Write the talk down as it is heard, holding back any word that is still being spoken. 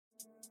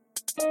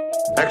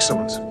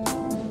Excellent.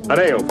 An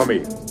ale for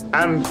me.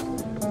 And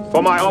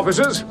for my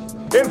officers.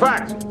 In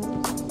fact,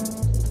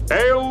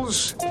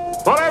 ales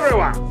for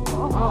everyone.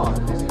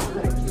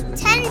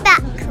 10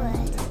 backward.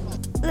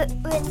 With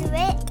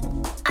Rick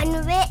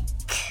and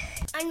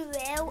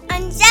Will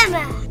and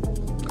Gemma.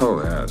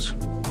 Oh, yes.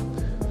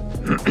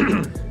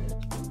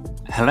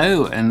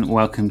 Hello and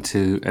welcome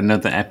to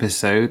another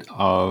episode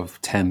of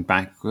 10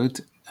 Backward,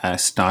 a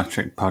Star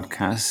Trek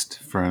podcast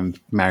from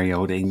merry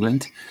old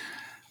England.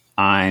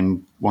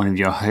 I'm one of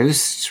your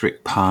hosts,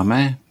 Rick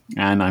Palmer,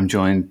 and I'm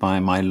joined by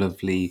my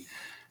lovely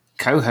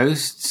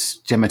co-hosts,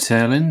 Gemma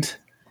Turland.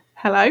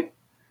 Hello.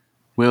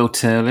 Will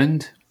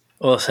Turland.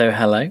 Also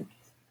hello.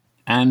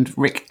 And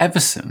Rick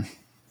Everson.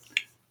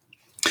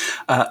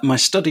 My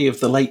study of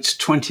the late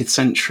 20th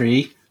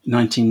century,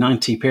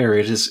 1990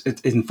 period, has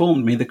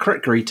informed me the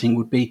correct greeting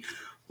would be,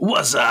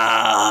 "What's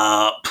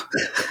up?"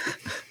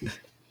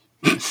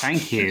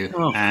 Thank you,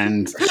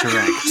 and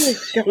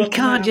correct. You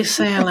can't just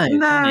say hello.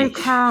 No, you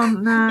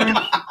can't,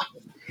 no.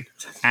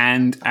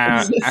 And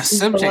our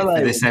subject for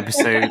this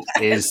episode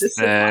is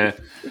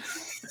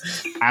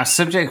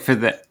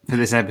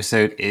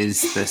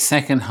the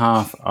second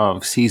half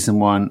of season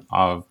 1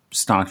 of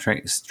Star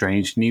Trek: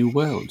 Strange New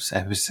Worlds,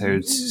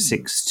 episodes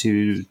 6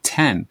 to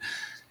 10.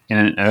 In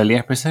an early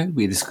episode,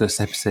 we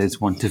discussed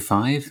episodes 1 to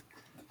 5,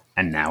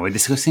 and now we're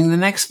discussing the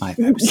next 5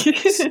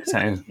 episodes.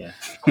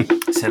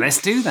 So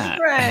let's do that.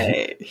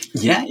 Right.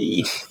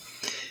 Yay!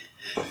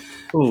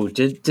 Oh,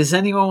 does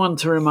anyone want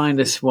to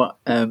remind us what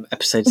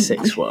episode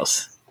 6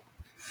 was?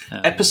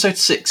 Episode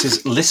 6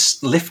 is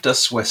Lift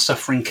Us Where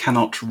Suffering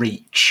Cannot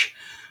Reach,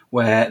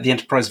 where the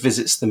Enterprise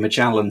visits the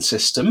Magellan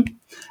system,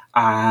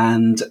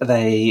 and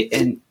they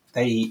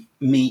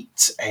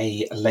meet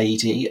a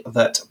lady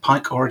that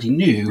Pike already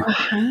knew,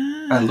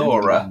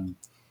 Laura.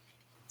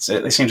 So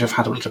they seem to have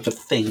had a little of a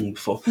thing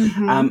before.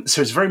 Mm-hmm.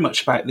 So it's very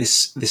much about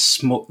this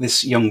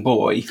young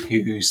boy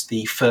who's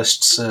the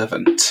first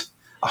servant,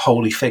 a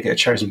holy figure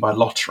chosen by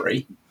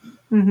lottery,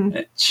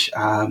 which it's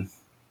a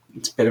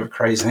bit of a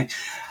crazy thing.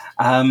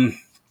 And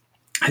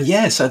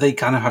yeah, so they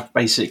kind of have to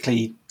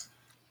basically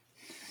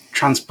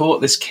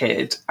transport this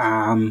kid.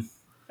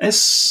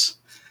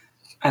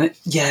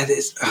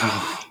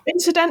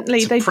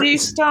 Incidentally, they do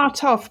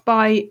start off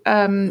by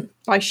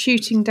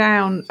shooting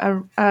down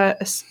a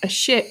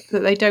ship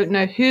that they don't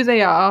know who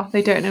they are.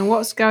 They don't know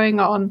what's going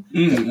on.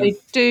 They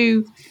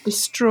do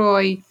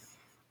destroy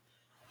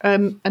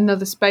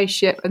another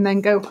spaceship and then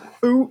go,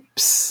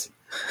 oops.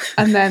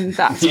 And then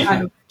that's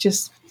kind of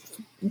just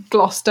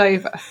glossed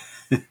over.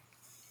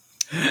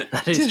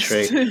 That is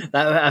true.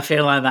 I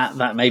feel like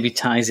that maybe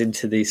ties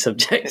into the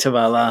subject of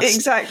our last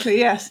Exactly,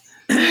 yes.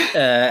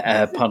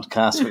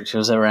 podcast, which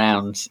was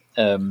around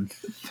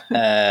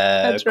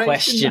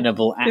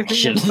questionable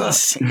actions.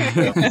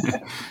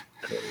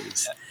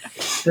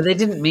 But they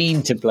didn't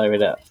mean to blow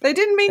it up. They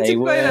didn't mean to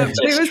blow it up.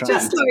 It was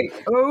just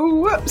like,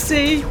 oh,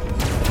 whoopsie.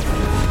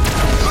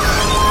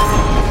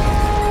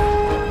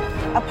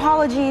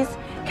 Apologies,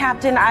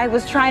 Captain. I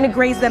was trying to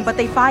graze them, but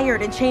they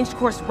fired and changed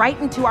course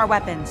right into our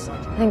weapons.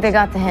 I think they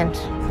got the hint.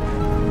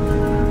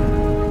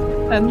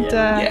 And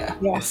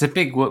It's a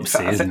big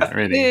whoopsie, isn't it,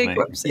 really? Big like,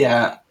 whoopsie.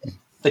 Yeah,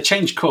 they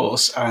change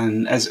course,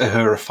 and as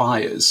Uhura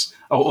fires,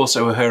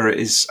 also Uhura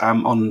is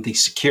on the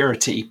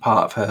security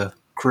part of her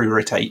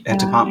crew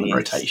department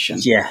rotation.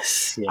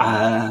 Yes.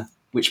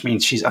 Which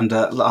means she's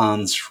under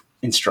La'an's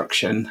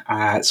instruction.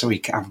 So we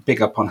can have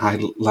big up on how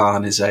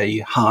La'an is a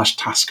harsh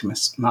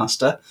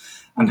taskmaster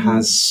and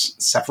has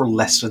several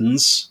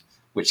lessons,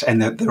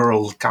 and they're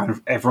all kind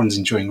of, everyone's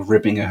enjoying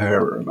ribbing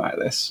Uhura about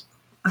this.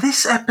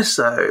 This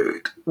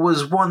episode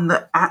was one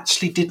that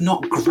actually did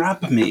not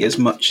grab me as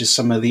much as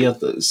some of the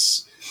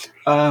others.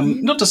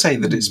 Not to say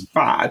that it's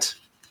bad,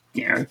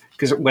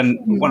 because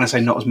when I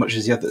say not as much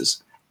as the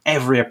others,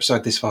 every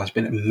episode this far has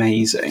been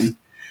amazing.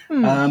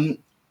 I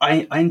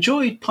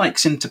enjoyed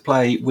Pike's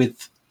interplay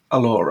with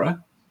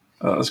Alora.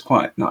 That was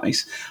quite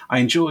nice. I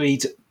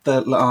enjoyed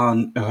the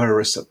La'an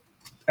Uhura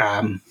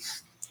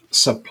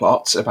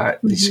subplots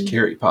about the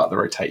security part of the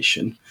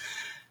rotation.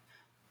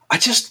 I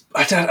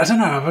don't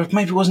know, I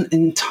maybe wasn't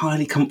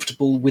entirely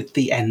comfortable with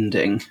the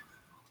ending.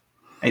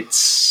 I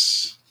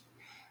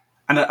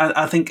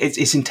think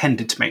it's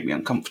intended to make me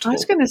uncomfortable. I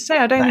was going to say,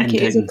 I don't think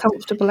it is a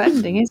comfortable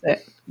ending, is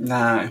it?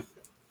 No.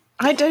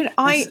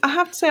 I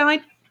have to say,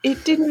 I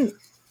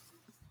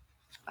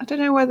don't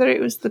know whether it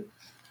was the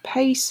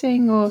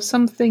pacing or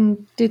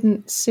something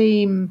didn't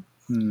spark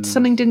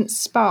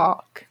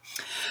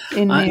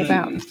in me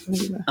about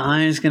this.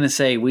 I was going to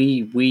say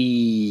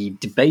we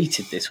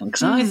debated this one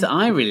because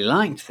I really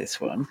liked this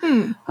one.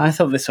 I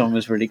thought this one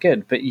was really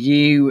good, but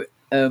you,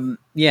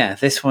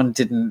 this one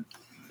didn't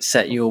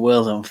set your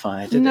world on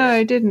fire, did it? No,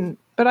 it didn't.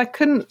 But I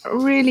can't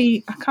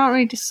really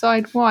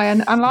decide why.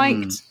 And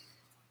I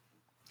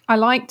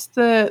liked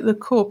the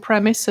core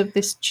premise of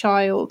this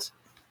child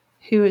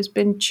who has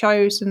been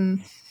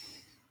chosen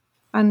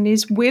and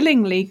is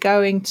willingly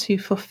going to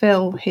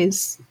fulfill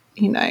his,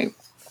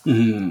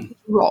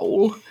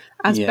 role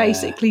as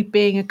basically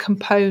being a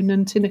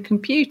component in a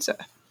computer.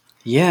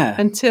 Yeah.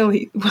 Until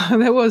he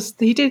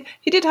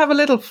did have a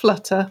little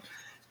flutter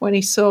when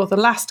he saw the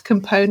last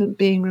component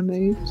being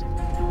removed.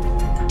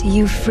 Do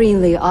you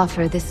freely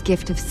offer this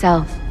gift of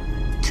self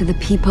to the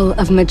people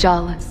of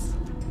Majalis?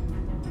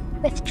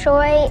 With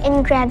joy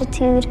and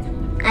gratitude,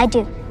 I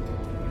do.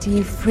 Do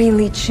you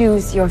freely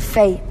choose your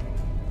fate?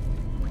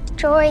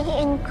 Joy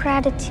and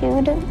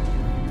gratitude.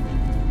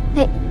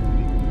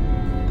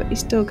 But he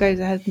still goes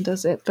ahead and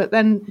does it. But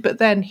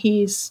then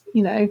he's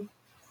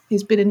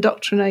been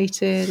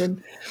indoctrinated,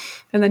 and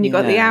then you've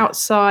got the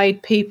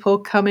outside people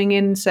coming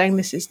in saying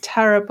this is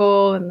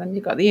terrible, and then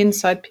you've got the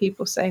inside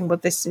people saying, well,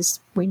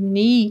 we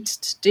need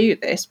to do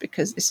this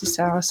because this is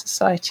how our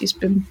society's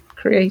been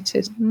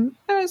created. And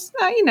I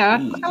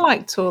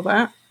liked all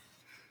that.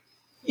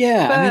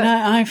 Yeah, but,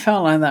 I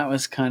felt like that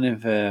was kind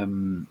of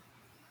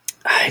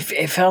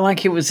it felt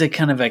like it was a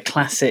kind of a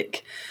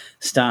classic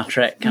Star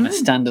Trek kind of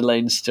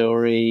standalone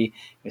story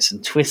with some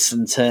twists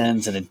and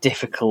turns and a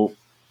difficult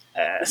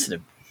sort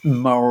of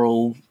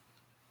moral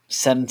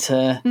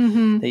center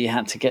that you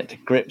had to get to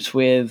grips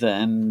with,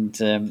 and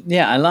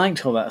I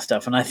liked all that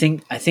stuff, and I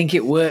think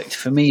it worked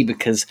for me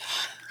because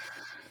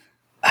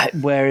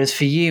whereas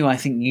for you, I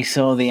think you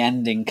saw the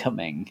ending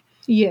coming,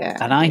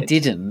 and I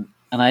didn't,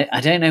 and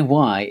I don't know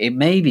why. It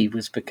maybe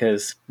was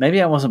because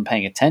maybe I wasn't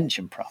paying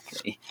attention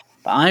properly,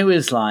 but I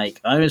was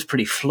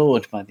pretty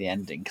floored by the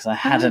ending because I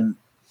hadn't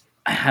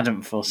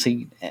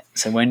foreseen it.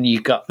 So when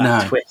you got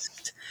that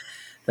twist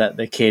that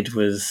the kid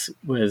was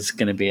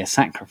going to be a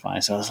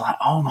sacrifice, I was like,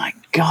 oh my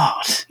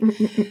God.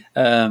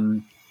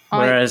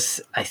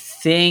 Whereas I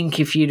think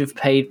if you'd have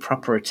paid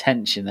proper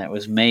attention, that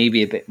was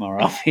maybe a bit more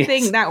obvious. I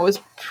think that was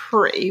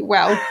pretty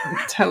well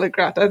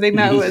telegraphed. I think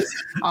that was,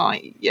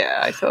 I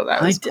thought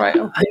that was quite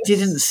obvious. I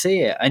didn't see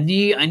it. I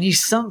knew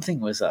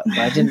something was up, but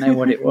I didn't know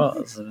what it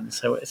was. And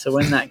so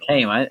when that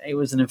came, it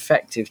was an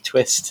effective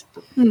twist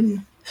for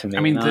me.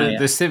 I mean,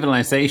 the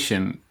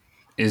civilization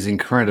is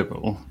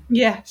incredible.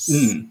 Yes.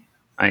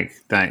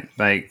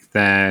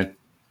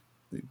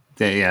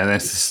 Their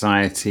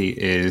society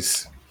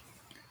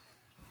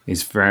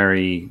is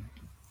very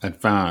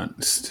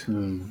advanced. I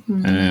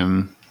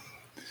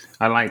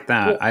like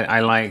that.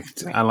 I liked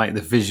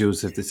the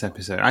visuals of this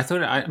episode. I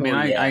thought.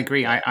 I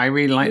agree. I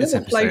really liked this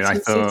episode. I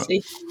thought.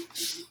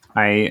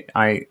 I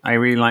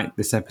really liked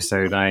this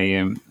episode.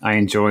 I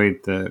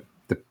enjoyed the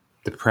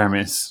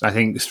premise. I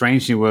think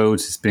Strange New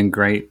Worlds has been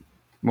great.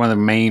 One of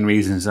the main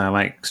reasons I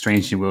like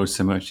Strange New Worlds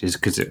so much is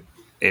because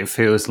it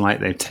feels like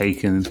they've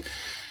taken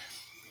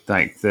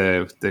like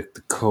the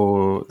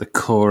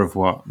core of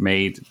what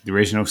made the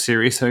original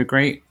series so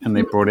great, and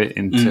they brought it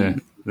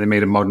into they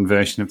made a modern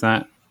version of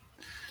that.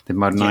 They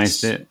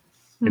modernized it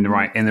in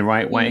the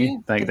right way.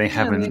 Like they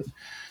haven't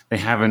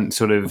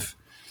sort of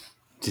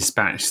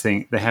dispatched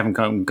things. They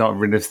haven't got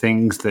rid of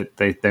things that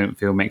they don't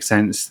feel make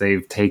sense.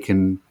 They've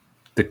taken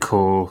the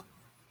core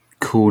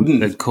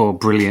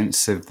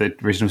brilliance of the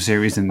original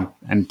series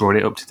and brought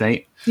it up to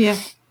date.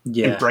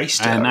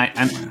 Embraced it. And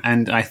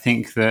I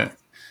think that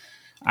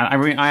I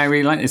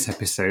really like this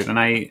episode.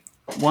 And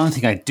one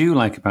thing I do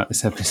like about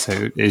this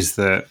episode is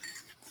that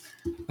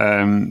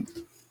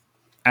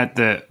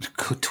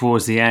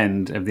towards the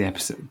end of the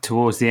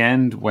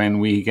episode, when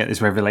we get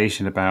this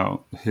revelation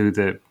about who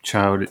the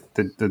child,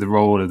 the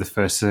role of the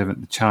first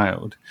servant, the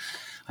child,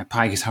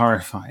 Pike is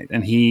horrified,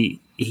 and he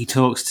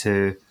talks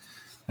to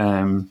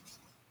I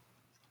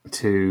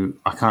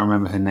can't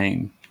remember her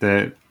name,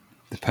 the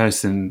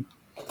person.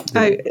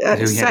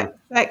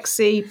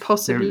 Sexy,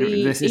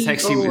 possibly his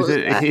evil,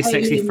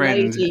 sexy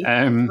friend,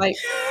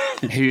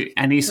 who,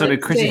 and he's sort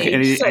of critical,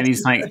 and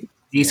he's like,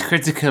 he's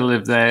critical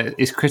of their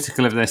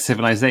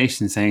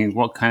civilization, saying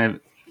what kind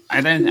of,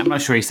 I'm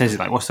not sure he says it,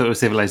 like what sort of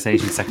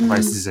civilization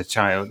sacrifices a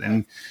child,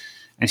 and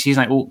she's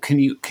like, well, can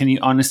you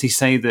honestly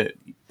say that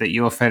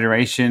your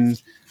federation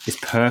is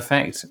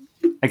perfect?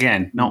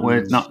 Again, not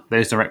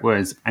those direct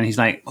words, and he's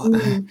like,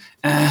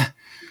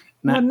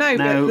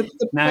 no.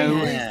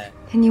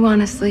 Can you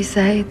honestly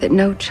say that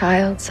no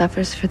child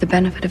suffers for the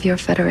benefit of your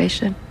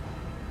federation?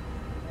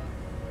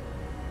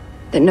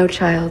 That no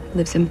child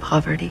lives in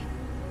poverty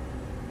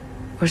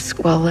or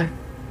squalor,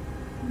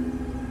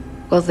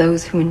 while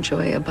those who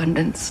enjoy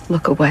abundance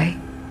look away?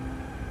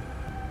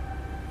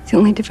 The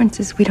only difference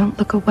is we don't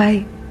look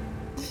away.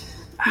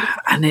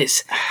 And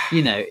it's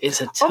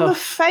a tough... On the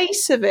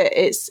face of it,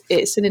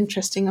 it's an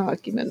interesting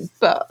argument,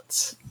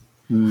 but...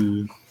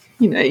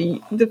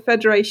 the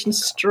Federation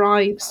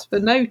strives for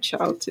no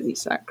child to be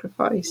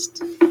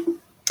sacrificed.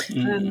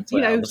 And,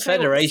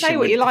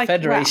 the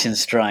Federation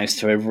strives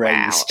to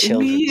erase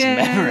children's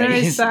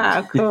memories. Is that,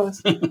 of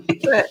course.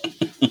 but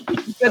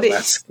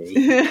it's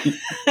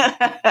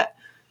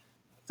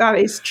that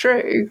is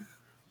true.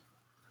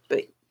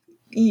 But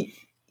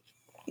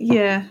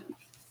yeah.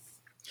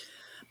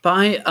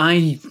 But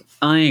I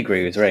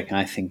agree with Rick.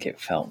 I think it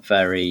felt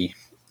very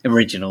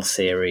original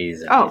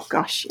series. Oh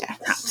gosh, yeah.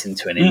 Tapped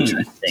into an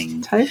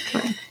interesting kind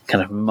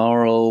of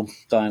moral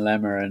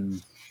dilemma,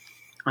 and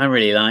I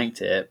really liked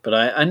it. But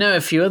I know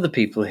a few other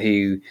people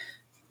who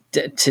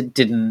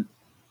didn't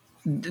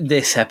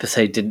this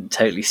episode didn't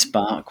totally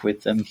spark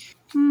with them.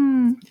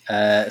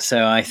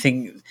 So I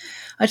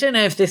don't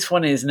know if this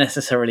one is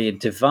necessarily a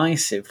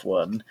divisive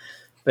one,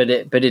 but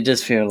it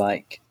does feel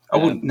like I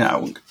wouldn't.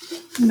 No.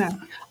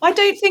 I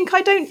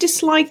don't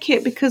dislike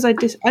it because I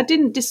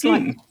didn't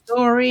dislike the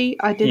story.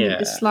 I didn't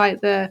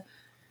dislike the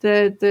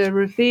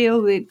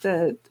reveal.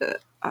 There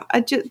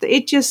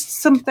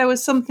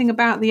was something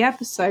about the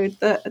episode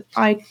that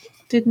I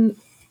didn't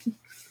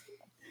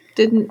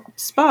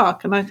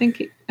spark, and I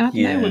think I don't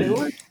know what it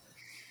was.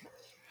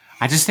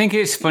 I just think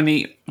it's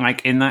funny,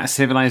 like in that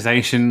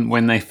civilization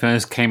when they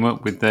first came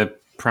up with the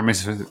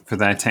premise for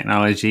their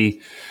technology,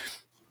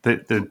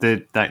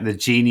 the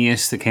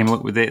genius that came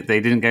up with it, they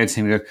didn't go to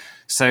him and go,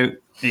 so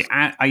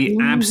are you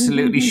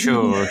absolutely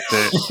sure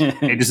that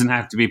it doesn't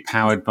have to be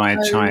powered by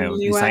a child?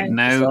 He's like,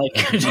 no,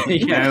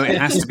 no, it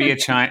has to be a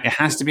child. It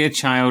has to be a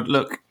child.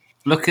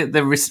 Look at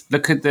the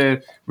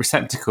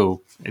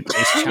receptacle.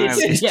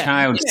 It's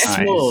child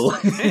size.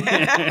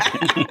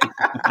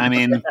 I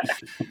mean,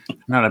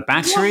 not a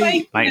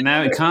battery. Like,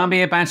 no, it can't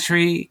be a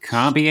battery.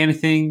 Can't be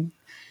anything.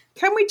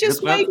 Can we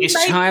just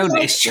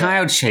It's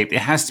child shaped. It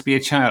has to be a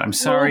child. I'm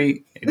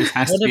sorry. It just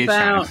has to be a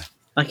child.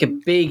 Like a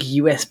big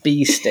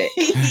USB stick.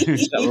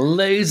 It's got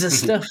loads of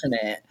stuff in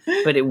it,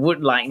 but it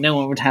would no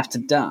one would have to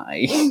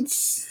die.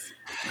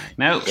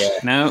 No,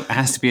 it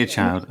has to be a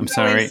child. I'm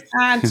sorry.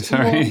 Add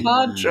more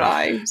hard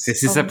drives.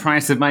 This is the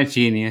price of my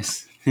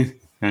genius. In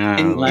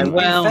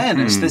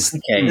fairness,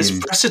 there's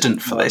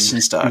precedent for this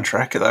in Star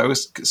Trek, though.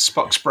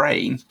 Spock's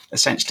brain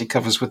essentially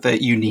covers with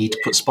that you need to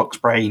put Spock's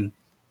brain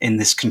in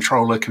this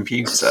controller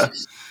computer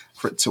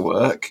for it to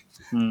work.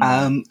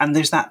 And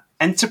there's that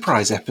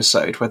Enterprise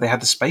episode where they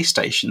had the space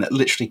station that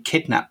literally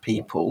kidnapped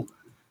people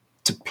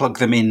to plug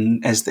them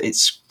in as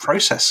its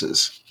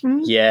processors.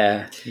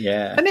 Yeah.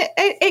 And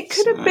it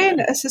could have been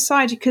a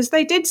society, because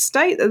they did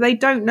state that they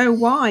don't know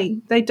why.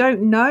 They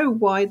don't know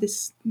why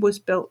this was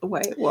built the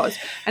way it was.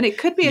 And it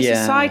could be a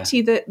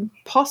society that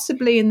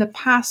possibly in the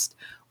past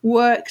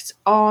worked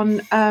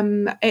on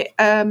a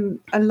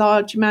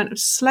large amount of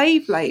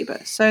slave labor.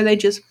 So they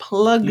just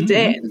plugged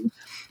in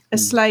a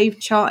slave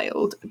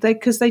child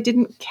because they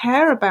didn't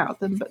care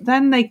about them. But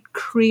then they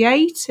pushed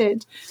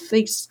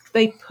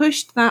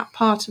that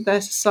part of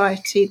their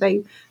society.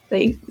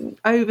 They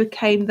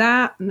overcame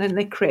that, and then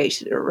they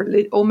created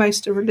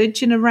almost a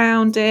religion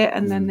around it,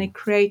 and then they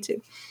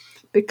created,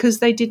 because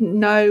they didn't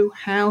know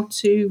how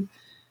to,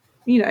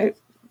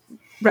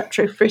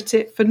 retrofit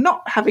it for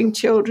not having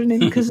children in,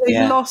 because they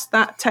lost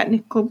that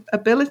technical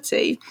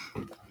ability.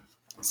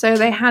 So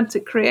they had to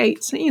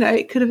create,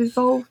 it could have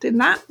evolved in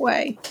that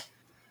way.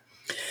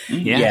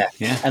 Yeah.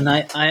 And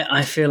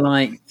I feel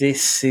like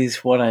this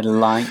is what I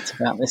liked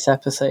about this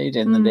episode,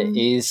 in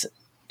that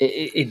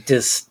it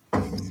does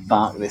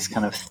spark this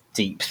kind of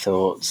deep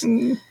thoughts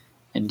and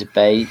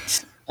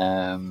debate,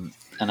 and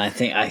I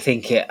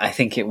think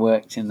it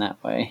worked in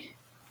that way.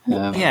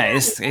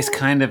 It's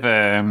kind of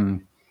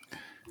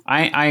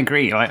I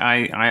agree. Like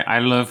I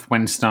love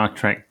when Star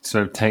Trek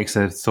sort of takes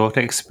a thought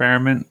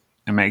experiment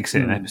and makes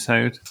it an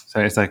episode.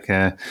 So it's like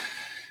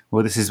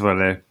this is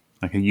what a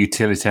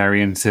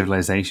utilitarian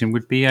civilization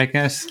would be, I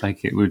guess.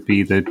 Like it would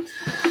be the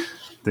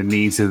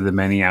needs of the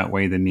many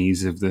outweigh the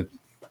needs of the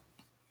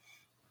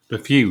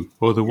few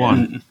or the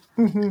one,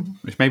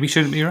 which maybe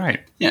shouldn't be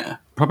right. Yeah,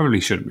 probably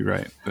shouldn't be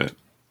right. But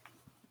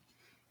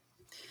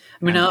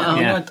I mean,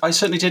 I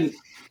certainly didn't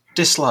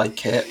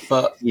dislike it,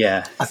 but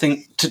I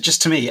think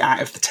to me,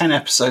 out of the 10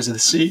 episodes of the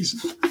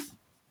season,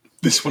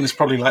 this one is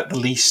probably like the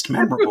least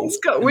memorable. It's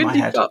got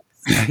windy ducks.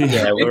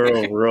 Yeah, we're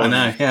all wrong.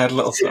 I know. Yeah, a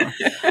little.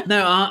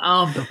 No,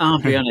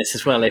 I'll be honest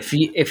as well.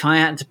 If I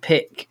had to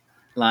pick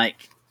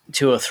like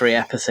 2 or 3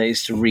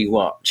 episodes to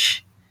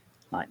rewatch,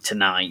 like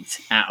tonight,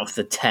 out of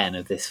the 10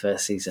 of this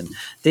first season,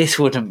 this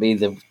wouldn't be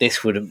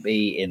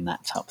in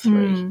that top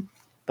 3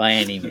 by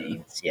any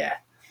means. Yeah.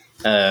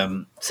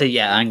 So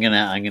yeah, I'm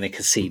gonna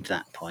concede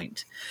that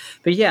point.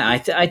 But yeah,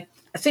 I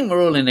think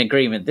we're all in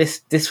agreement.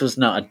 This was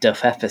not a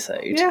duff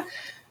episode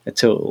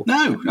at all.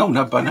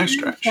 No, by no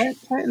stretch.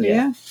 Totally,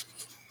 yeah.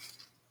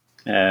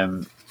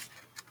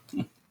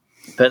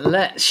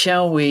 But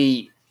shall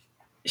we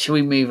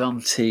move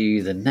on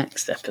to the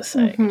next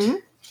episode?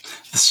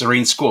 The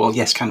Serene Squall.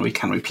 Yes, can we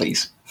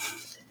please?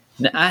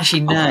 No,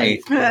 actually, no.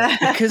 Okay.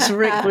 Because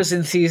Rick was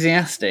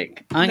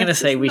enthusiastic. I'm going to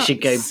say we should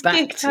go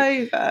back to...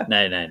 over.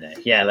 No.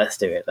 Yeah, let's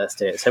do it.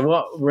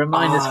 So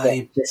remind us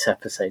what this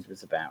episode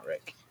was about,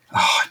 Rick.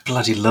 Oh, I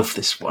bloody love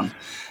this one.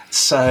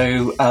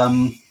 So,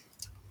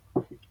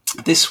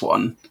 this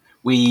one,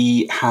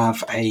 we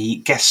have a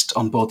guest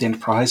on board the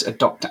Enterprise, a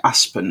Dr.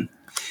 Aspen,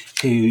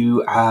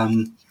 who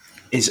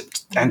is...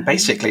 And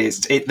basically,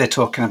 they're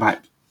talking about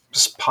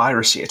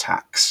piracy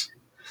attacks.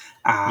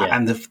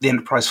 And the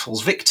Enterprise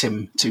falls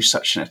victim to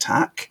such an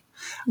attack.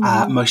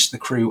 Most of the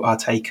crew are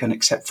taken,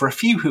 except for a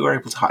few who are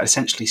able to hide,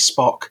 essentially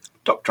Spock,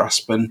 Dr.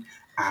 Aspen,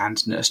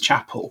 and Nurse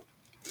Chapel.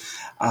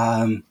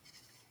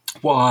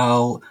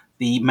 While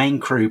the main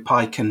crew,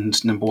 Pike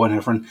and Number One,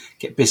 everyone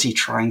get busy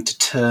trying to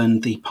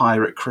turn the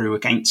pirate crew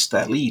against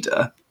their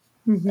leader,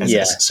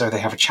 So they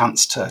have a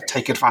chance to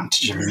take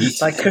advantage of him.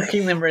 By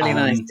cooking them really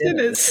nice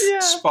dinners.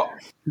 Spock.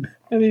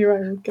 Anyway,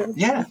 we'll go.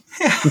 Yeah.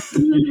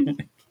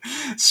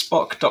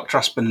 Spock, Dr.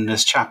 Aspen, and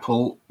Nurse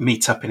Chapel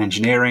meet up in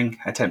engineering,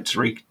 attempt to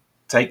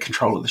retake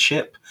control of the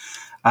ship.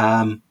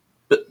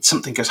 But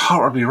something goes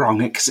horribly wrong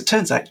because it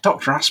turns out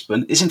Dr.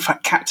 Aspen is in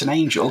fact Captain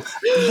Angel,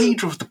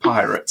 leader of the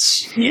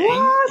pirates.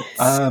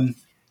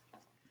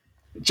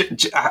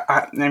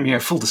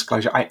 Full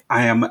disclosure, I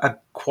am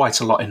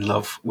quite a lot in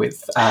love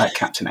with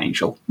Captain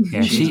Angel.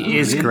 Yeah, she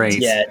is great.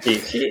 Yeah,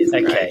 dude, she is.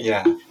 Okay.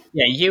 Yeah.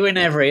 Yeah, you and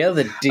every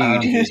other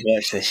dude who's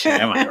watched this show,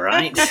 am I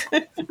right?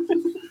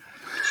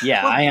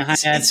 Yeah, I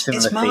had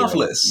similar it's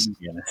marvellous.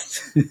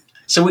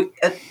 So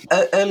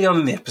early on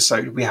in the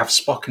episode, we have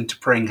Spock and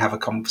T'Pring have a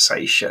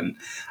conversation,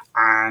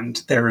 and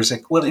there is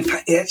in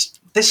fact,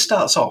 this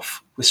starts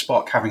off with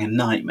Spock having a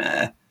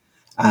nightmare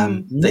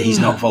that he's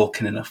not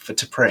Vulcan enough for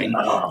T'Pring,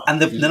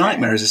 and the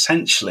nightmare is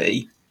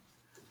essentially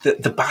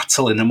the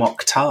battle in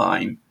Amok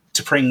Time.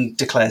 T'Pring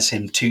declares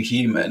him too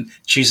human,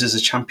 chooses a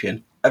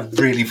champion, a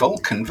really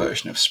Vulcan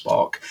version of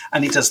Spock,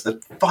 and he does the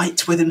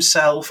fight with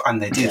himself,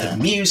 and they do the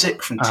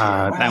music from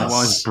TOS. That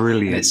was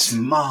brilliant. It's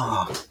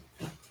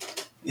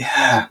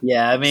Yeah.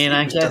 Yeah, I mean,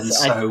 I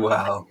guess so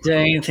well. I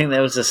don't think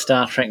there was a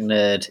Star Trek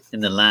nerd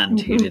in the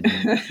land who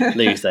didn't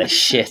lose their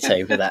shit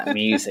over that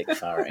music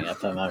firing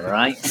up. Am I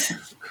right?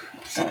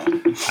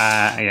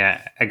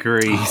 Yeah,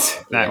 agreed.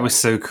 That was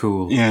so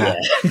cool. Yeah.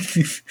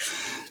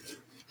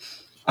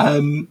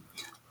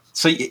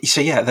 So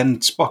then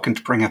Spock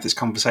and T'Pring have this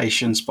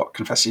conversation. Spock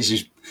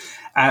confesses,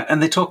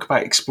 and they talk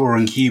about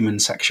exploring human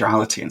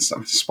sexuality and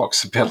stuff.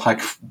 Spock's a bit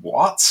like,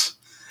 what?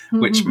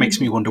 Which makes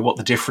me wonder what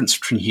the difference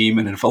between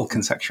human and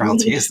Vulcan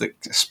sexuality is.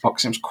 That Spock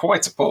seems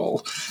quite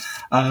appalled.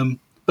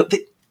 But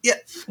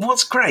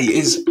what's great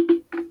is,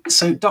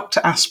 so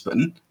Dr.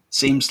 Aspen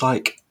seems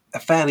like a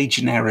fairly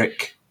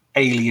generic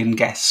alien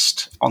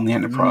guest on the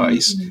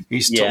Enterprise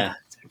who's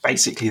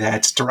basically there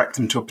to direct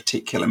them to a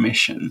particular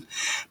mission.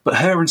 But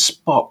her and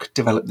Spock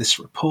develop this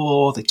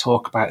rapport. They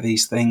talk about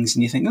these things,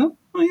 and you think, oh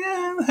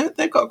yeah,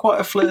 they've got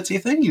quite a flirty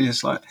thing. You're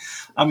just like,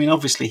 I mean,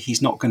 obviously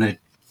he's not going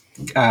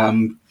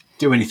to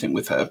do anything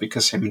with her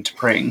because him and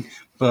T'Pring,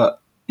 but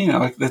you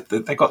know,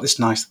 they got this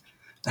nice.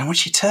 And when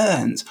she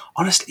turns,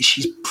 honestly,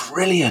 she's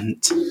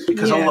brilliant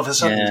because all of a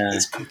sudden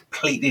it's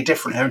completely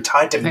different. Her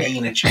entire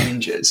demeanor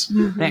changes.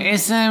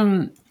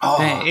 There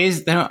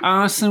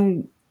are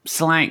some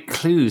slight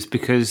clues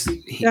because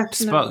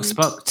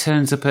Spock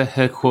turns up at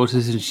her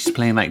quarters and she's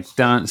playing like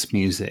dance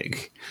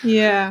music.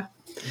 Yeah.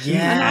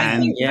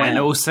 And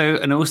also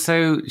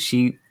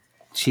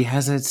she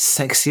has a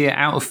sexier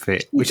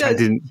outfit, which I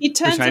didn't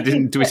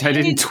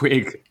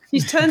twig. He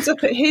turns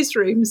up at his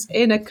rooms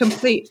in a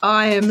complete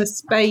 "I am a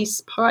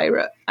space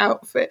pirate"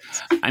 outfit.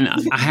 And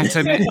I have to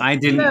admit, I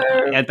didn't.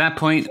 At that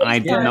point, I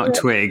did not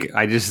twig.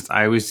 I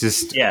was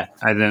just. I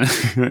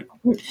don't know.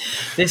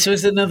 This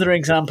was another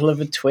example of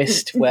a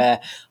twist where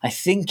I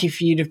think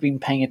if you'd have been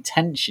paying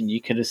attention,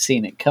 you could have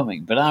seen it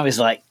coming. But I was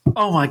like,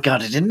 "Oh my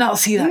god, I did not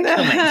see that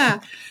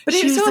coming." But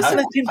it was also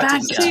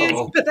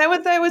But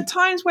there were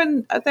times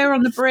when they were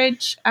on the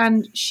bridge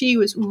and she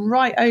was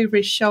right over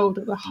his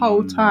shoulder the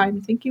whole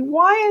time, thinking,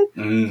 "Why?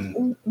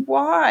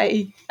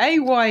 Why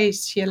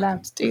is she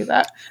allowed to do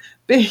that?"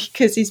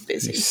 Because he's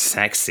busy.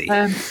 Sexy.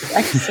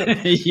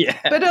 Yeah.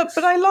 But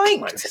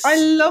I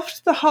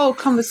loved the whole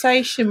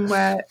conversation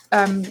where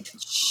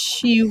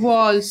she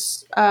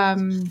was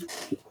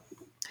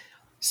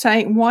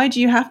saying, "Why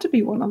do you have to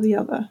be one or the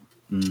other?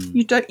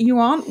 You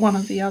aren't one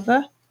or the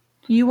other.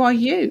 You are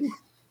you,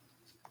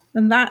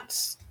 and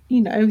that's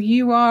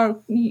you are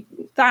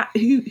that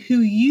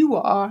who you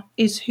are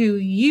is who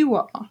you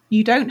are.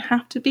 You don't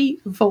have to be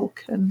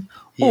Vulcan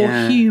or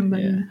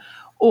human."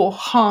 Or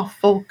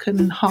half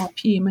Vulcan, half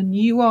human.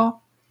 You are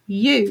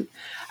you.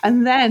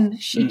 And then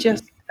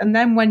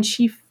when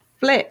she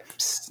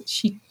flips,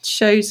 she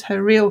shows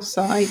her real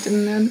side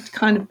and then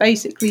kind of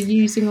basically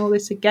using all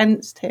this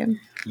against him.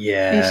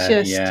 Yeah.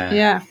 It's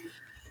just,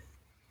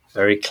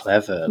 very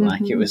clever.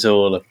 Like it was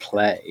all a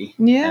play.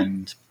 Yeah.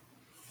 And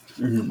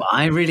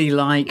I really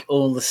like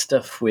all the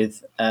stuff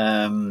with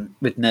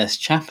Nurse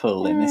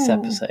Chapel in this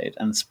episode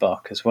and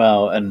Spock as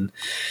well. And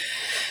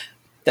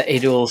that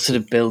it all sort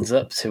of builds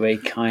up to a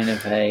kind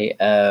of a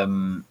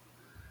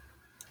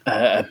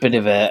bit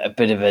of a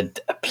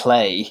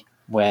play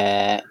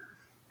where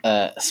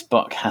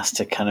Spock has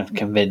to kind of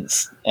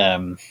convince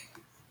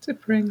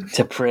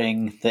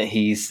T'Pring that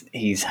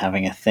he's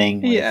having a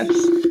thing with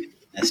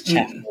Nurse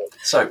Chapel.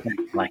 So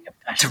like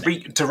to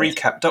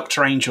recap,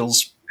 Dr.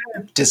 Angel's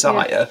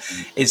desire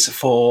is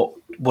for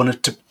one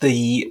of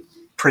the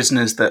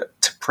prisoners that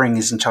T'Pring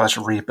is in charge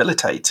of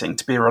rehabilitating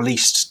to be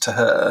released to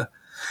her.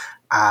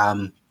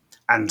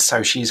 And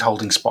so she's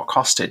holding Spock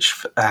hostage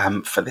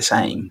for this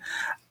aim.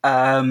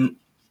 And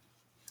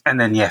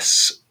then,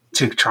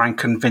 to try and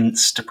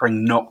convince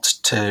T'Pring not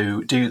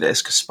to do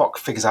this, because Spock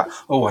figures out,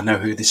 I know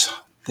who this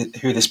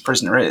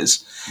prisoner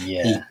is.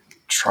 Yeah. He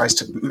tries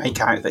to make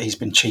out that he's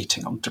been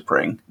cheating on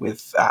T'Pring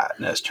with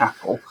Nurse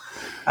Chapel.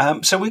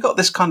 So we got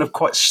this kind of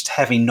quite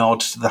heavy nod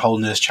to the whole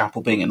Nurse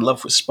Chapel being in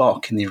love with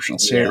Spock in the original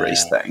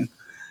series thing.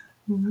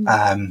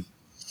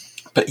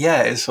 But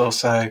yeah, it's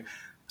also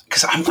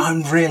because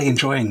I'm really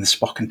enjoying the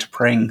Spock and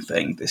T'Pring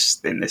thing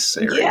in this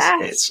series.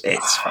 Yes.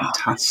 It's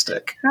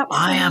fantastic.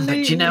 I am,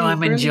 but you know,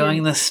 I'm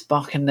enjoying the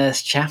Spock and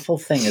Nurse Chapel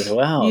thing as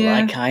well. Yeah.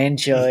 Like, I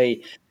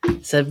enjoy.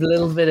 It's a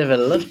little bit of a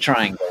love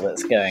triangle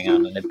that's going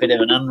on, and a bit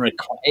of an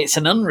it's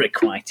an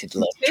unrequited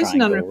love triangle. It's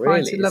an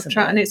unrequited love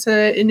triangle,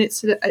 and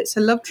it's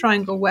a love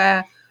triangle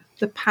where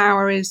the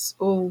power is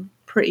all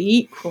pretty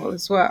equal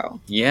as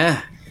well.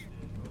 Yeah.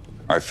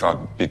 I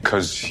thought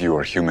because you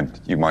are human,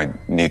 you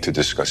might need to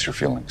discuss your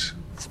feelings.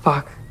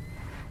 Spock,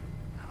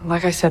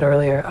 like I said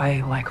earlier,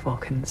 I like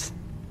Vulcans.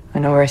 I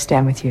know where I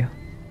stand with you.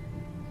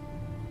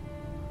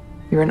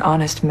 You're an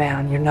honest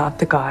man. You're not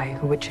the guy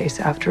who would chase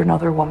after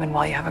another woman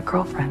while you have a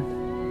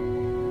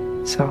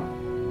girlfriend. So,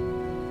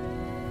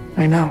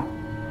 I know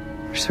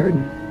for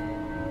certain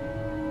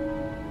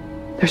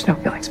there's no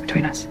feelings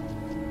between us.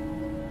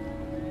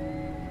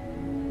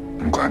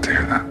 I'm glad to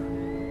hear that.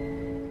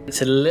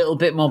 It's a little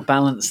bit more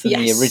balanced than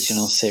the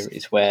original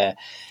series, where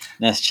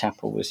Nurse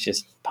Chapel was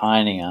just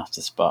pining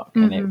after Spock,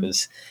 and it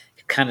was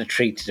kind of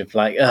treated of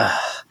like,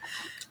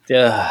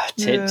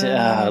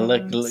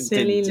 look,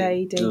 silly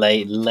lady.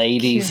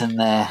 Ladies and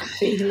their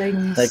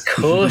feelings. Of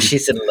course,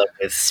 she's in love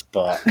with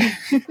Spock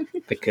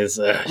because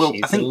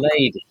she's a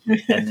lady,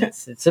 and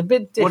it's a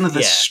bit different.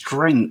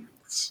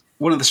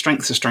 One of the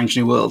strengths of Strange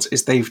New Worlds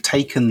is they've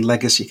taken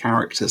legacy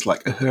characters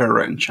like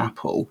Uhura and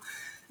Chapel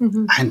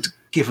and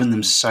given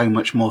them so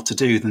much more to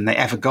do than they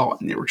ever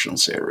got in the original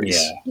series.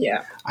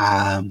 Yeah.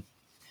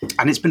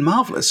 And it's been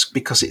marvelous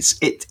because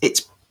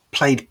it's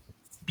played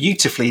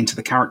beautifully into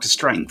the character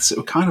strengths that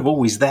were kind of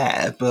always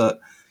there,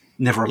 but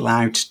never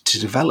allowed to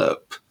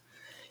develop.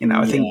 You know,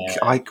 I think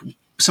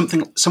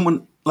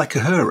someone like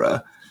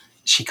Uhura,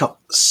 she got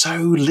so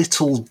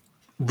little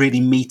really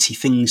meaty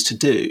things to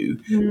do,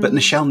 but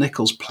Nichelle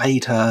Nichols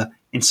played her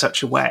in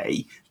such a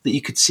way that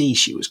you could see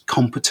she was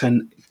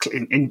competent,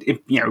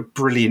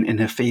 brilliant in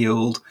her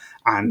field,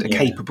 and a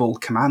capable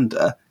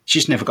commander.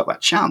 She's never got that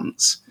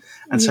chance.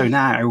 And so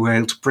now we're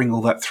able to bring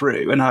all that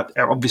through. And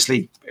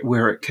obviously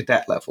we're at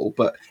cadet level,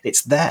 but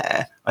it's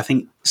there. I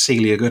think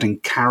Celia Gooding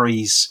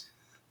carries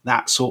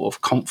that sort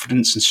of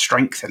confidence and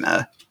strength in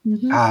her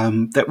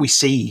that we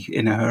see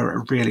in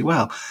her really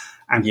well.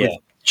 And with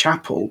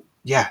Chapel,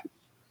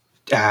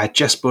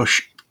 Jess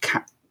Bush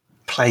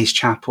plays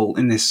Chapel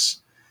in this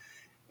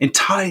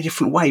entirely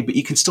different way, but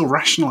you can still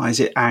rationalise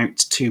it out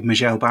to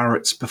Majel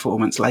Barrett's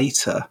performance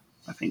later,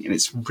 I think. And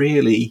it's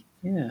really...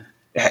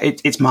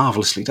 It's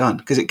marvellously done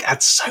because it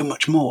adds so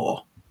much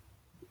more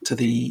to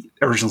the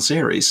original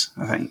series,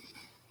 I think.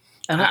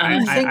 And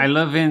I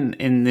love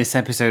in this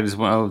episode as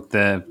well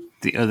the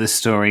other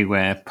story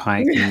where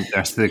Pike and the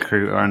rest of the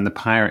crew are on the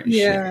pirate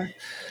ship.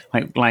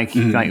 Like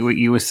what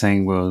you were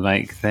saying, Will.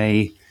 Like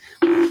they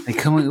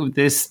come up with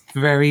this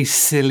very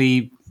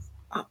silly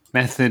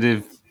method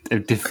of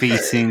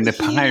defeating the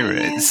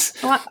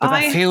pirates, but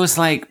that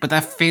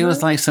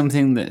feels like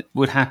something that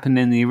would happen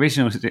in the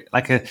original. It's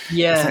like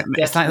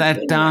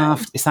that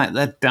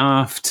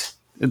daft.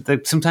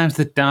 Sometimes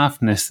the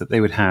daftness that they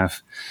would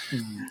have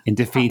in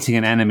defeating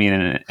an enemy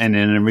in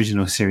an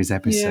original series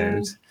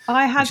episode.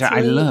 I had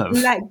to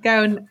let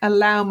go and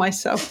allow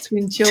myself to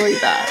enjoy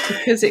that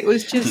because it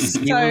was just so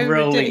you were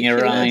rolling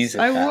ridiculous. Your eyes.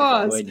 I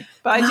was,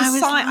 but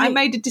I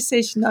made a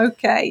decision.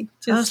 Okay,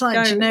 I was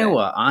like, do you know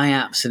what? I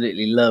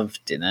absolutely love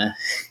dinner,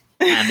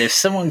 and if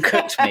someone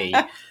cooked me,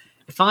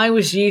 if I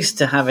was used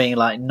to having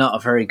like not a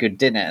very good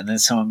dinner, and then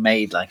someone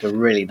made like a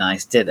really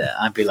nice dinner,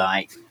 I'd be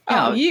like,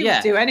 would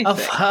do anything.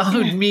 I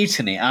would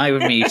mutiny. I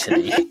would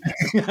mutiny.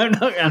 I'm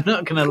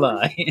not going to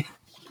lie.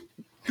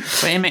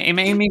 But it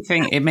made me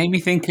think. It made me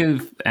think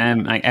of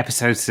like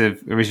episodes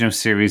of original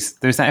series.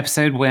 There's that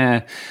episode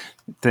where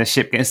the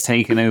ship gets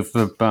taken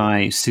over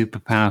by super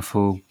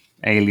powerful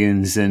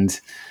aliens,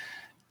 and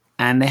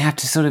they have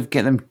to sort of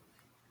get them.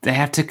 They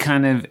have to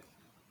kind of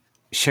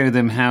show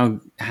them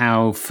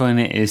how fun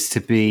it is to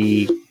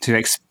be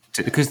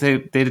because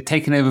they're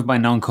taken over by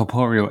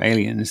non-corporeal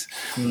aliens.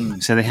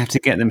 So they have to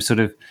get them sort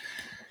of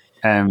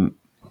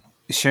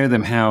show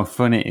them how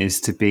fun it is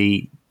to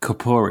be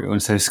corporeal,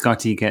 and so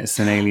Scotty gets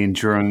an alien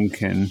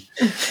drunk, and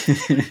it's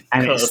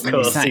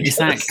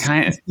that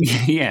kind of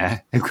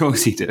of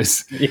course he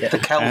does. The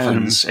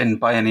Kelvins in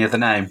By Any Other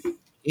Name.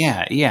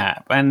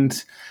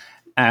 And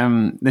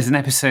there's an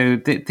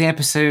episode, the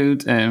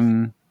episode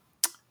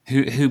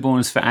Who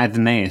Mourns for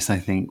Adonais, I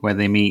think, where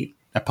they meet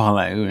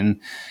Apollo,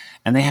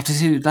 and they have to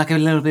do like a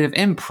little bit of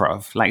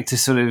improv, like to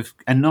sort of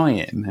annoy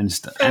him and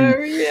stuff. And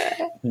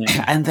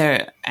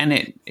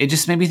it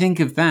just made me think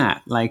of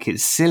that, like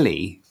it's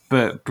silly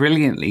but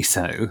brilliantly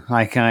so.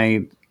 Like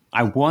I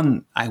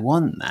want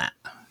that.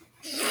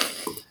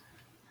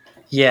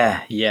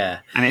 Yeah.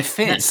 And it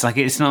fits. Like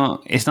it's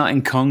not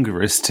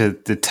incongruous to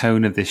the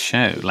tone of this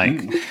show.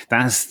 Like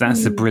that's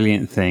the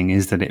brilliant thing,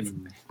 is that it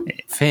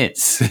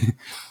fits.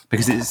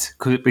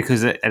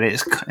 because at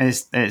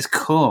its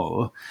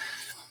core,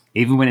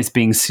 even when it's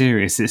being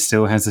serious, it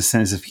still has a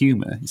sense of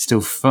humor. It's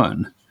still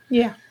fun.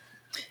 Yeah.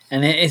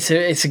 And it's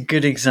a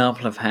good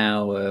example of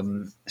how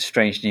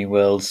Strange New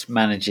Worlds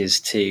manages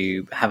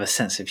to have a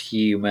sense of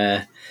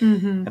humour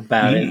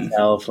about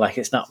itself. Like,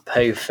 it's not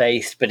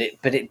po-faced, but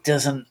it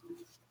doesn't.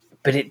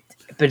 But it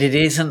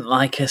isn't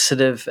like a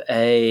sort of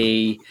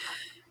a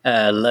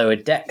Lower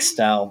Deck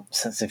style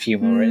sense of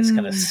humour where it's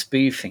kind of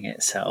spoofing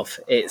itself.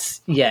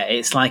 It's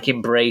like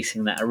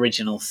embracing that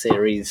original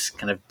series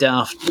kind of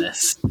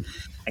daftness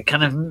and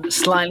kind of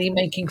slightly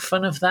making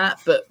fun of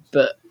that,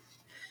 but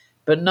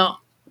not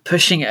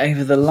pushing it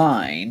over the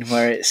line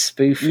where it's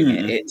spoofing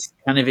it. It's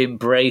kind of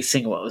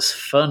embracing what was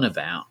fun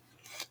about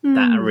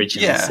that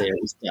original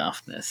series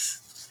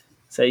daftness.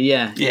 So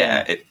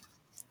it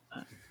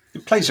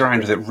plays around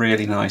with it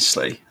really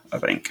nicely, I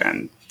think,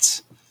 and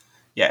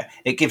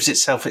it gives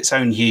itself its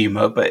own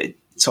humour, but it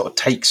sort of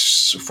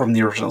takes from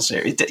the original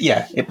series.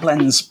 It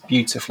blends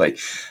beautifully.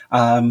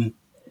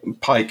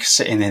 Pike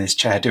sitting in his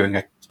chair doing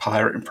a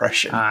pirate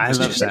impression. I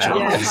love that.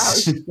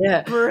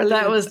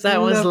 That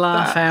was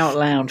laugh out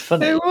loud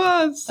funny. It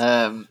was,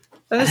 and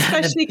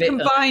especially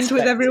combined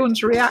with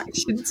everyone's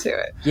reaction to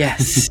it.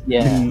 Yes,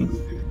 yeah.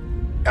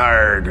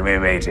 Arg, me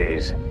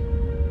mateys.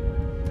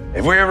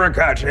 If we ever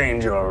catch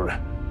Angel,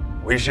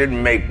 we should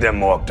make them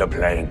walk the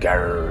plank.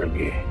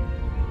 Arg.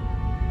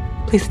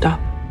 Please stop.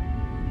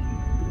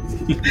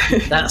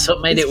 That's what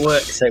made it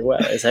work so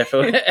well. Is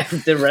everyone,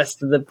 the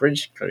rest of the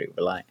bridge crew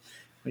were like,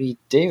 "What are you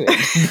doing?"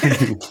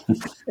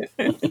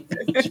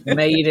 Just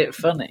made it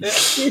funny.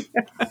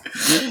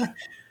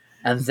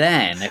 And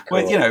then, of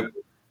course,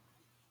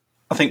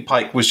 I think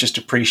Pike was just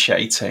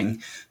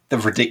appreciating the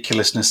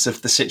ridiculousness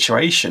of the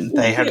situation.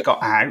 They had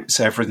got out,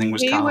 so everything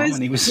was calm,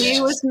 and he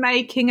was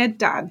making a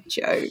dad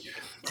joke.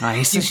 Oh,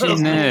 he's such a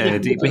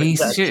nerd. He's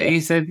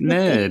a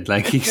nerd.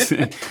 Like he's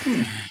in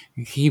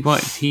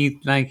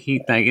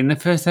the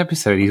first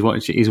episode he's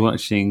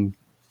watching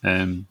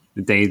The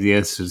Day the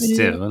Earth Stood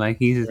Still. Like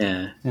he's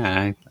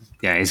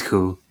it's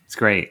cool. It's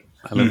great.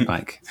 I love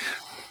Pike.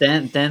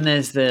 Then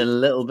there's the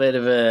little bit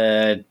of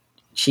a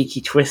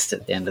cheeky twist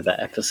at the end of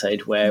that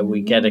episode where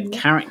we get a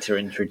character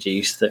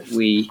introduced that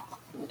we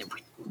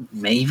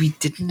maybe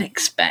didn't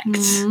expect.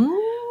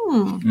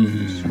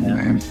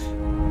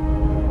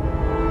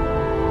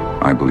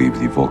 I believe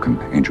the Vulcan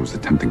Angel was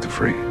attempting to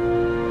free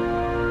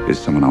is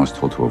someone I was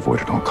told to avoid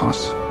at all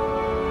costs.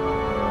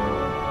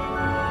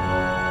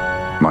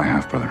 My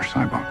half-brother,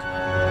 Cybok.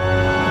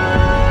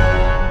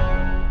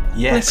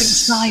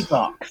 Yes.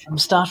 Cybok from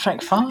Star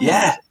Trek 5.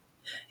 Yeah.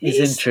 He's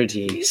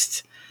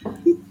introduced.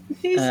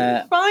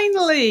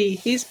 Finally,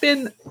 he's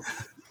been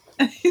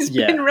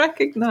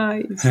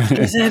recognised.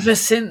 Because ever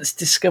since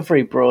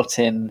Discovery brought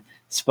in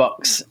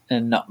Spock's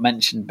and not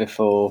mentioned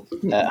before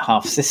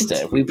half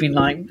sister, we've been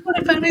like,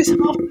 what about his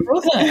half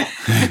brother?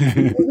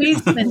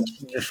 We've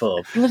mentioned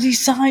before, bloody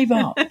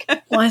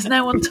Cybok. Why is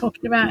no one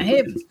talking about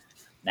him?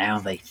 Now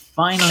they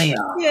finally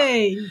are.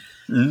 Yay!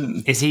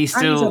 Is he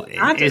still?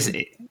 Is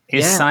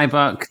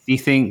Cybok? Do you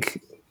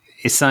think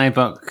is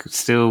Cybok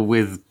still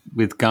with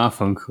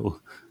Garfunkel?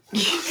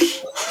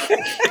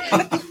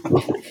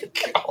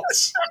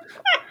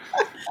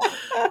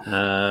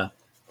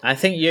 I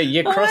think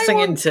you're crossing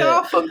into.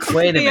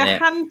 Wait a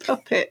minute. A hand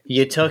puppet.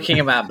 You're talking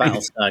about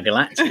Battlestar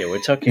Galactica. We're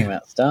talking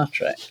about Star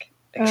Trek.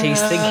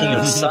 He's thinking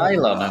of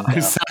Cylon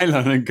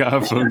and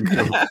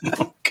Garfunkel.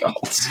 Oh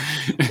God!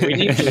 we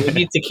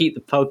need to keep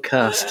the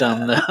podcast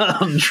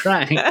on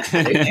track.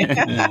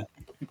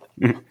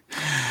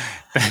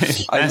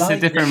 That's a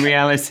different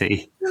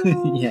reality.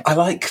 I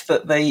like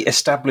that they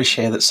establish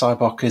here that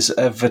Cybok is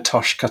a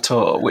Vatosh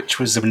Kator, which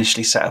was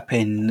initially set up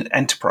in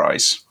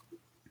Enterprise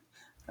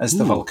as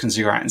the Vulcans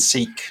who go out and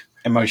seek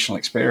emotional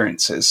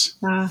experiences.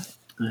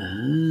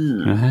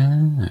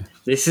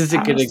 This is a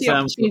good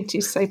example. The opportunity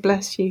to say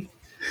bless you.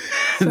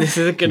 This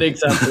is a good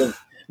example of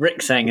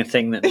Rick saying a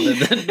thing that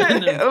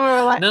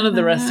none of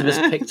the rest of us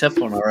picked up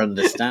on or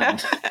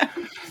understand.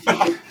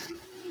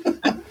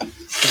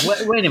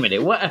 Wait a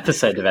minute, what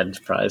episode of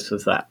Enterprise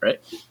was that,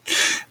 Rick?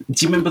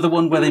 Do you remember the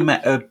one where they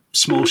met a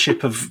small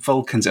ship of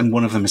Vulcans and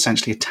one of them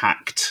essentially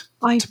attacked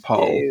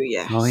T'Pol?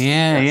 Yes. Oh,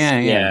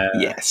 yeah.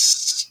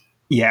 Yes.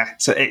 Yeah,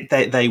 so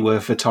they were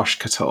Vatosh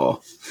Kator.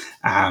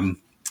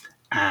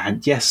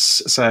 And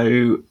yes,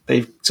 so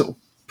they've sort of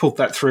pulled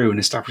that through and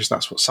established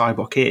that's what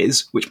Cybok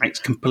is, which makes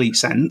complete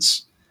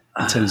sense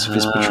in terms of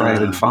his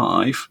portrayal in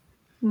 5.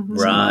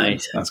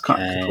 Right. So that's quite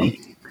a good one.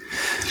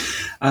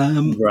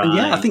 And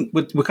yeah, I think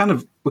we're kind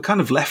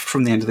of left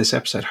from the end of this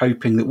episode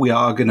hoping that we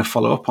are going to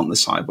follow up on the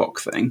Cybok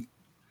thing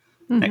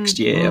next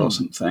year or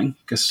something.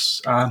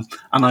 Because and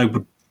I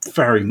would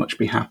very much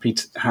be happy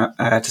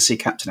to see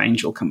Captain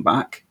Angel come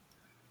back.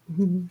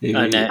 They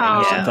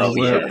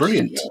were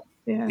brilliant.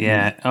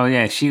 Yeah. Oh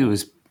yeah, she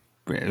was.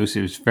 It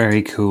was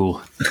very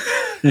cool.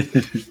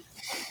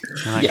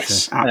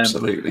 Yes,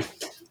 absolutely.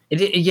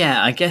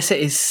 I guess it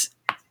is.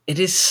 It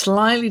is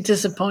slightly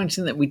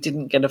disappointing that we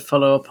didn't get a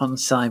follow-up on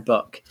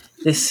Cybok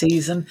this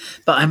season.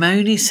 But I'm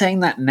only saying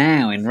that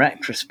now in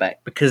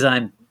retrospect because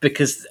I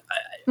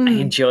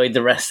enjoyed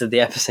the rest of the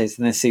episodes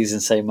in this season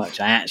so much.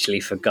 I actually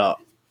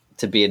forgot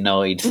to be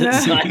annoyed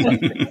that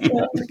Simon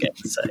again.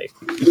 So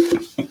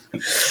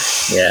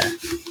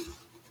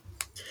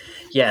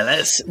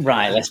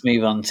let's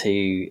move on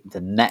to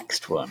the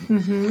next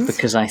one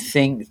because I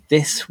think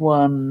this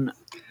one.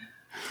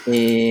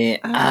 This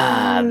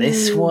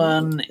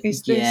one.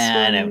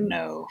 I don't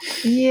know.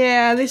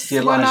 Yeah, this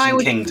is one I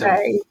would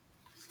say.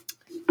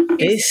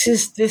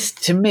 This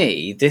to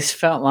me. This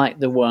felt like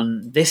the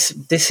one.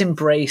 This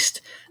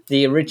embraced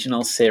the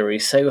original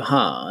series so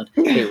hard.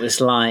 It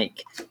was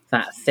like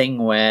that thing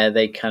where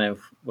they kind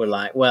of were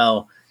like,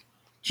 well,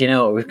 do you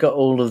know what? We've got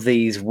all of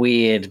these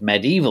weird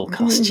medieval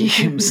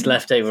costumes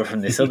left over from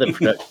this other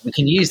production. We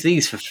can use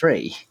these for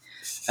free.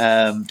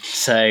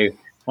 So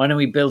why don't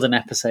we build an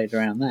episode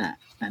around that?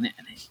 And it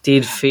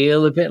did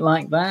feel a bit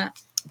like that,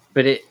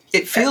 but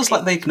it feels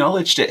like they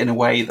acknowledged it in a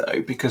way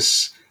though,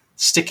 because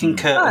hanging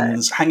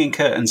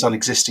curtains on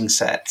existing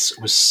sets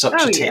was such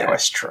a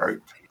TOS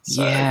trope.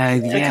 So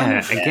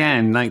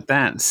Again, like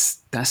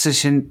that's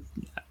such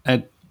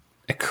a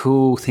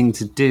cool thing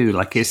to do.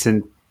 Like it's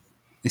a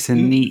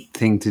neat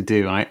thing to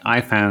do.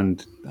 I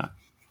found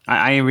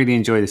I really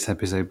enjoyed this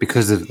episode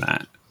because of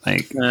that.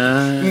 It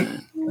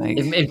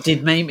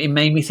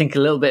made me think a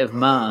little bit of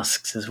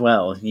Masks as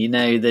well. You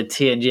know, the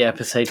TNG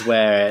episode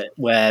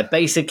where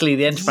basically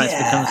the Enterprise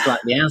becomes like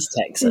the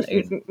Aztec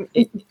zone.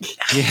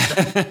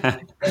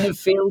 Kind of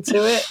feel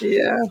to it.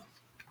 Yeah.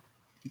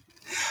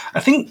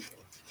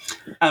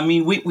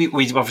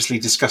 We've obviously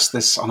discussed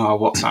this on our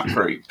WhatsApp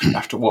group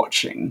after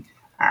watching,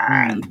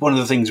 and one of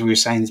the things we were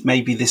saying is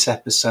maybe this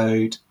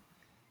episode.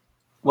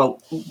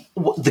 Well,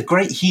 the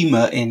great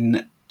humour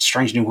in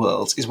Strange New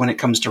Worlds is when it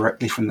comes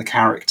directly from the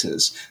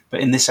characters, but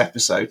in this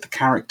episode, the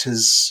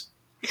characters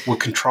were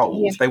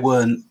controlled. Yeah. They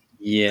weren't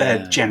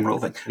their general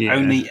thing. Yeah.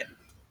 Only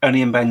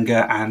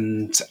Mbenga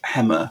and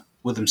Hemmer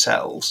were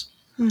themselves.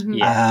 Mm-hmm.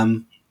 Yeah.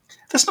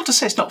 That's not to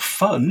say it's not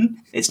fun.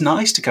 It's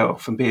nice to go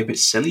off and be a bit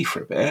silly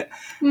for a bit.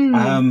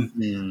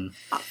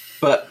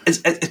 But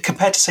as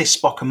compared to, say,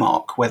 Spock and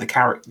Mock, where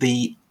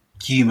the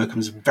humour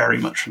comes very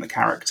much from the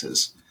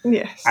characters,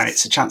 yes, and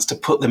it's a chance to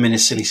put them in a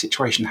silly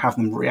situation, have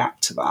them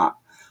react to that.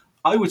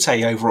 I would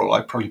say overall,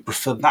 I probably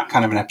prefer that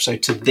kind of an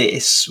episode to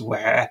this,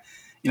 where,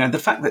 you know, the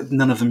fact that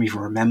none of them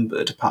even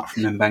remembered, apart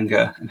from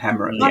Mbenga and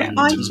Hemmer at the end,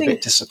 was a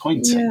bit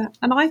disappointing. Yeah,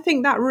 and I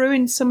think that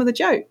ruined some of the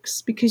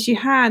jokes, because you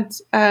had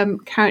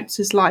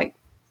characters like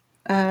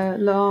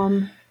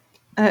La'an,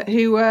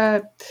 who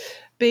were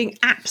being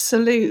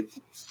absolute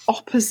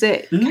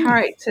opposite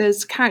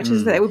characters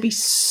that they would be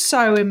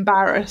so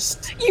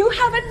embarrassed. You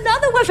have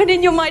another weapon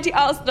in your mighty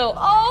arsenal.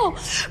 Oh,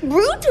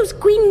 Brutus,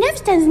 Queen Nev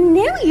stands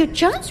near your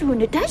chance,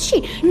 Runa, does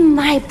she?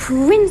 My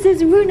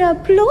Princess Runa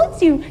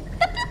applauds you.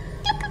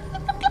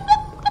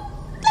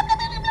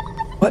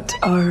 What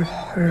are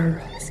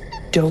her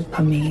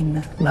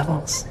dopamine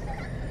levels?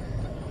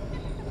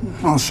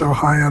 Also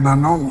higher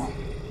than normal.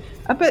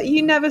 But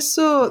you never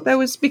saw,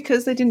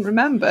 because they didn't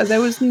remember, there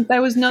was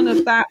none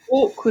of that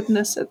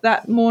awkwardness at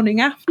that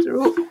morning after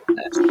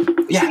awkwardness.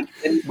 Yeah,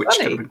 which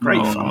could have been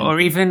great fun. Or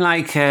even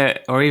like an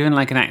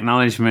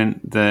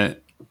acknowledgement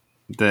that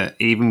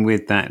even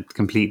with that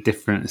complete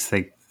difference,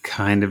 they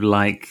kind of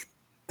like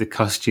the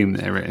costume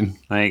they're in.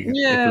 Like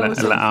if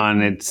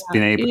La'an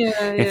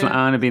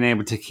had been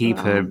able to keep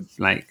her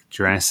like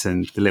dress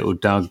and the little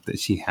dog that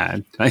she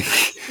had, like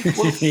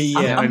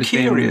I'm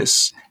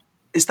curious.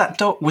 Was that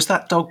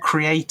dog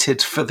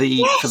created for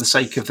the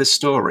sake of this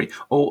story,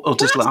 or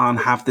does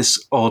La'an have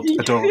this odd,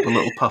 adorable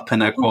little pup in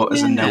her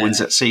quarters and no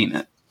one's yet seen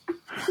it?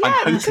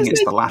 I'm hoping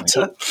it's the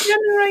latter.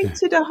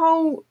 Generated a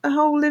whole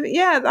living.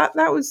 Yeah, that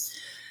was.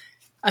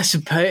 I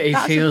suppose it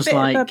feels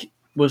like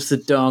was the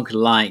dog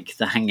like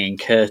the hanging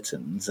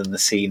curtains and the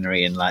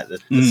scenery and like the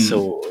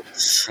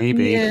swords?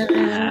 Maybe.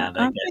 And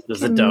I guess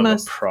was the dog a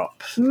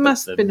prop?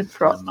 Must have been a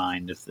prop. The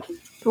mind of the.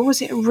 But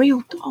was it a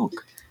real dog?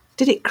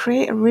 Did it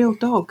create a real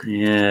dog?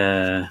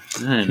 Yeah, I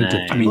don't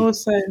know. I mean,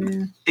 also,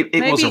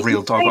 it was a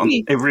real dog.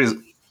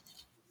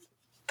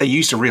 They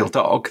used a real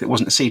dog. It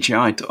wasn't a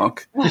CGI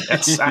dog.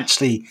 It's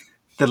actually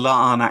the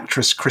La'an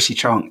actress Chrissy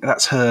Chong.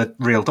 That's her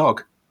real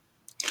dog.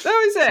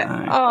 Oh, is it?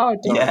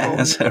 Yeah,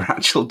 that's her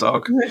actual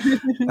dog.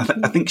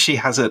 I think she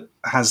has.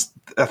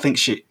 I think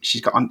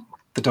she's got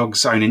the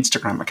dog's own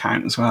Instagram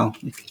account as well.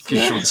 If you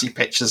want to see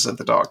pictures of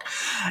the dog,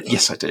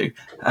 yes, I do.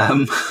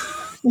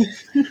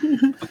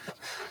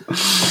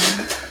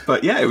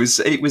 But yeah, it was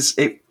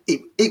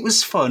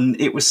fun.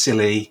 It was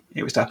silly.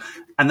 It was tough.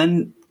 And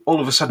then all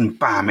of a sudden,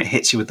 bam! It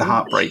hits you with the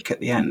heartbreak at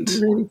the end.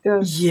 It really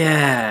does.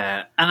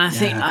 Yeah, and I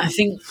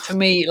think for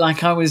me,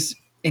 like I was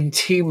in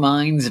two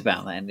minds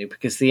about the ending,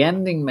 because the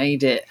ending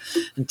made it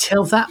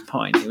until that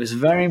point. It was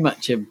very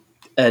much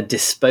a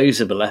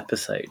disposable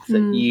episode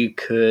that you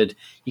could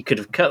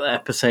have cut the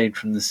episode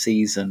from the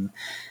season,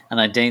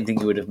 and I don't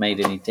think it would have made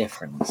any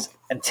difference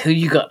until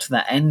you got to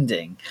that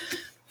ending,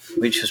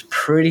 which was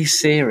pretty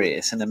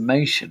serious and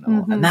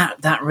emotional, and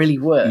that really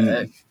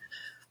worked.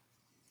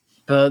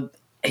 But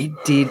it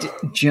did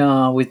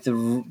jar with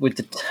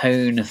the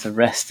tone of the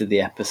rest of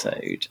the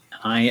episode.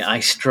 I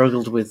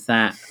struggled with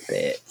that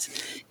bit.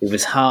 It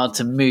was hard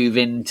to move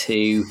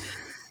into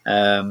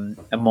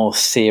a more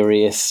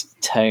serious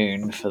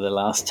tone for the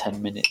last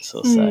 10 minutes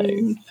or so.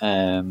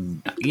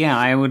 Yeah,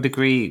 I would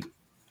agree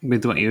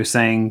with what you were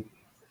saying,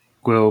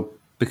 Will,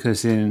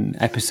 because in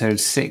episode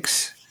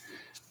 6,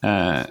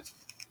 that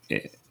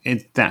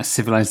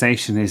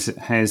civilization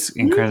has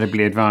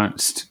incredibly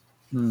advanced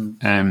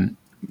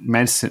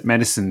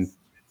medicine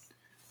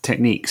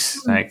techniques,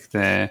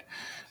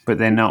 but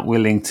they're not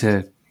willing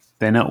to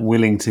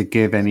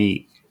give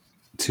any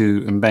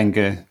to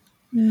Mbenga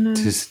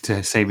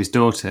to save his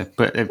daughter.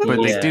 But they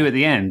do at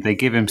the end. They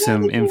give him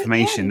some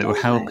information that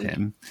will help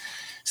him.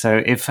 So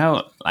I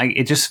felt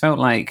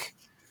like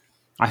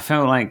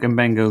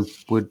Mbenga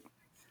would,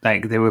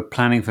 like, they were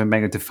planning for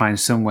Mbenga to find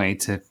some way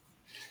to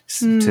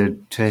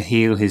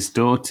heal his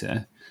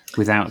daughter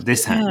without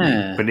this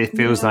happening. But it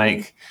feels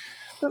like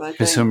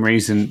for some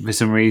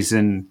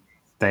reason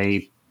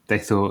they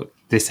thought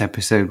this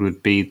episode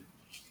would be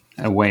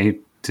a way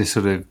to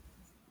sort of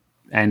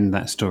end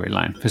that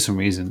storyline for some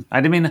reason.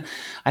 I didn't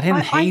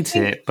hate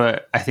it,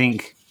 but I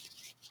think,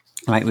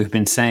 like we've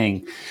been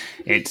saying,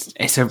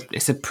 it's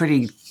a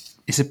pretty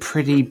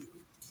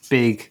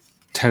big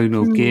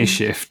tonal gear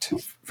shift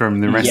from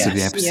the rest of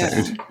the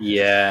episode.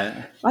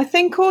 Yeah. I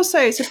think also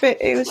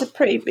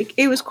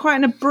it was quite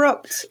an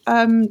abrupt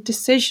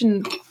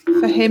decision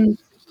for him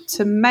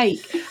to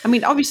make. I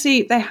mean,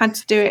 obviously they had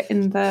to do it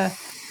in the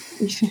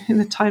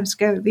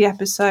timescale of the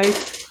episode.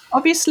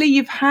 Obviously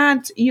you've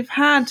had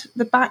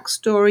the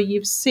backstory,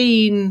 you've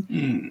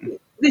seen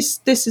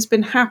this has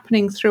been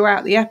happening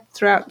throughout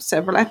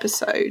several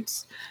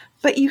episodes,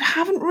 but you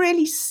haven't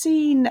really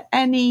seen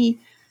any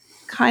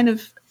kind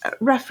of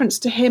reference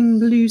to him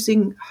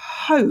losing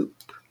hope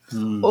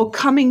or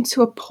coming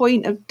to a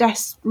point of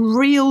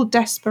real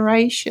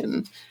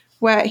desperation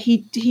where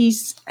he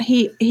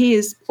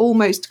is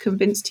almost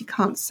convinced he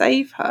can't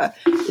save her.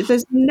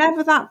 There's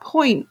never that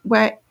point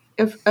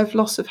of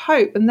loss of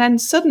hope, and then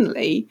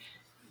suddenly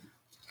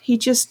he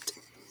just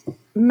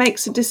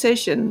makes a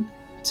decision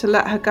to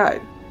let her go.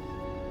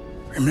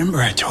 Remember,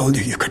 I told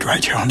you could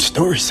write your own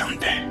story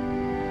someday.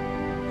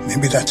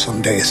 Maybe that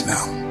someday is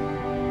now.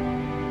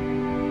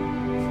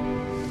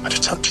 But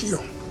it's up to you.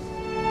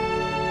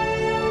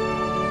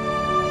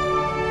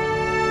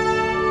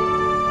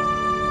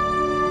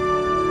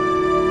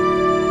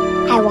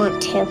 I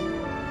want to.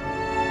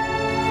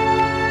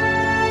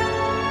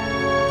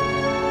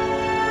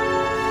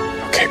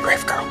 Okay,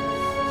 brave girl.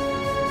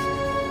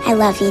 I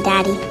love you,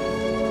 Daddy.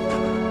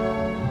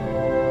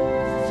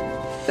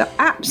 The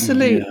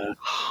absolute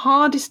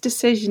hardest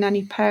decision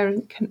any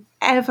parent can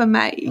ever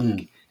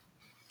make.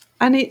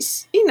 And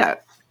it's,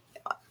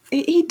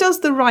 he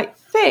does the right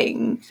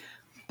thing,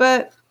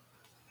 but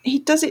he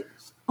does it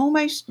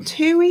almost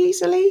too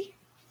easily.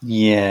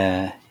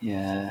 Yeah.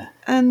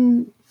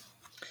 And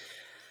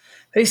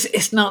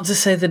it's not to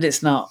say that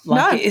it's not,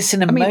 like, it's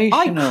an emotional...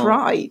 I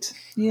cried.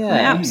 Yeah. I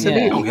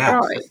absolutely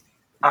cried.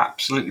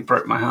 Absolutely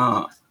broke my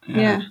heart.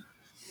 Yeah.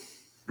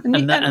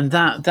 And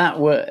that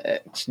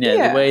worked.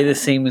 The way the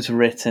scene was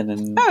written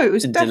and it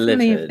was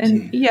definitely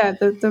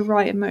delivered. the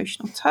right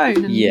emotional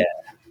tone. And, yeah.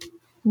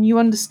 And you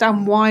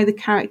understand why the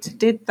character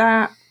did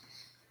that.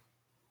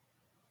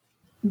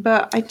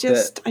 But I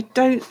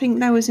don't think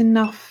there was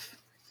enough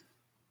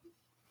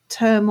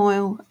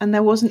turmoil, and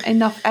there wasn't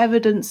enough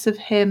evidence of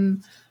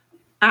him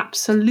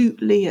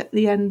absolutely at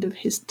the end of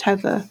his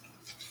tether.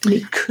 And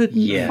he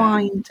couldn't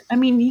find... I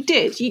mean, he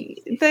did.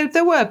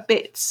 There were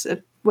bits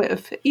of...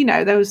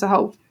 there was the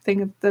whole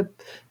thing of the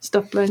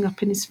stuff blowing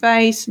up in his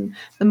face and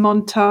the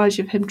montage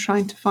of him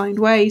trying to find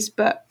ways,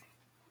 but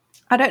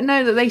I don't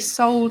know that they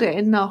sold it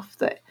enough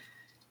that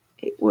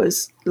it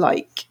was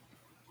like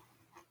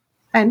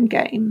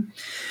Endgame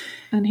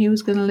and he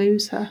was going to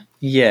lose her.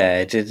 Yeah,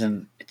 it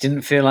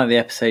didn't feel like the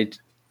episode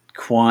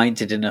quite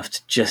did enough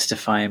to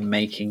justify him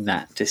making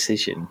that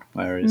decision.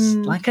 Whereas,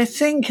 I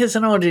think as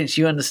an audience,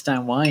 you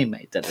understand why he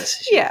made that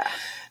decision. Yeah.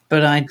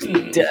 But I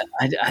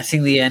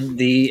think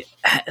the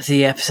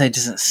episode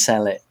doesn't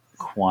sell it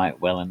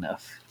quite well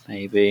enough,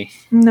 maybe.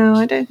 No,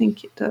 I don't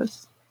think it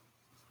does,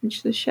 which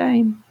is a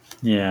shame.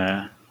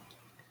 Yeah.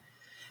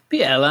 But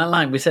yeah,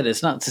 like we said,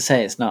 it's not to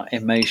say it's not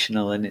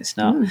emotional, and it's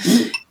not...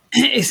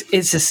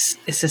 It's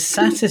a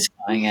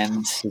satisfying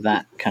end to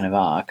that kind of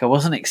arc. I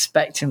wasn't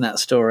expecting that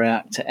story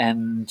arc to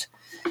end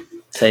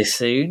so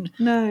soon.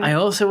 No. I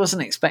also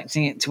wasn't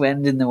expecting it to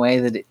end in the way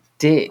that it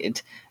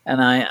did,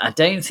 and I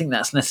don't think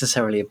that's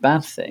necessarily a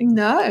bad thing.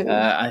 No.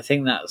 I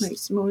think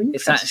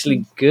it's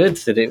actually good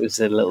that it was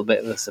a little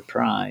bit of a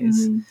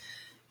surprise. Mm-hmm.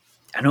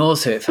 And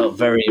also it felt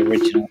very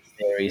original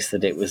series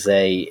that it was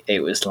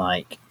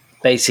like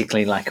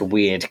basically like a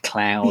weird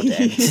cloud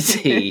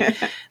entity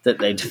that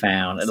they'd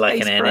found, like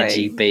an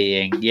energy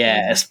being.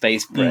 Yeah, a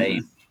space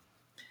brain.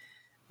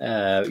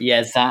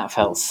 That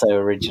felt so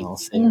original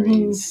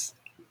series.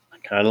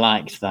 Like, I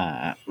liked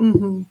that.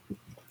 Mm-hmm.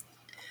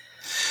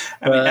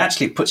 I mean, it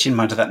actually puts you in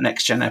mind of that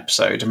Next Gen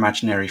episode,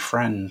 Imaginary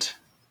Friend,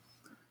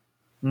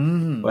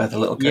 where the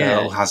little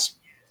girl has.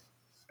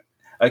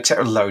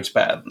 Except loads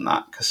better than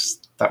that, because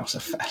that was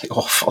a fairly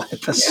awful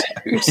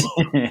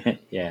episode.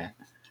 Yeah.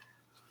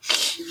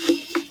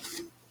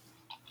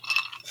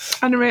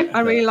 And I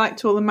really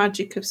liked all the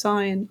magic of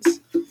science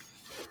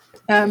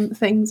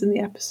things in the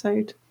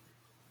episode.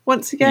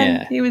 Once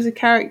again, he was a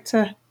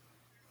character.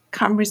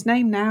 Can't remember his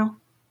name now.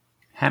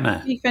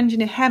 Hemmer. Chief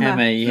Engineer Hemmer.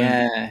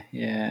 Hemmer,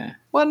 yeah.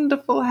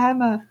 Wonderful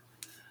Hemmer.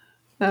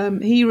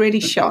 He really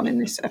shone in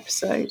this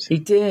episode. He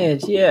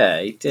did,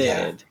 he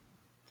did.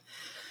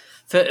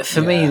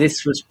 For me,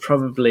 this was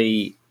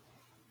probably,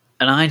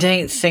 and I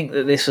don't think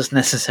that this was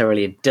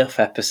necessarily a Duff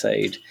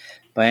episode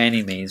by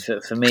any means,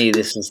 but for me,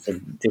 this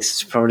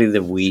is probably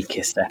the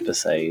weakest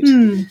episode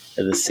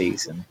of the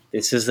season.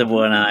 This is the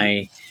one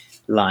I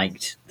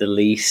liked the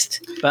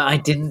least, but I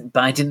didn't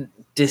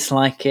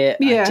dislike it.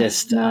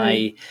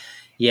 I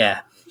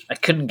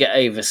couldn't get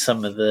over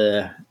some of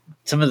the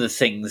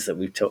things that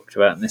we've talked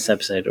about in this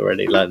episode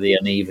already, like the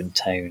uneven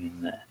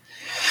tone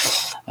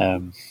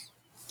and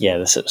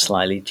the sort of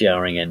slightly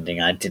jarring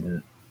ending. I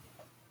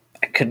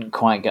couldn't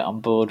quite get on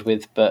board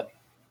with, but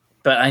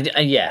I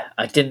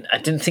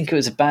didn't think it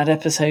was a bad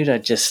episode. I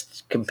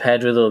just,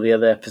 compared with all the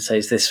other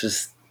episodes, this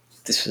was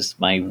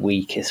my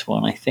weakest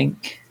one, I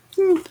think.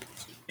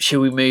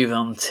 Shall we move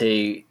on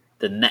to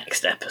the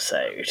next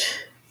episode?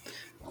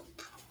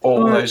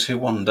 All Those Who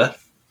Wander.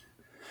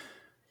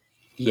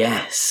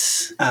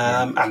 Yes.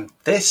 And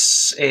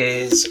this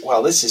is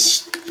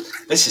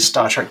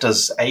Star Trek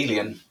does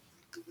Alien.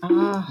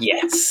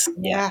 Yes.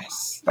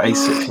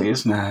 Basically,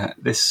 isn't it?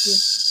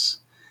 This.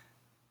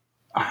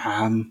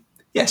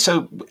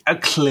 So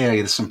clearly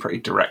there's some pretty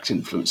direct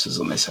influences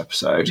on this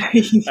episode.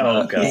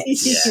 Oh god,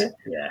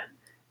 yeah.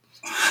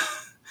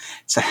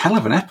 It's a hell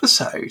of an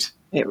episode.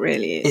 It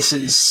really is. This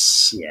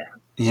is,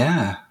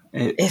 yeah.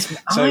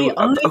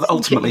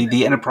 Ultimately,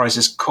 the Enterprise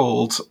is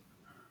called.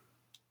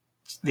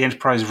 The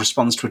Enterprise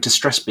responds to a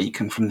distress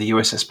beacon from the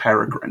USS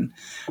Peregrine,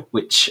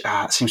 which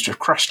seems to have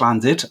crash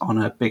landed on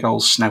a big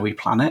old snowy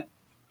planet.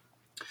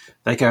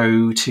 They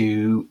go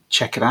to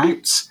check it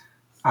out,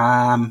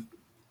 and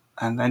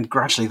then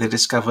gradually they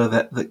discover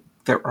that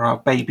there are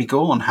baby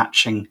Gorn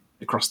hatching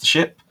across the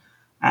ship,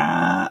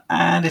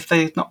 and if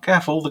they're not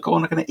careful, the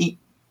Gorn are going to eat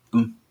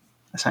them,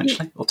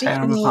 essentially, or tear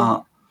them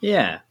apart.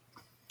 Yeah.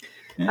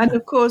 And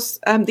of course,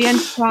 the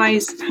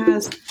Enterprise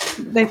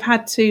they've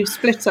had to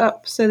split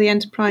up, so the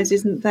Enterprise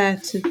isn't there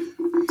to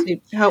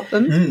help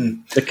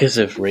them. Because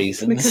of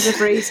reasons.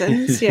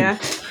 Yeah.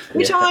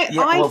 Which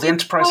the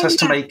Enterprise has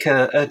to make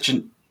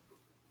urgent.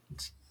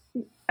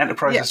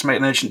 Enterprise has to make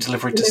an urgent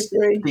delivery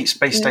to Deep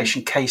Space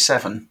Station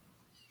K7.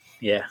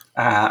 Yeah.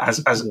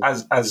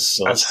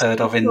 As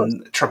heard of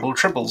in Trouble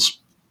Tribbles.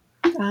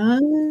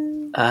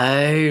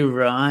 Oh,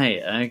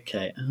 right.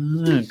 Okay.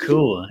 Oh,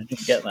 cool. I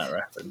didn't get that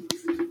reference.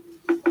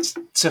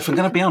 So if I'm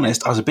going to be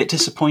honest, I was a bit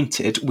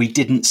disappointed we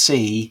didn't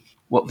see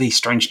what the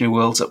Strange New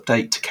Worlds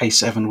update to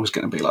K7 was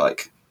going to be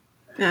like.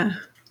 Yeah.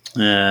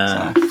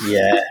 Yeah.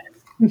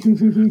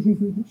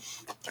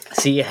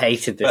 So you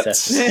hated this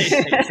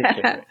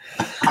episode.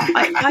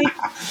 I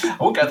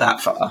won't go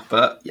that far,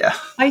 but yeah.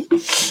 I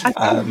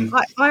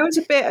was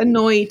a bit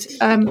annoyed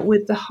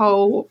with the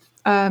whole...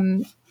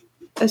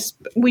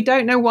 we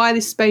don't know why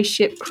this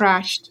spaceship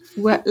crashed.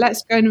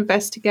 Let's go and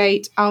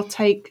investigate. I'll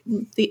take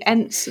the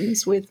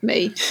ensigns with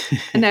me,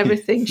 and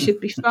everything should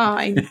be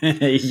fine.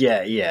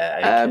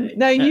 Yeah. Okay.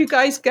 No, you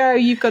guys go.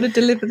 You've got to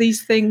deliver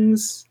these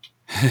things.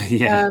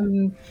 Yeah.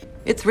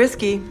 It's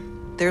risky.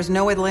 There's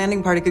no way the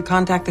landing party could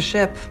contact the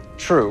ship.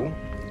 True.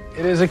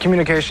 It is a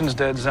communications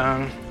dead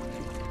zone,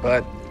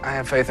 but I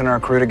have faith in our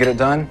crew to get it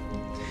done.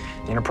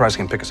 The Enterprise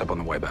can pick us up on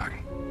the way back.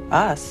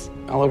 Us?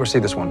 I'll oversee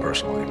this one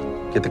personally.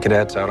 Get the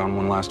cadets out on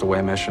one last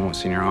away mission with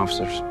senior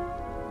officers.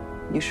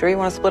 You sure you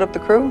want to split up the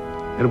crew?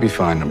 It'll be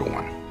fine, number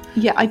one.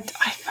 Yeah, I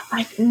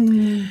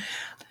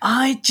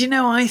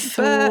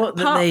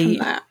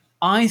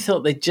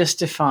thought they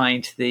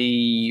justified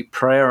the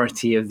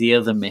priority of the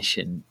other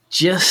mission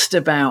just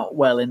about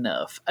well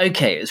enough.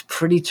 Okay, it was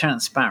pretty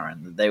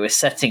transparent that they were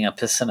setting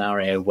up a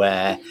scenario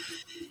where,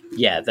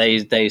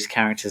 those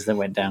characters that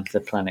went down to the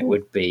planet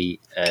would be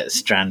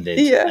stranded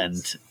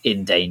and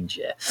in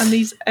danger. And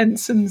these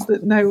ensigns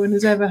that no one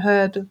has ever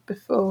heard of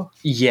before.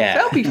 Yeah.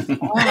 They'll be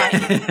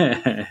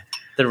fine.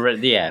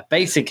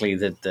 Basically,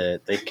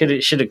 they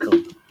should have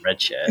called them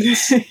red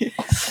shirts.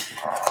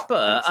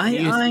 But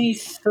I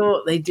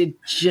thought they did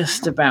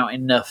just about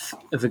enough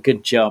of a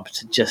good job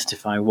to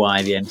justify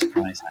why the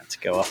Enterprise had to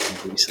go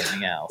off and do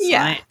something else.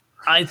 Yeah.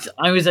 I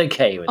was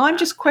okay with that. I'm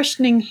just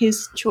questioning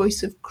his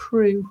choice of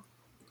crew.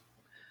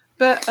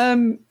 But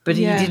he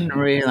didn't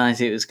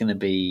realise it was going to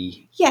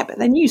be... Yeah, but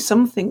they knew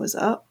something was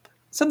up.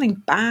 Something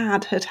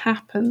bad had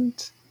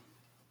happened.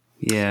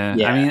 Yeah.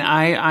 I mean,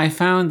 I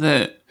found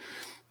that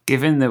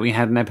given that we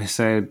had an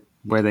episode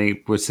where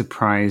they were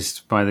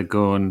surprised by the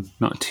Gorn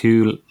not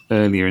too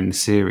earlier in the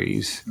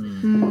series,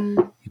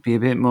 you'd be a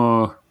bit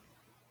more...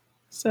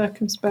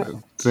 circumspect.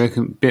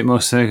 A bit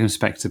more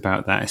circumspect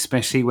about that,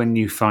 especially when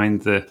you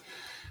find the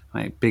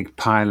like big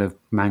pile of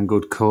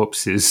mangled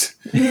corpses.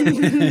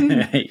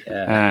 Yeah.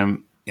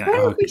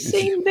 Where have we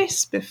seen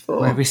this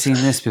before? Where have we seen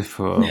this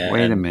before? Yeah.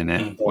 Wait a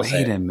minute.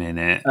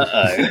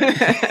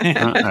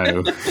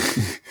 Uh-oh.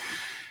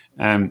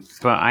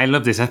 But I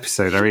love this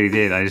episode. I really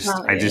did. I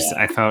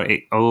felt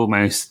it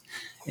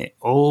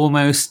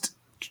almost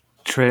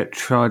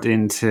trod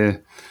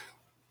into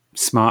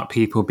smart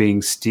people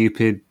being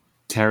stupid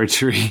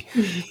territory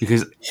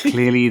because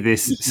clearly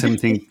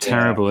something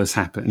terrible has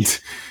happened.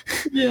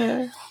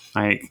 Yeah.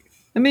 Like,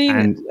 I mean,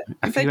 and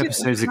a few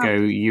episodes ago,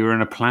 you were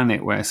on a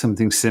planet where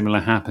something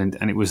similar happened,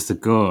 and it was the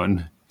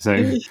Gorn. So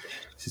it's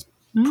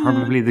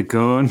probably the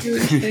Gorn.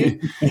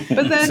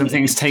 But then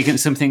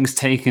something's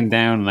taken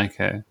down like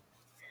a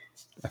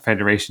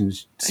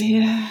Federation's.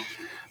 Yeah. I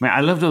mean,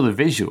 I loved all the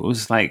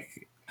visuals,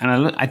 like,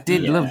 and I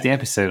did love the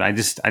episode. I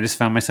just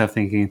found myself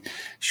thinking,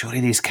 surely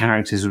these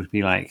characters would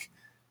be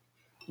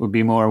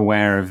more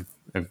aware of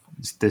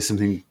there's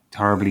something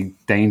horribly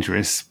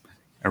dangerous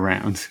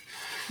around.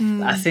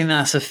 I think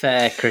that's a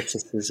fair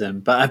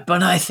criticism, but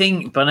I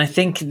think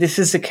this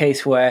is a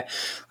case where,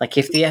 like,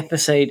 if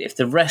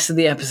the rest of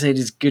the episode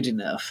is good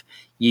enough,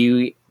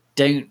 you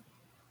don't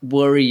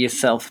worry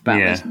yourself about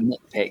those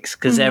nitpicks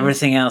because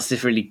everything else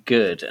is really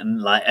good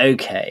and like,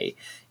 okay,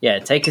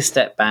 take a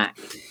step back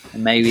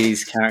and maybe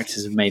these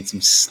characters have made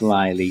some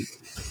slightly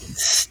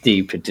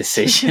stupid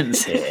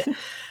decisions here,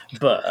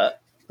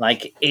 but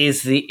like,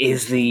 is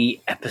the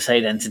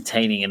episode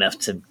entertaining enough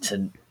to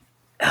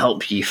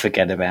help you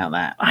forget about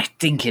that? I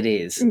think it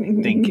is.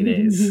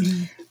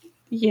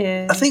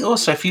 Yeah. I think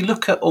also, if you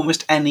look at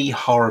almost any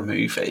horror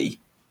movie,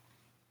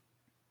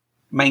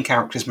 main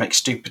characters make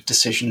stupid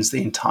decisions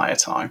the entire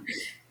time.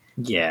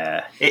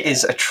 Yeah. It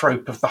is a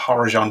trope of the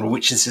horror genre,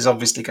 which this is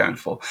obviously going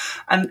for.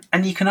 And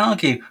you can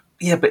argue,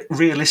 but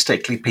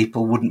realistically,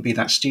 people wouldn't be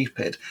that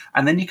stupid.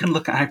 And then you can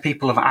look at how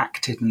people have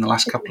acted in the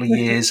last couple of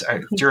years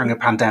during a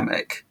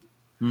pandemic.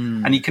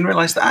 And you can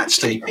realise that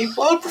actually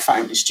people are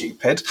profoundly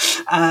stupid.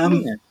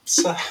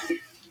 So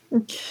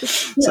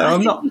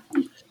I'm not.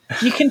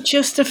 You can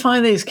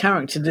justify these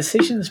character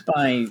decisions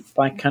by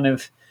kind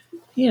of,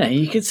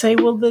 you could say,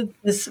 well,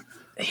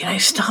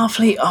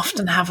 Starfleet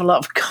often have a lot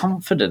of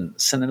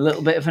confidence and a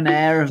little bit of an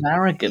air of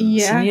arrogance.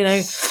 Yeah.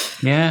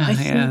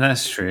 And,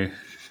 That's true.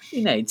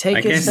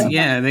 Take a step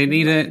back. They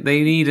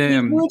need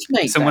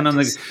someone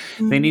on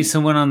they need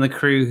someone on the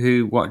crew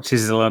who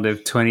watches a lot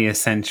of 20th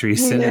century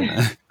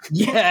cinema.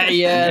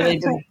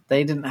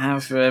 They didn't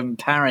have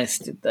Paris,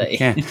 did they?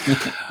 Yeah,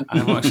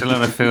 I watched a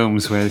lot of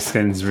films where this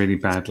ends really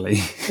badly.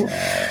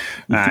 Films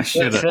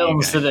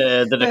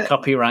that are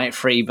copyright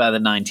free by the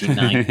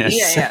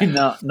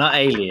 1990s, not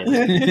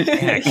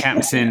Alien.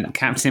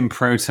 Captain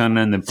Proton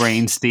and the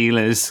Brain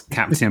Stealers,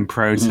 Captain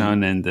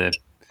Proton and the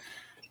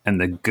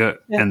gut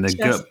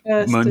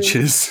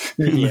munchers.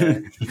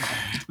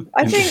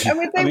 I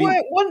think they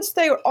were, once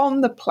they were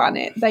on the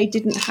planet, they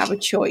didn't have a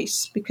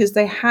choice because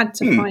they had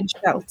to find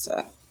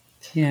shelter.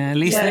 Yeah, at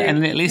least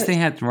they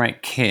had the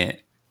right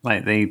kit.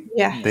 Like they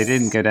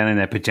didn't go down in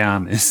their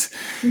pajamas.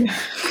 No.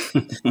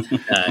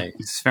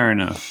 It's fair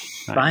enough.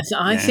 But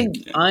I think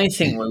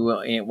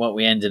what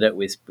we ended up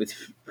with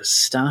was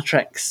Star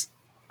Trek's.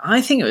 I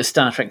think it was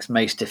Star Trek's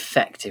most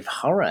effective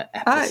horror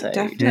episode.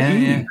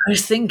 Definitely. Yeah. I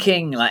was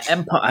thinking, like,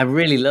 I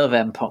really love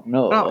Empok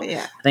Nor. Oh,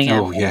 yeah. I think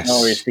Empok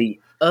Nor is the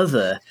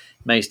other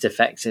most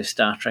effective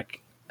Star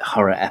Trek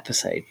horror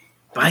episode.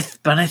 But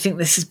I think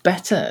this is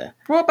better.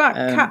 What about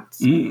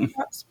Cat's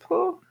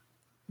Paw?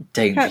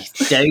 Don't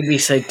be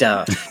so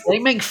dark.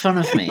 Don't make fun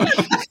of me.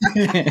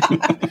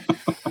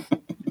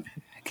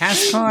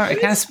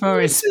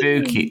 Caspar is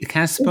spooky.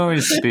 Caspar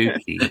is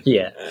spooky.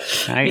 Yeah.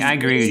 I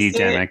agree with you,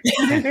 Gemma.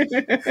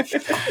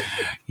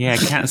 Yeah,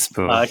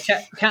 Caspar.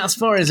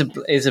 Caspar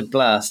is a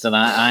blast, and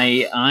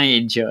I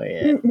enjoy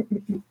it.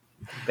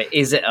 But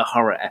is it a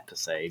horror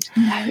episode?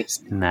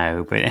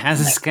 No, but it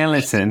has a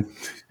skeleton.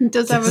 It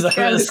does have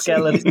a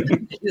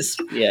skeleton. It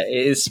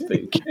is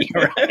spooky,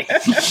 right?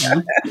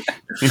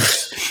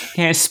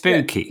 Yeah,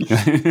 spooky.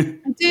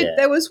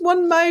 There was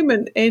one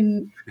moment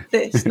in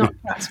this, not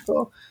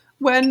Caspar,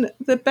 when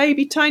the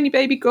tiny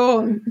baby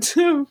Gorn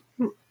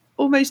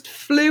almost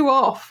flew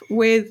off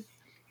with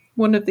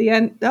one of the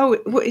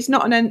he's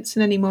not an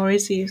ensign anymore,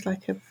 is he? He's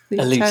like a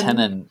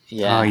lieutenant.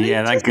 Yeah. Oh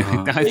yeah, that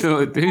guy. I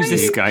thought, who's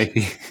this guy?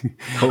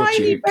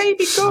 Tiny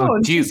baby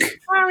Gorn Duke just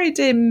carried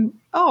him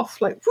off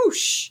like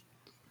whoosh.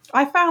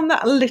 I found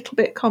that a little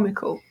bit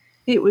comical.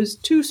 It was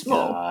too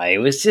small. It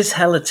was just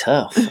hella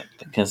tough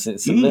because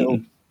it's a little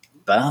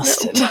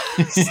bastard.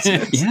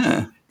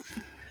 Yeah.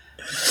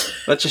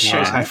 That just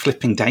shows how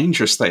flipping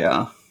dangerous they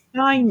are.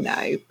 I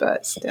know,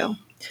 but still.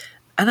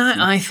 And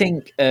I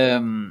think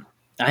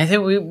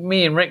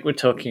me and Rick were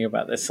talking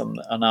about this on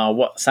our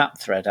WhatsApp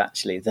thread,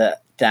 actually,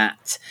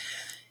 that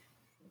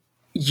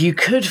you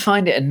could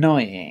find it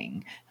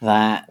annoying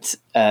that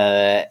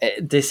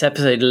this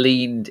episode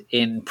leaned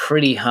in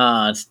pretty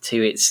hard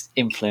to its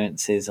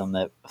influences on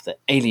the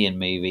Alien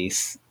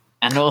movies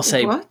and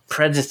also What?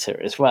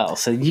 Predator as well.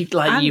 So you've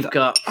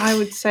got, I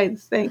would say, The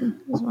Thing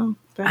as well.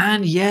 But...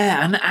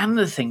 and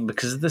The Thing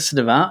because of the sort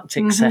of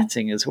Arctic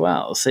setting as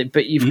well. So,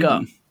 but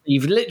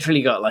you've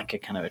literally got like a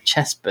kind of a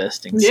chest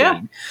bursting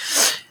scene,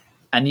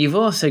 and you've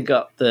also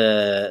got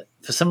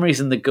for some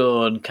reason the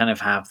Gorn kind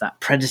of have that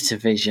predator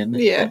vision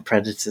that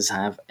predators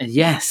have, and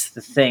yes,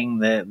 The Thing,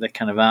 the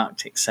kind of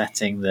Arctic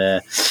setting,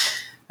 that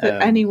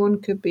anyone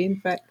could be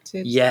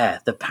infected. Yeah,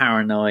 the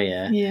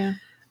paranoia. Yeah.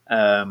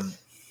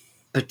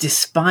 But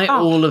despite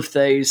all of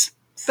those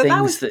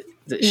things that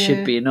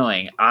should be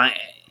annoying,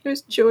 it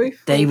was joyful.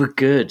 They were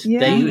good.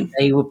 Yeah.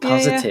 They were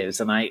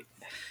positives, and I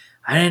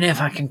don't know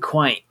if I can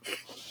quite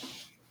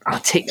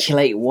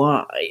articulate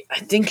why. I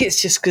think it's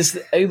just because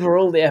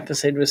overall the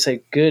episode was so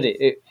good.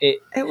 It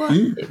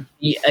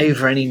beat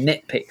over any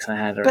nitpicks I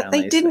had around. But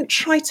they didn't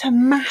try to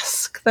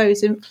mask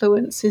those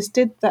influences,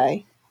 did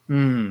they?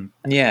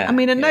 Yeah. I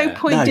mean, at no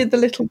point did the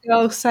little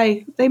girl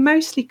say they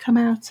mostly come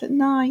out at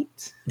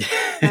night.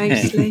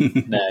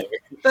 Mostly. No.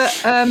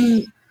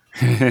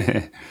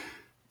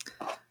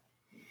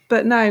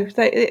 But no,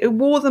 it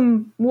wore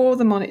them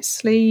on its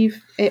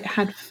sleeve. It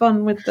had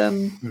fun with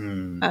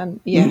them,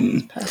 and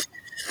it's perfect.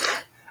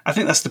 I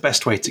think that's the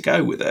best way to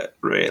go with it,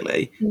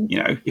 really.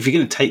 You know, if you're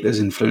going to take those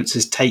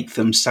influences, take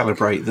them,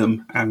 celebrate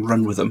them, and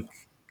run with them.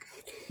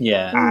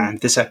 Yeah. And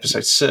this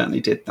episode certainly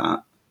did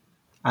that.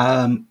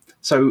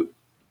 So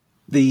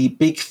the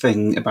big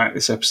thing about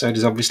this episode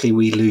is obviously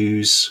we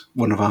lose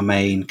one of our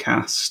main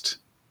cast.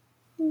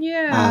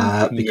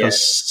 Yeah.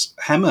 Because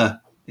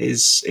Hemmer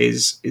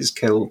is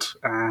killed,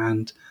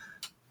 and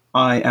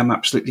I am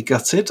absolutely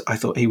gutted. I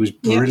thought he was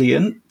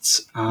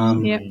brilliant.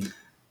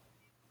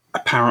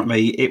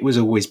 Apparently, it was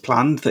always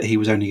planned that he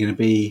was only going to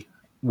be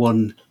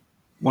one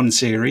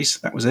series.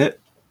 That was it.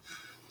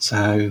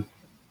 So,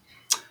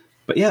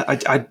 but yeah,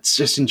 I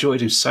just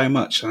enjoyed him so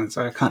much, and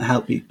so I can't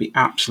help but be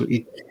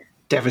absolutely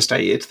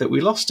devastated that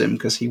we lost him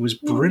because he was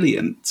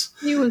brilliant.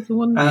 He was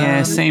wonderful.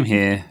 Yeah, same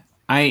here.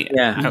 I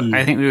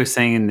think we were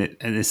saying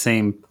in the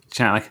same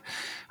chat.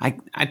 Like,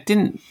 I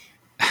didn't.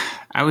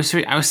 I was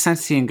sad to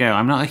see him go.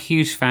 I'm not a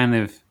huge fan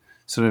of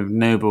sort of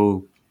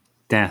noble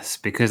deaths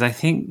because I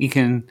think you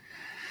can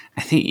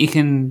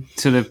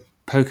sort of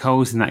poke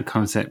holes in that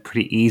concept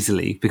pretty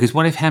easily. Because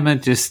what if Hemmer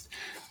just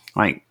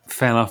like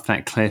fell off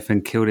that cliff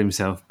and killed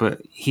himself, but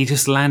he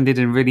just landed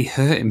and really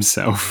hurt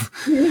himself?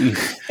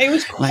 It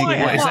was quite high.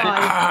 It was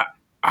quite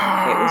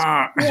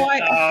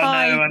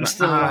high.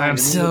 No, I'm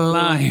still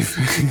alive.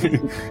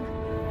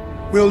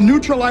 We'll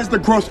neutralize the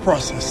growth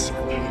process.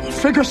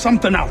 Figure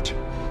something out.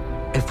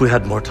 If we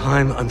had more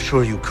time, I'm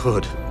sure you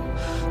could.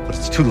 But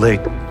it's too late.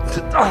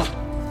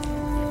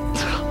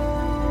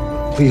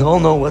 We all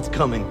know what's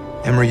coming.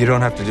 Emery, you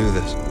don't have to do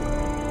this.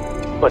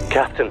 But,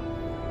 Captain,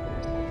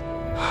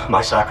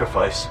 my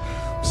sacrifice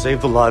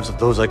saved the lives of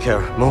those I care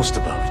most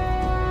about.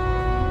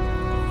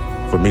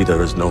 For me,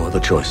 there is no other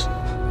choice.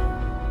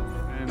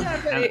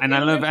 And I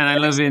love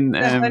in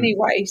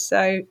anyway.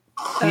 So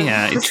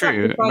it's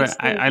true. But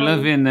I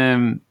love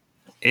in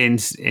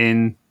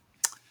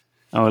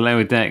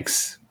Lower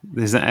Decks.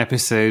 There's that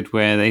episode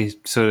where they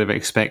sort of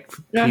expect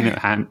Peanut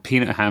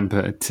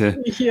Hamper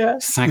to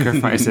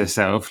sacrifice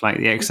herself, like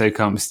the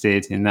Exocomps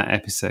did in that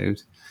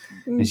episode,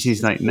 and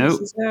she's like,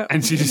 "Nope,"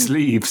 and she just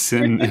leaves.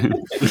 And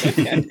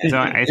so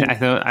I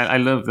thought I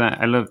love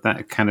that. I love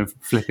that kind of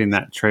flipping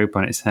that trope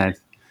on its head.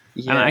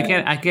 Yeah. And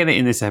I get it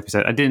in this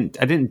episode. I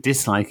didn't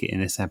dislike it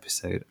in this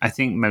episode. I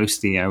think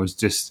mostly I was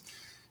just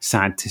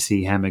sad to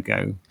see Hemmer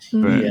go.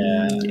 But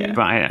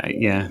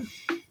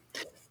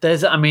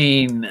There's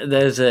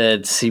a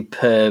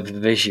superb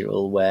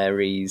visual where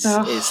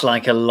it's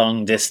like a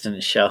long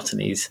distance shot and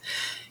he's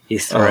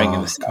throwing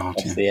himself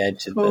off the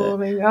edge of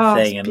the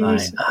thing, and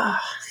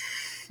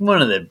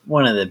one of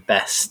the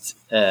best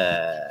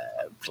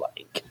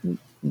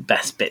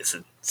best bits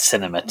of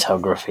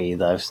cinematography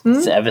that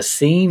I've ever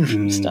seen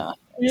from Star.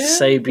 It's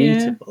so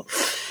beautiful.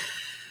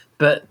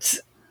 But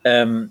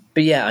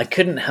yeah, I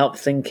couldn't help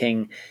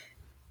thinking,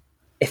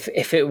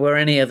 if it were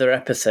any other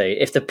episode,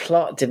 if the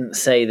plot didn't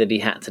say that he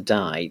had to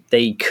die,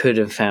 they could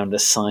have found a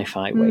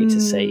sci-fi way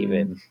to save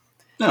him.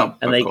 No,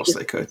 of course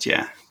they could,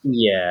 yeah.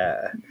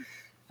 Yeah.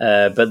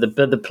 But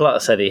the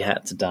plot said he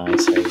had to die,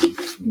 so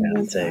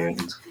and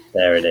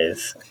there it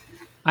is.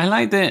 I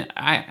like that.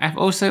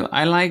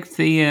 I like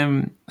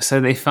the so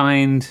they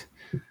find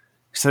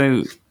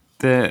the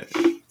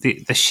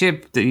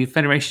ship, the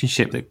Federation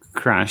ship that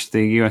crashed,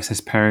 the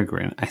USS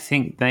Peregrine. I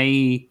think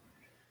they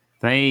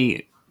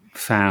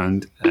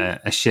found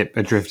a ship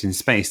adrift in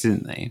space,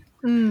 didn't they?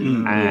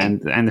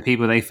 And the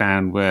people they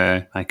found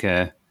were like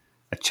a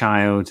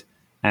child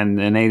and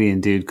an alien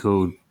dude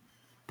called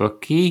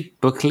Buckley,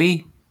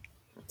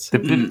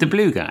 the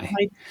blue guy.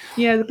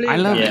 The blue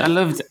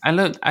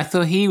guy. I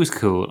thought he was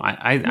cool.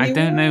 I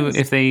don't know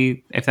if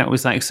that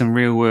was like some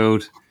real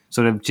world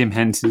sort of Jim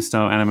Henson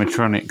style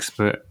animatronics,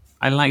 but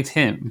I liked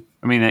him.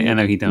 I mean, I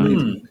know he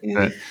died,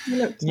 but he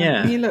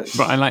looked.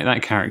 But I like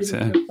that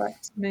character. He looked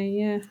back to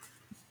me,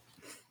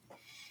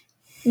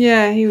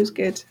 yeah, he was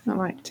good. I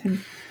liked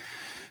him.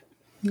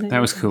 That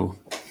was cool.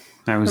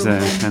 That was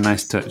a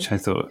nice touch, I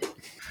thought.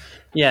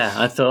 Yeah,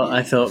 I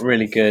thought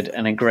really good,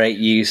 and a great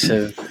use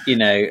of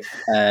bringing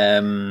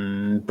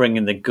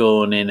the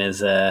Gorn in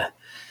as a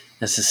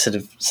sort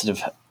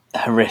of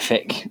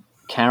horrific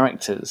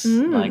characters,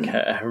 like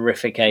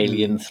horrific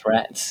alien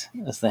threats,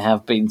 as they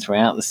have been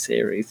throughout the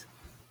series.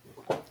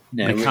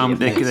 They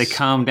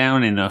calm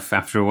down enough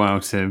after a while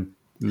to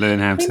learn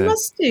how to. They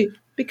must do,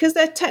 because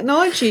their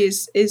technology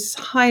is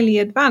highly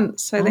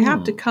advanced, so they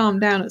have to calm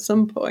down at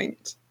some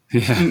point.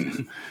 Yeah.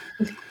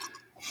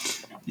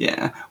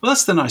 Yeah, well,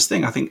 that's the nice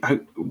thing. I think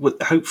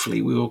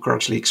hopefully we will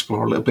gradually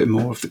explore a little bit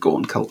more of the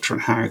Gorn culture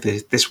and how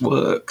this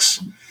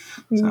works.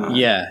 So,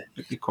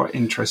 it'd be quite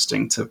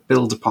interesting to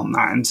build upon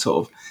that and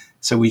sort of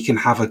so we can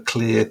have a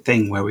clear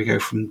thing where we go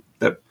from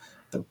the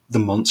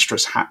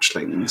monstrous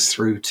hatchlings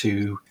through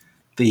to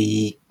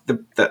the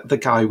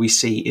guy we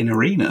see in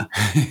Arena.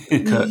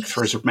 Kirk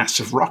throws a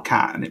massive rock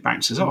at and it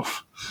bounces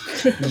off.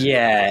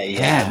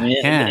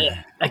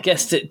 Yeah. I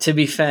guess to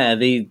be fair,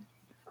 the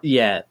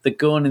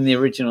Gorn in the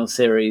original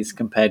series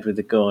compared with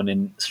the Gorn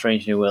in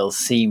Strange New Worlds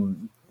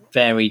seem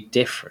very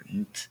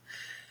different.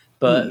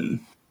 But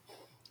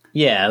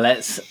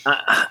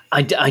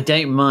I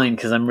don't mind,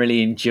 because I'm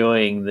really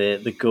enjoying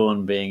the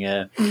Gorn being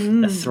a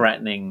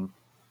threatening,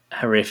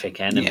 horrific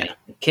enemy,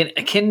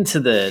 akin to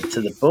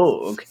the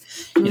Borg.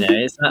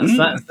 That's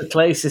the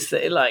closest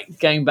that, like,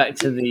 going back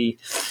to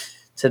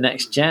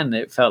Next Gen,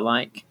 it felt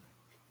like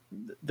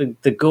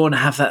the Gorn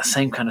have that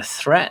same kind of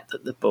threat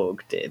that the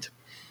Borg did.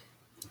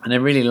 And I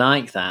really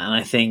like that, and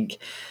I think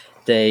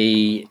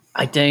I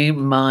don't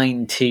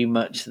mind too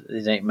much that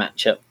they don't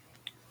match up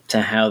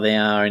to how they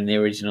are in the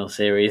original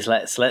series.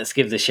 Let's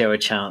give the show a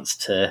chance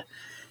to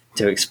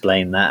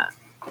explain that.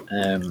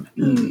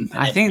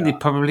 I think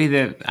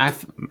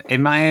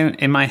in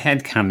my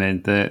head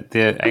canon,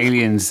 the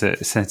aliens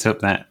that set up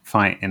that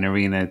fight in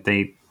Arena,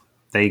 they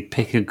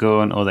pick a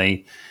Gorn, or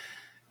they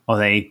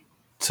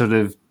sort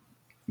of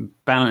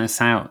balance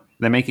out.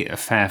 They make it a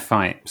fair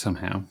fight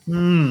somehow.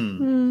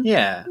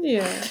 Yeah.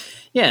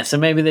 So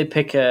maybe they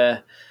pick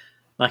an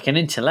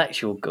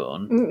intellectual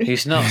Gorn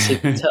who's not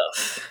super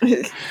tough.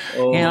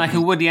 Yeah, like a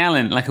Woody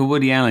Allen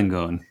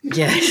Gorn.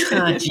 Yeah.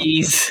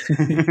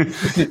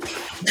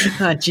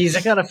 Jeez.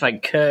 I gotta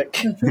find Kirk.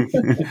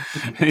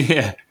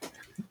 Yeah.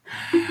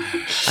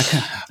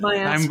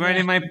 I'm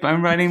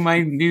writing my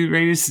new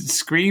latest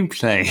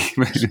screenplay.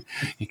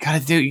 You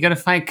gotta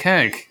find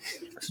Kirk.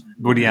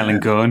 Woody Allen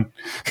Gorn.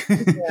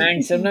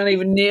 Thanks. I'm not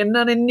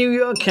in New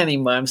York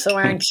anymore. I'm so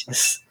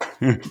anxious.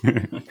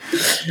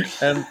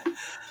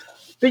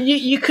 But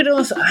you could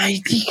also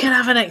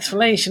have an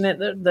explanation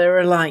that there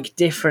are like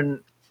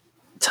different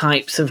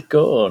types of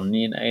Gorn.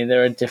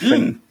 There are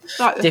different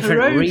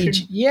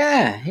regions.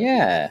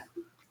 Yeah.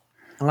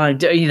 Like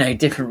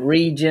different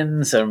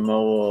regions are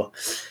more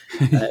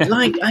we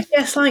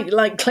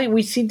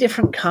see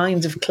different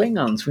kinds of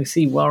Klingons. We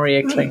see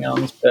warrior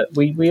Klingons, but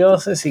we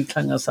also see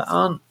Klingons that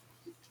aren't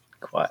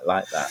quite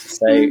like that.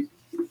 So there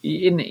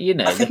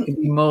could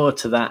be more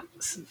to that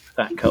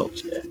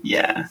culture.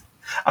 Yeah,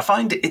 I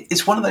find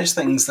it's one of those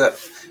things that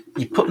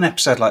you put an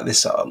episode like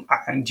this on,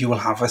 and you will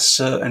have a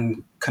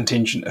certain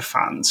contingent of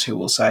fans who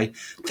will say,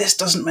 "This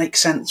doesn't make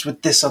sense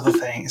with this other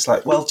thing." It's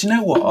like, well, do you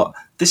know what?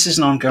 This is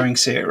an ongoing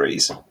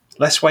series.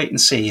 Let's wait and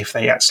see if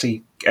they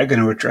actually are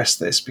going to address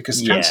this, because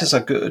the chances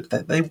are good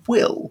that they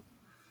will.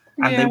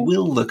 And they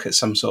will look at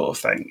some sort of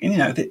thing.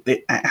 And,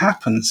 it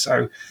happens.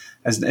 So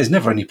there's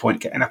never any point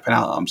getting up in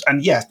arms.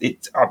 And,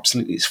 it's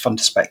fun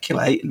to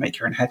speculate and make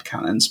your own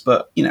headcanons.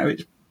 But,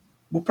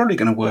 we're probably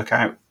going to work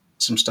out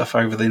some stuff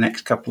over the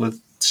next couple of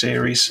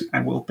series.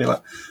 And we'll be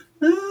like,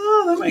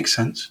 oh, that makes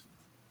sense.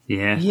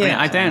 Yeah.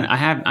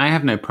 I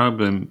have no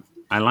problem.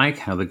 I like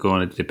how the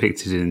Gorn are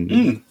depicted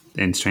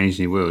in Strange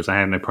New Worlds. I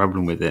have no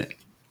problem with it.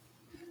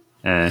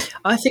 I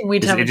think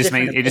we'd have. It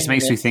just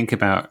makes me think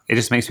about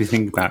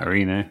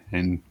Arena,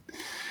 and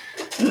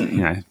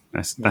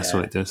that's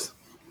all it does.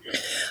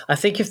 I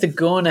think if the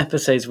Gorn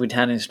episodes we'd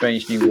had in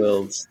Strange New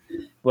Worlds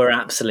were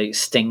absolute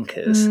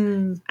stinkers,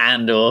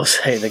 and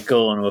also the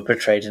Gorn were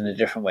portrayed in a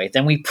different way,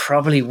 then we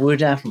probably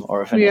would have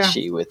more of an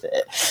issue with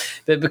it.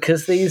 But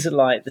because these are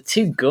like the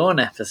two Gorn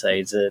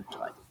episodes are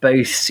like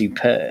both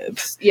superb.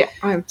 Yeah,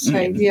 I would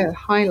say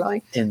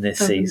highlight in this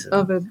season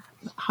of a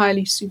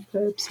highly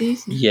superb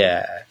season.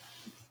 Yeah.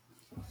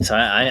 So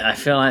I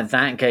feel like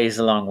that goes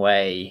a long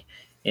way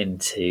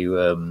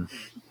into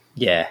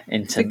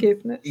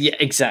forgiveness. Yeah,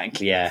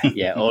 exactly.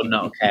 Yeah, or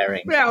not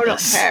caring. Well, not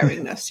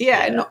caringness.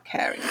 Yeah, not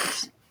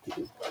caringness.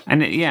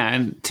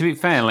 And to be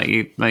fair, like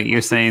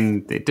you're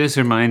saying, it does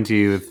remind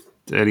you of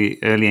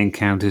early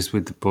encounters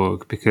with the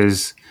Borg,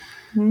 because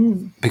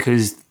you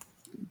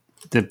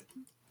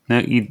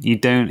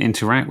don't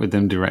interact with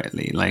them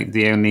directly. Like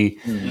the only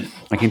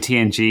like in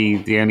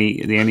TNG, the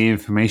only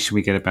information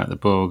we get about the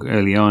Borg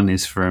early on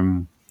is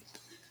from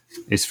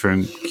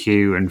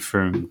Q and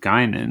from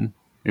Guinan,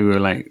 who were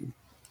like,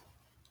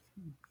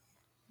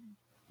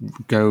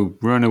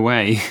 run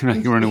away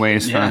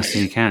as fast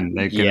as you can.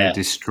 They're going to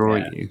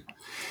destroy you.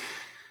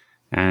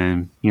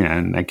 And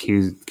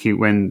Q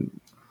when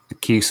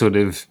Q sort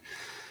of,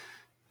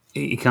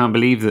 you can't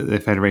believe that the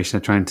Federation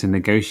are trying to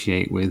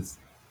negotiate with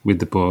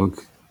the Borg,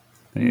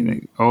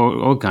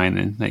 or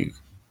Guinan.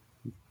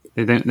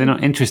 They're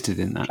not interested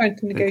in that. Trying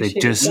to negotiate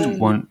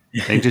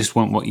they just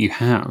want what you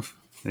have.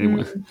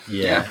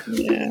 Yeah.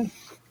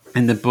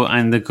 And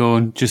the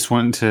Gorn just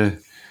want to.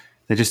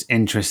 They're just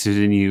interested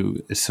in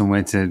you as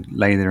somewhere to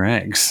lay their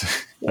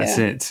eggs. That's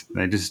it.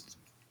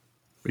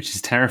 Which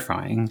is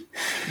terrifying,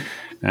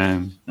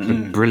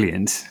 but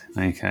brilliant.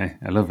 Okay,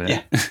 I love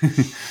it.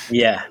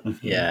 Yeah.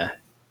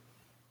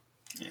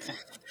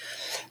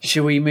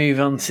 Shall we move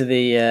on to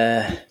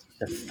the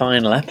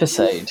final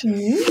episode?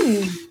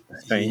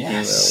 Strange New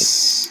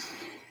Worlds,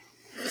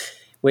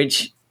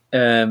 which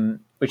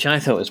I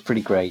thought was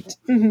pretty great.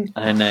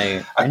 I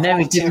know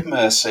it didn't.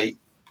 Mercy.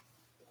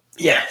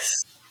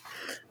 Yes,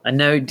 I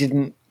know it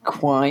didn't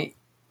quite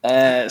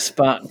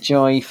spark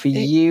joy for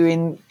you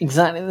in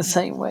exactly the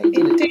same way.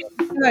 Did it?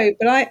 No,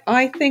 but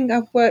I think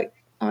I've worked.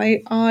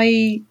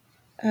 I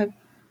have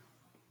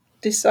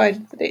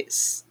decided that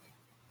it's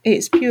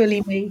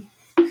purely me,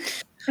 and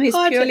it's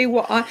purely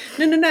what I.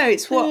 No.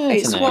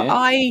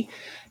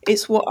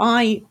 It's what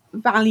I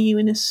value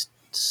in a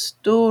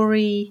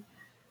story.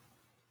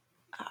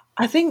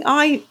 I think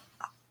I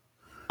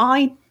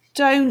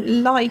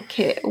don't like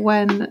it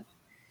when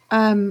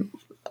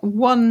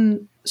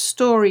one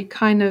story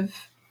kind of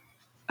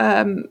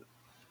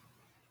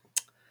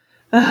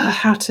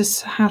how to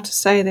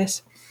say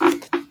this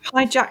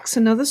hijacks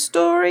another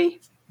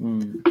story,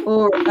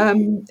 or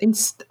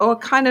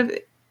kind of.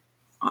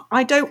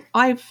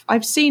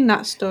 I've seen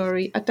that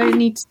story. I don't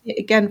need to see it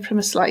again from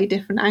a slightly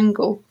different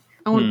angle.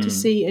 I want to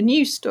see a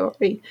new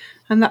story,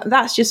 and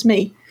that's just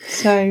me.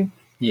 So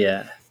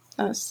yeah,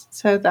 that's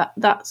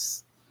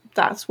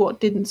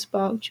what didn't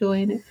spark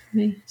joy in it for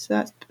me.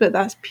 So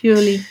that's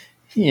purely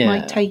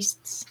my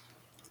tastes.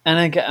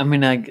 And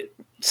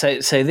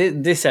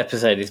this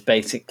episode is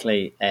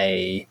basically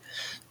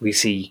we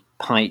see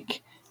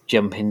Pike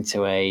jump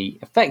into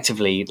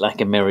effectively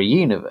like a mirror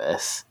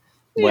universe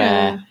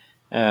where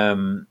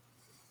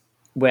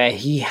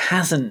he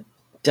hasn't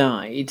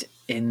died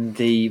in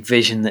the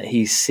vision that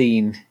he's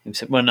seen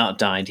himself. Well, not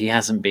died. He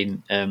hasn't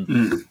been,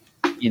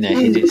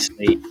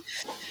 hideously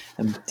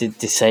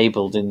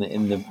disabled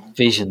in the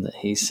vision that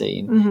he's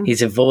seen. Mm-hmm.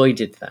 He's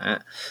avoided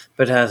that,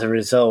 but as a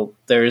result,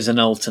 there is an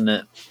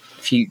alternate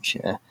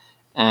future,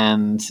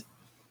 and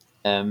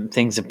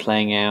things are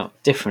playing out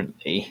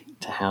differently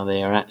to how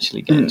they are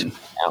actually going to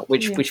play out,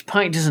 which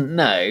Pike doesn't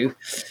know,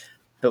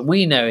 but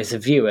we know as a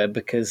viewer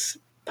because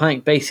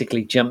Pike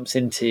basically jumps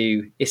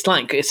into it's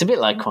a bit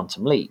like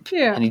Quantum Leap,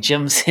 and he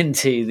jumps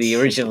into the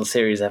original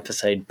series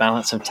episode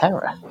Balance of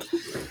Terror,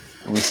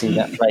 and we see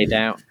that played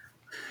out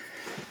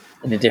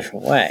in a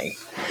different way.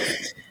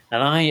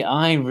 And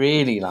I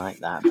really like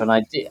that, but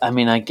I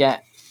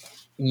get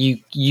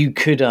you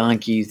could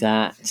argue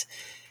that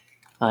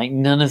like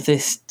none of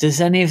this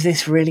does any of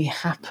this really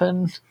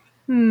happen.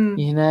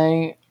 You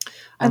know,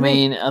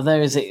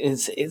 although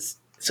it's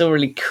all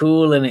really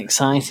cool and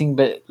exciting,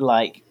 but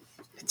like.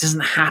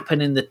 Doesn't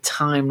happen in the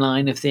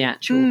timeline of the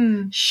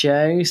actual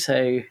show,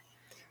 so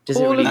does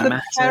it really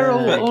matter?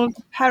 All of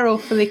the peril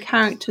for the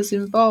characters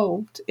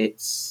involved,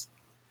 it's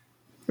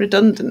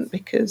redundant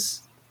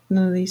because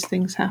none of these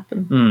things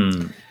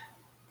happen.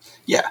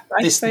 Yeah,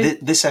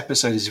 this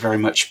episode is very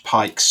much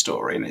Pike's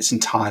story, and it's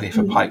entirely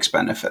for Pike's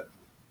benefit.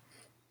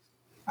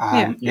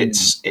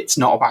 It's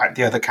not about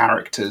the other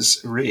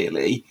characters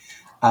really.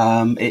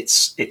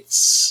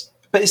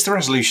 But it's the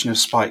resolution of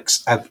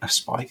Pike's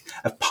storyline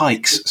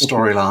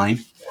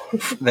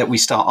that we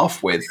start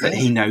off with, that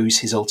he knows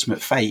his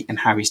ultimate fate and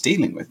how he's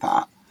dealing with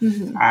that.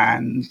 Mm-hmm.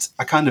 And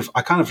I kind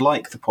of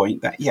like the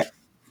point that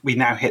we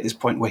now hit this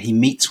point where he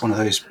meets one of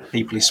those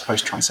people he's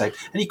supposed to try and save,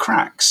 and he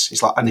cracks.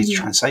 He's like, I need to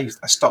try and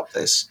stop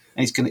this,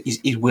 and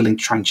he's willing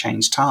to try and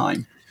change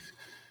time.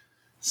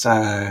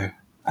 So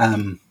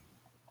I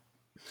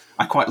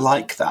quite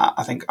like that.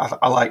 I think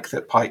I like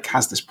that Pike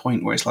has this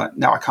point where he's like,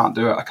 no, I can't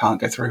do it. I can't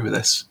go through with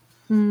this.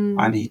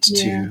 I need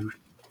to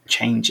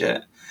change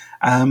it.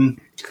 And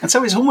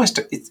so it's almost,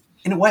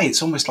 in a way,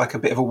 it's almost like a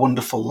bit of a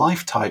Wonderful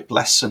Life type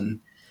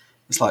lesson.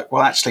 It's like,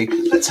 well, actually,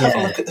 let's have a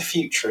look at the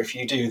future if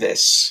you do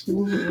this.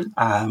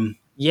 And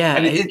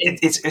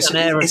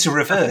it's a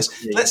reverse.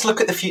 Let's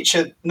look at the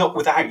future not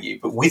without you,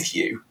 but with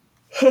you.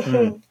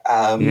 And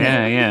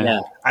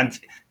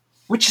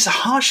which is a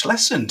harsh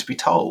lesson to be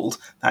told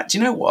that, do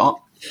you know what?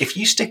 If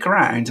you stick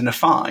around and are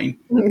fine,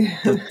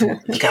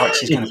 the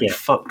galaxy's going to be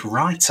fucked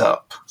right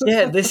up.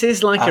 Yeah, this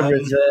is like a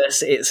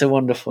reverse It's a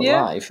Wonderful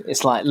Life.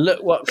 It's like,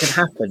 look what can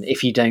happen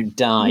if you don't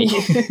die.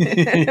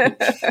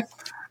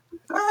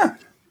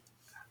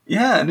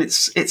 And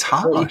it's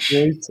harsh.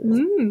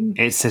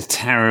 It's a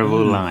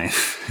terrible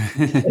life.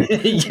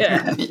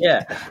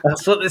 yeah.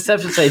 That's what this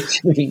episode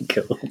should be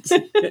called.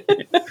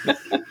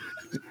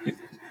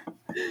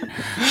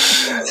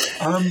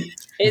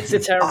 It's a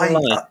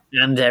terrible life,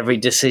 and every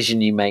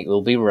decision you make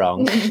will be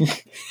wrong.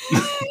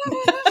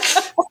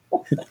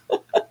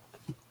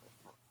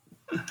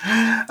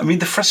 I mean,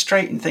 the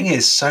frustrating thing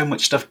is so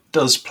much stuff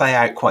does play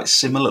out quite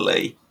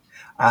similarly,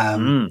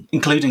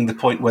 including the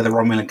point where the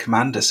Romulan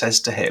commander says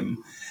to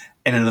him,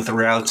 in another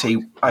reality,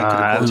 I could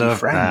have called you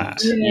friend.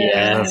 That.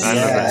 I love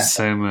that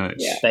so much.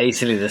 Yeah.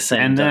 Basically the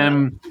same.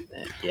 And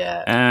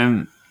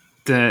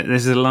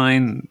there's a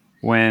line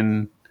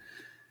when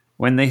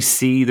they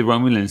see the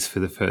Romulans for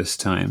the first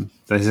time.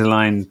 There's a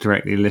line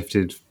directly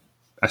lifted,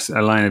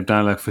 a line of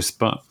dialogue for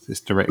Spock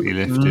that's directly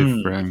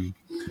lifted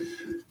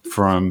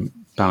from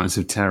Balance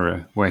of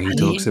Terror, where he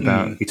talks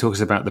about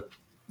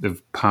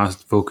the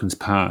past, Vulcan's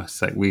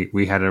past. Like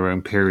we had our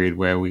own period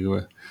where we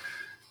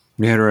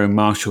had our own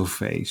Marshall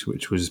phase,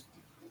 which was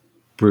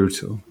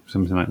brutal,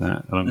 something like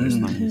that along those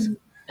lines.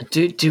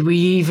 Do we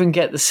even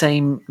get the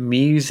same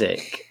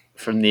music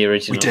from the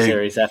original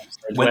series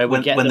episode?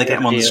 When they get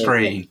them on the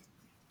screen.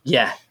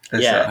 Yeah,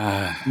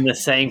 and the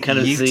same kind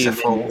of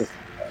beautiful. Zoom.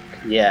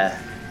 Yeah.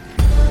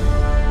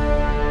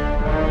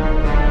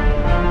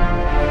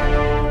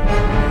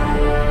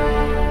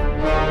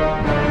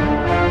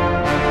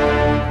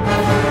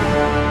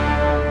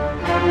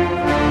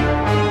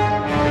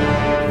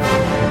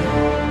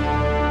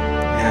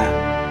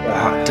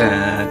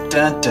 Dun,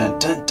 dun, dun,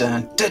 dun,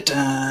 dun, dun,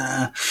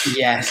 dun.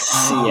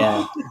 Yes,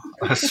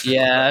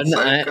 yeah.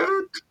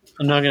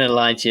 I'm not going to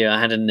lie to you. I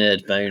had a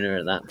nerd boner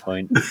at that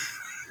point.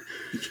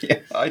 Yeah,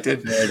 I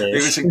did.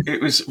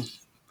 It was.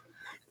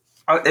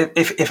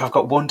 If I've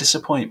got one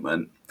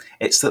disappointment,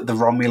 it's that the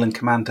Romulan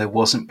commander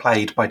wasn't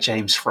played by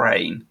James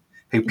Frain,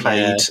 who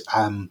played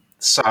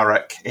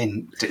Sarek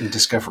in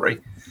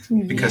Discovery,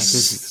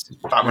 because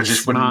that would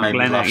just wouldn't make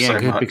me laugh so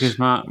much. Because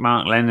Mark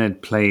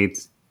Leonard played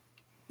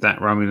that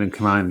Romulan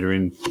commander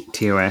in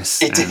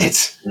TOS. It did.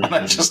 And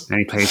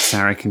he played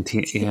Sarek in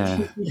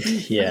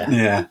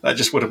Yeah, that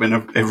just would have been a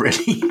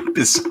really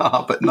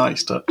bizarre but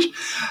nice touch.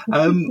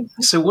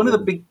 So one of the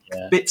big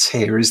bits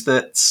here is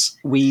that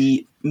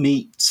we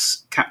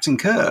meet Captain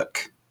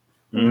Kirk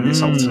in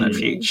this alternate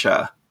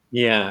future.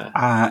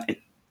 Yeah.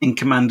 In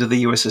command of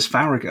the USS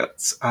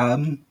Farragut.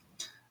 I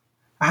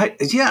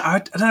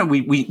don't know.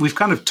 We've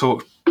kind of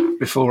talked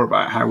before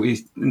about how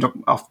we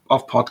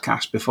off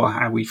podcast before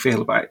how we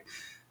feel about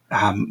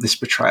this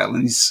betrayal,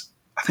 and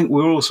I think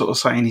we're all sort of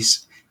saying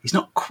he's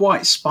not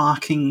quite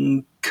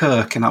sparking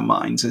Kirk in our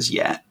minds as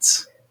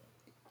yet.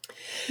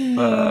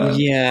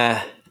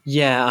 Yeah,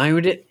 I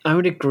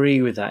would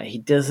agree with that. He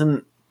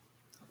doesn't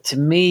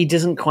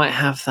quite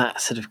have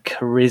that sort of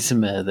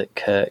charisma that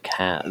Kirk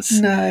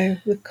has. No,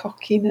 the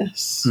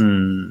cockiness.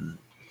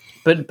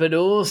 But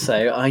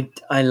also,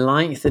 I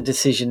like the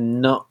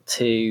decision not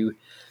to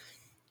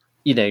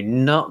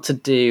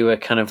do a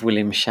kind of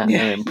William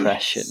Shatner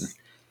impression.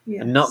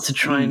 Yes. And not to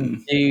try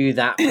and do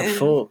that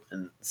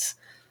performance,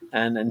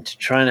 and to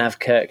try and have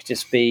Kirk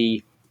just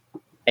be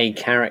a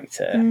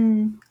character.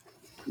 And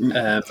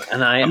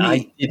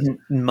I didn't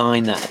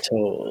mind that at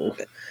all.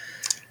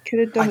 Could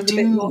have done a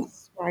bit more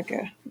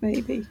swagger,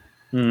 maybe.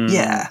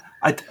 Yeah,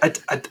 I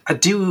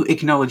do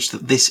acknowledge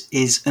that this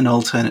is an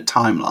alternate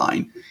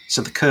timeline.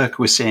 So the Kirk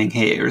we're seeing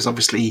here is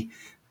obviously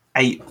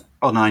 8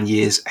 or 9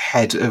 years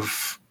ahead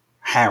of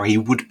how he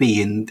would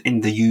be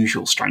in the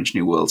usual Strange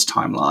New Worlds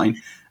timeline,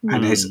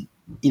 and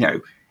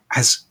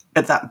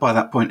by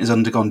that point has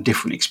undergone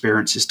different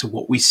experiences to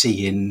what we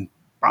see in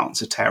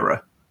Balance of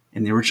Terror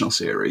in the original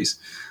series.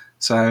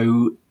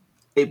 So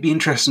it'd be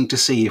interesting to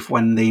see if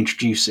when they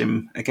introduce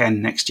him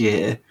again next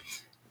year,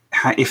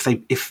 if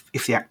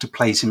the actor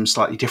plays him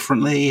slightly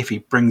differently, if he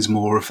brings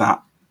more of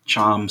that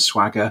charm,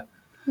 swagger.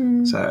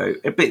 So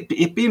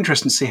it'd be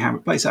interesting to see how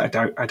it plays out.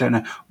 I don't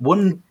know.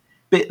 One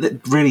bit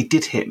that really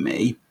did hit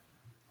me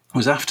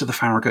was after the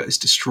Farragut is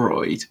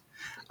destroyed,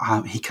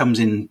 he comes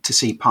in to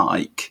see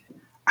Pike,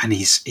 and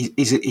he's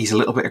a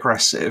little bit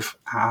aggressive,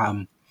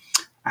 and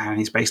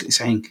he's basically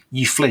saying,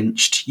 "You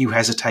flinched, you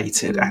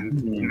hesitated,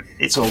 and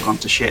it's all gone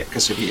to shit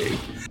because of you."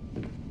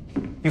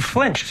 You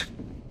flinched.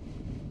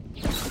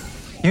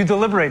 You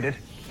deliberated,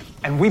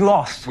 and we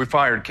lost. We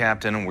fired,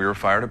 Captain, and we were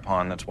fired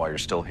upon. That's why you're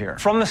still here.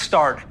 From the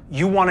start,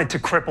 you wanted to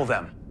cripple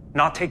them,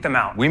 not take them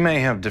out. We may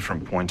have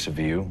different points of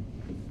view,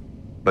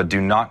 but do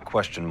not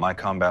question my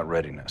combat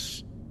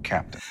readiness,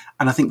 Captain.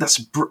 And I think that's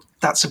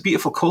a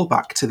beautiful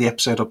callback to the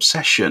episode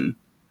Obsession,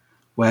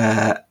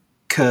 where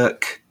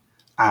Kirk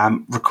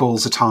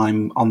recalls a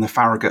time on the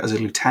Farragut as a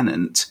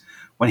lieutenant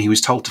when he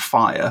was told to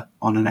fire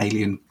on an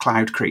alien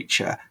cloud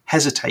creature,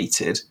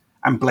 hesitated,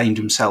 and blamed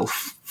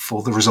himself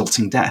for the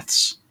resulting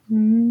deaths.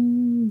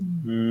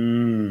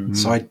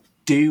 So I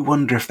do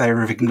wonder if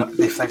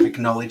they've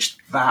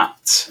acknowledged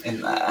that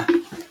in there.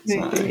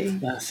 So.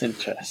 That's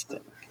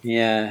interesting.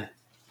 Yeah.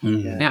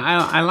 Yeah,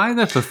 I like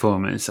the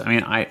performance. I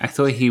mean, I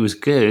thought he was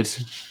good,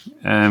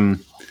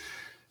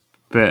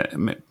 but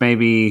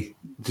maybe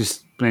for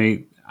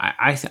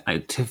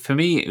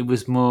me it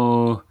was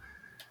more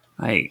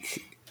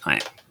like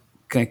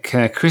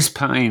Chris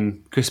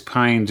Pine. Chris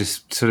Pine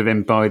just sort of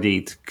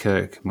embodied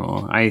Kirk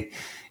more. I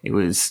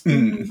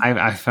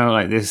felt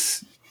like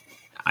this.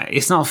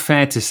 It's not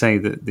fair to say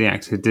that the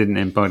actor didn't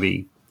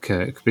embody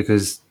Kirk,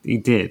 because he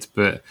did,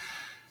 but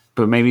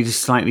but maybe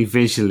just slightly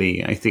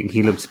visually, I think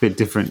he looks a bit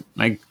different.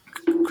 Like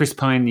Chris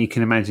Pine, you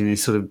can imagine,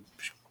 is sort of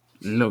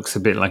looks a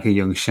bit like a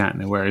young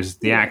Shatner, whereas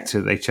the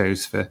actor they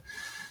chose for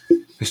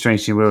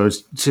Strange New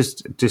Worlds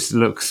just doesn't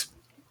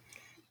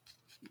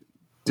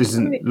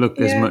look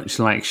as much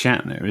like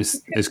Shatner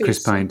as Chris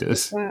Pine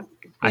does.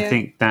 I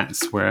think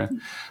that's where,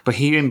 but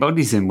he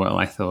embodies him well.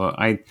 I thought.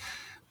 I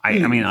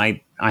mean,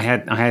 I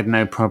had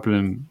no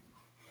problem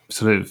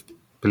sort of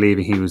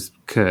believing he was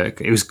Kirk.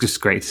 It was just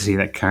great to see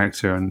that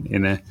character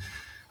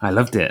I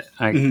loved it.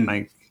 And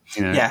I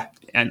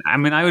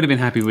mean, I would have been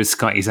happy with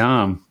Scotty's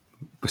arm.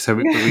 So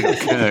we got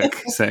Kirk.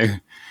 So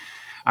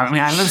I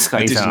mean, I love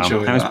Scotty's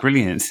arm. That was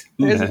brilliant.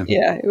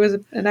 It was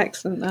an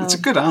excellent arm. It's a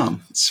good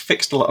arm. It's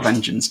fixed a lot of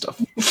engine stuff.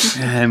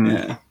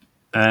 The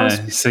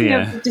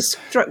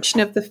destruction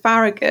of the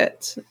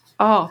Farragut.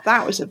 Oh,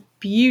 that was a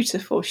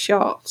beautiful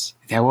shot.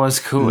 That was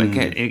cool. It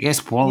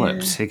gets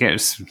walloped. Yeah. It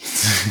gets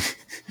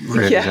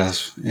really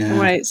does. Yeah.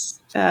 When it's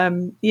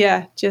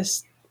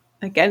just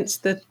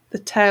against the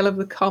tail of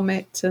the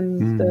comet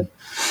and the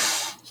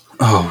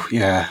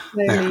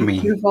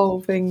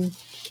revolving.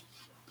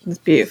 It's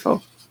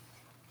beautiful.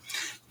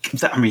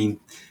 I mean,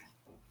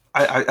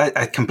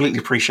 I completely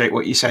appreciate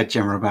what you said,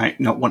 Gemma, about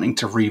not wanting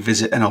to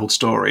revisit an old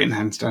story and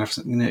having to have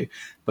something new,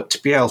 but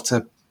to be able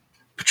to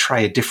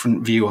portray a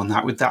different view on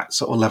that with that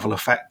sort of level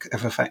of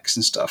effects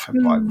and stuff, I'm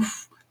like,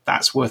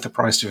 that's worth the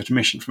price of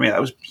admission for me.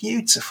 That was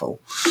beautiful.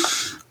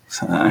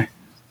 So,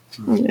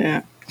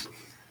 yeah.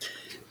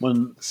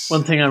 One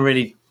thing I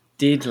really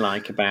did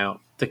like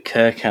about the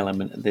Kirk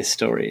element of this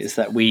story is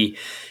that we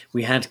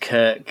had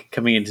Kirk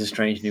coming into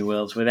Strange New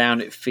Worlds without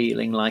it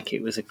feeling like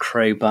it was a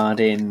crowbarred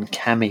in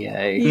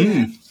cameo.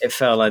 It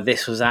felt like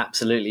this was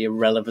absolutely a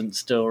relevant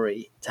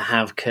story to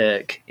have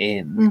Kirk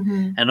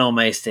in, and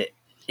almost it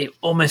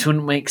almost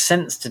wouldn't make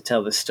sense to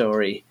tell the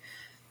story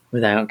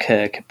without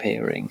Kirk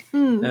appearing.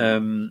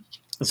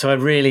 So I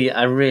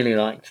really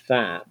liked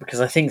that, because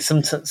I think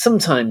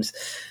sometimes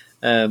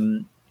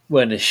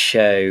when a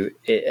show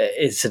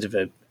is sort of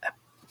a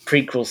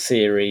prequel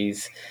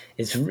series,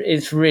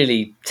 it's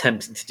really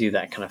tempting to do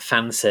that kind of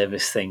fan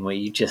service thing where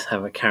you just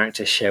have a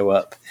character show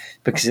up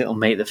because it'll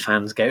make the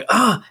fans go,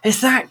 "Oh,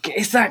 it's that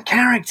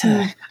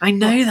character. I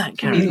know that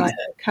character." Like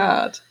that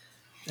card.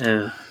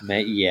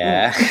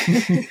 Yeah.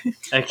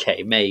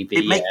 Okay, maybe.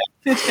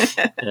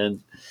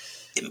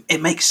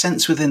 It makes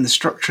sense within the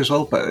structure as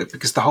well,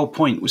 because the whole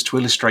point was to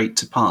illustrate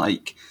to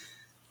Pike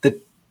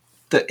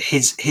that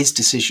his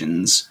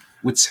decisions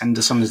would send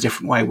us on a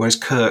different way, whereas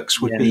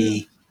Kirk's would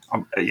be.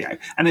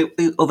 And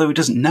although he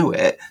doesn't know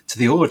it to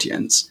the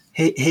audience,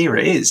 here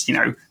it is.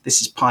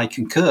 This is Pike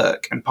and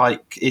Kirk, and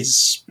Pike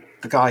is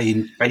the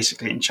guy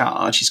basically in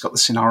charge. He's got the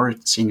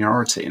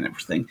seniority and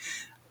everything,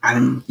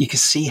 and you can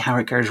see how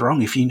it goes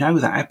wrong if you know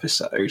that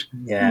episode.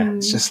 Yeah,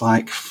 it's just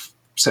like,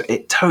 so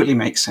it totally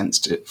makes sense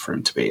for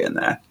him to be in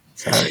there.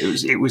 So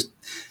it was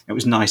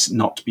nice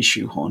not to be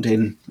shoehorned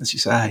in, as you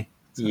say.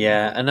 So.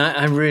 Yeah, and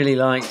I really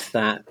liked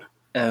that.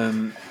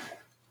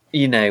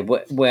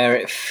 Where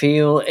it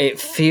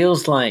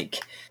feels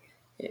like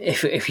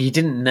if you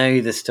didn't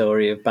know the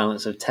story of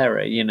Balance of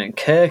Terror,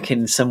 Kirk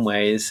in some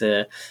ways is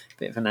a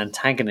bit of an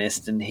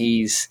antagonist, and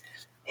his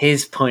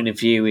point of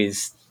view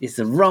is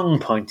the wrong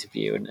point of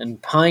view, and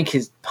Pike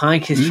is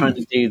trying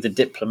to do the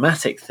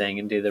diplomatic thing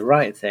and do the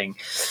right thing,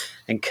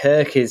 and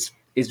Kirk is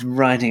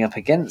riding up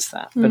against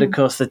that. But of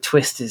course, the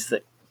twist is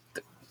that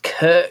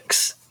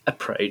Kirk's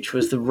approach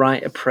was the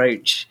right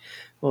approach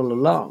all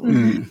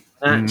along.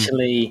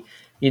 Actually.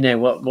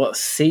 What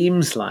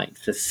seems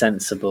like the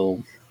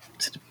sensible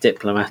sort of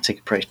diplomatic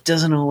approach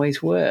doesn't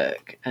always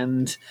work,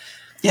 and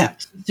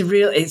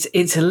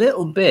it's a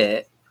little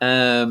bit.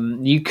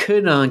 You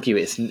could argue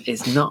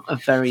it's not a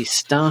very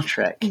Star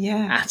Trek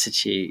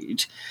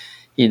attitude,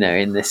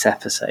 in this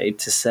episode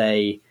to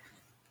say,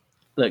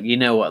 look,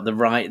 what the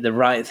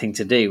right thing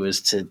to do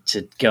was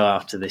to go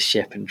after the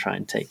ship and try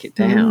and take it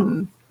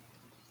down.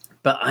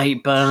 But I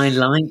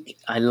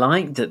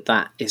like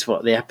that is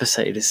what the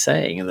episode is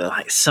saying, and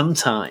that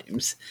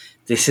sometimes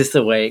this is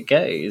the way it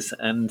goes,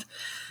 and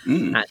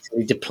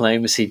actually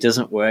diplomacy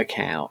doesn't work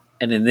out.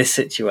 And in this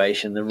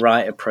situation, the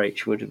right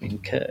approach would have been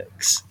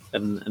Kirk's,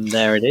 and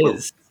there it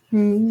is.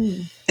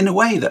 In a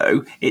way,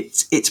 though,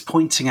 it's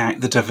pointing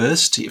out the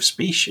diversity of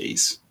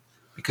species,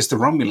 because the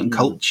Romulan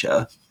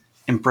culture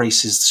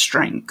embraces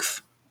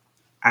strength,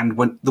 and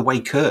when the way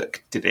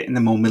Kirk did it in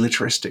the more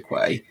militaristic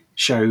way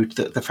showed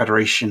that the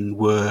Federation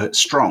were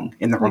strong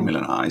in the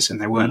Romulan eyes,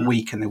 and they weren't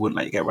weak, and they wouldn't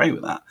let you get away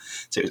with that.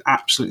 So it was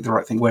absolutely the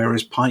right thing.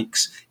 Whereas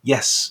Pike's,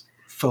 yes,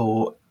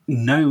 for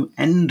no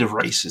end of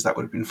races that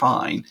would have been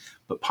fine,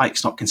 but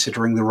Pike's not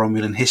considering the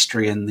Romulan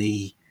history and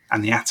the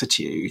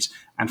attitude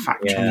and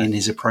factoring in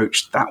his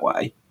approach that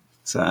way.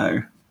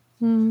 So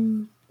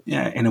in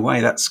a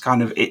way, that's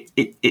kind of it.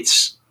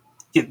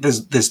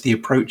 There's the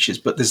approaches,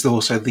 but there's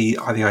also the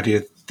idea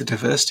of the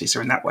diversity.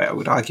 So in that way, I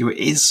would argue it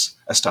is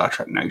a Star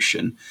Trek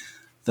notion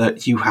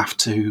that you have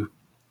to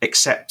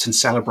accept and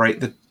celebrate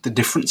the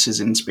differences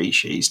in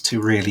species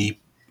to really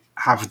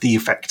have the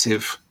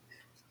effective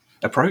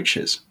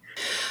approaches.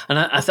 And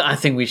I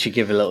think we should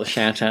give a little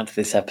shout out to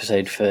this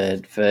episode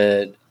for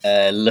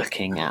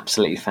looking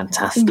absolutely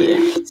fantastic.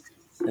 Yes.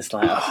 It's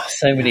like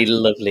so many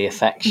lovely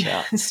effect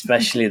shots,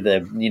 especially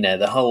the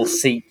whole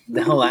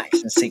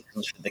action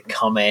sequence with the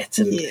comet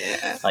and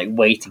like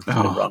waiting for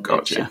the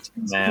rocket ship to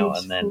come out,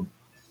 and then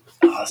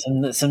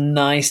some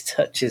nice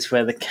touches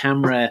where the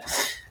camera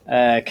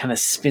kind of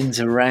spins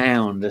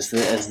around as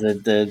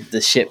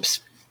the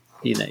ships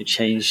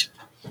change.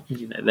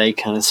 They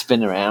kind of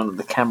spin around and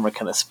the camera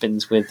kind of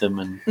spins with them,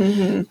 and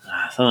I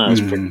thought that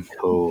was pretty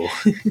cool.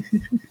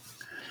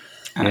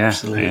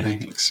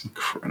 Absolutely, it's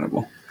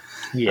incredible.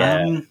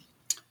 Yeah.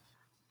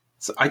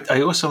 So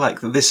I also like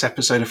that this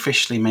episode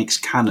officially makes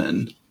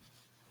canon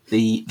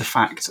the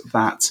fact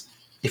that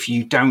if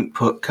you don't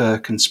put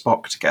Kirk and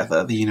Spock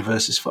together, the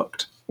universe is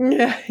fucked.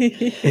 Yeah.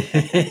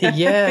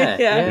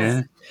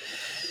 Yeah.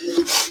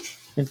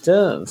 It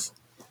does.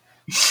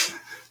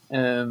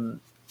 But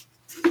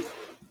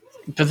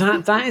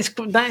that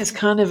is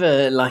kind of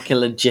a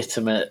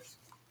legitimate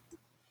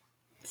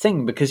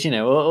thing, because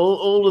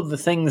all of the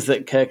things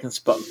that Kirk and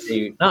Spock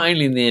do, not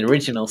only in the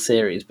original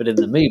series but in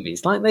the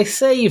movies, like they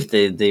save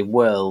the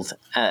world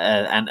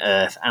and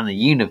Earth and the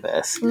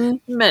universe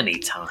many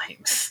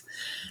times.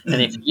 And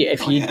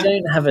if you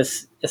don't have a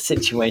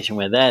situation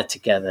where they're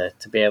together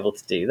to be able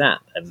to do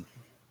that,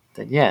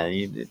 then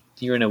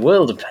you're in a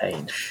world of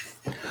pain.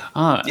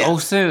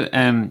 Also, I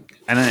don't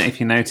know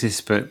if you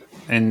noticed, but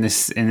in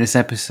this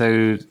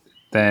episode,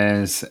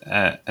 there's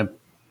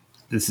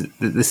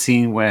the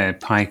scene where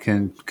Pike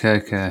and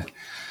Kirk are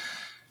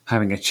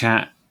having a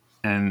chat,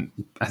 and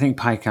I think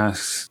Pike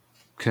asks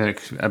Kirk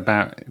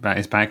about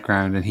his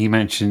background, and he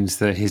mentions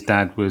that his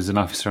dad was an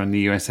officer on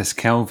the USS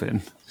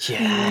Kelvin.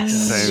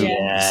 Yes.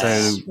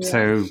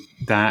 So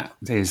that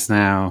is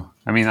now.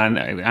 I mean, I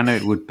know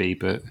it would be,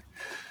 but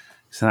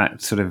so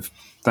that sort of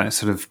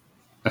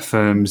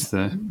affirms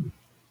the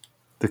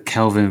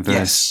Kelvin verse.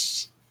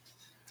 Yes.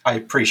 I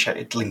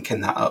appreciated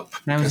linking that up.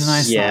 That was a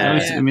nice.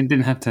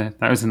 Didn't have to.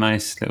 That was a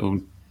nice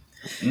little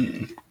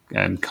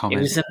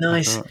comment.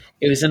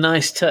 It was a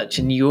nice touch,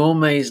 and you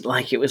almost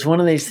it was one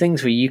of those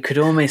things where you could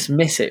almost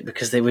miss it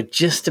because they were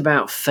just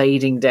about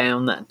fading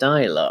down that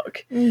dialogue.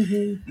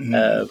 When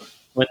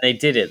they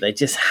did it, they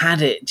just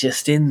had it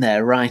just in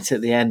there right at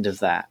the end of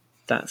that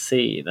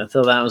scene. I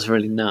thought that was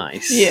really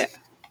nice. Yeah,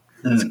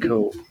 that's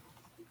cool.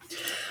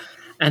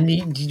 And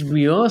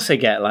we also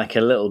get a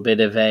little bit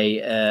of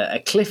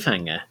a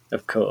cliffhanger,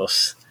 of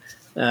course,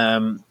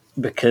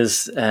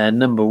 because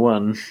number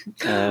one,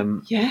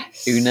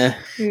 Una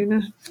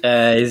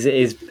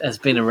has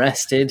been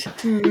arrested,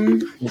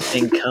 has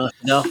been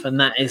carted off, and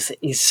that is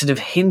sort of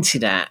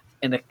hinted at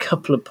in a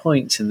couple of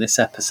points in this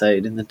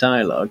episode in the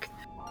dialogue.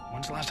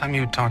 When's the last time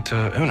you talked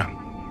to Una?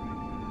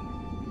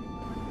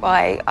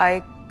 Well,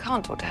 I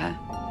can't talk to her.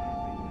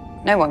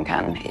 No one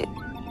can.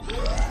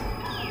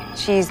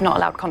 She's not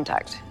allowed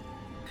contact.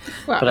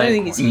 Well, I don't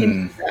think it's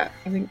hinted at.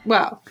 I think,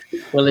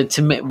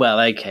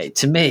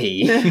 to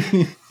me,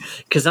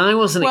 because I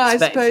wasn't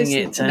expecting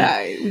it to. No,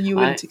 you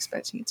weren't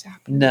expecting it to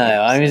happen. No,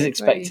 I was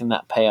expecting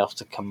that payoff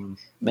to come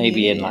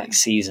maybe in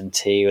season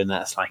 2, and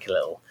that's a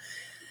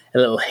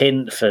little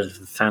hint for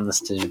fans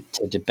to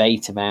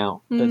debate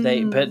about.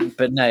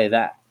 But no,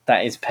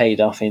 that is paid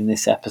off in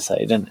this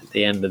episode, and at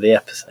the end of the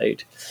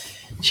episode,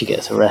 she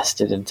gets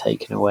arrested and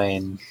taken away.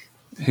 And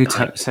who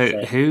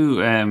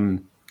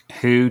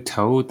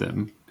told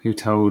them? Who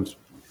told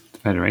the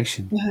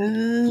Federation?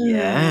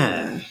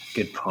 Yeah,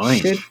 good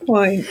point. Good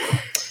point.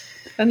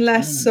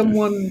 Unless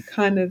someone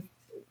kind of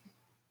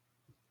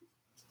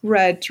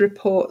read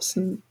reports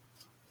and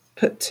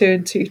put 2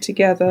 and 2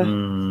 together. I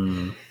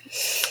don't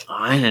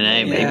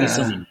know. Maybe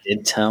someone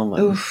did tell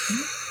them.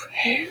 Oof.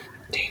 Who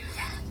do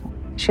that?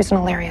 She's an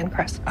Illyrian,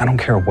 Chris. I don't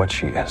care what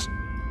she is.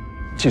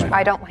 Excuse me.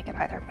 I don't like it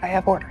either, but I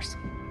have orders.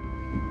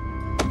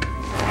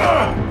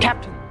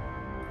 Captain.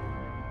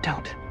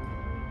 Don't.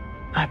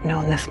 I've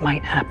known this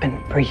might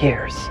happen for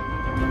years.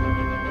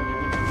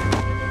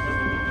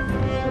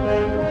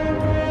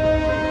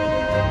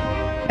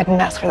 I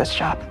didn't ask for this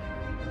job.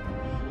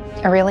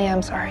 I really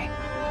am sorry.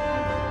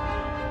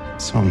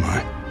 So am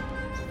I.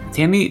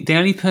 The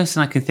only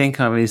person I can think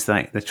of is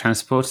the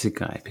transporter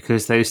guy,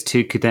 because those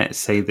 2 cadets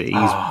say that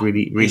he's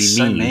really mean.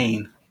 So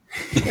mean.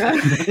 He's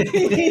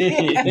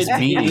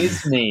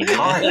mean.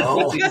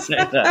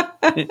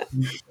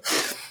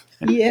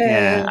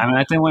 Yeah. I mean,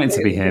 I don't want it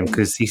to be him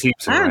because he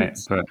seems alright.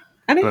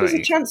 And if he's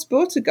a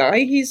transporter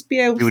guy, he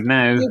would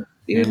know.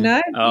 He would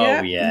know.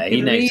 Oh yeah,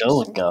 he knows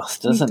all the goss,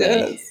 doesn't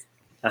he?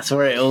 That's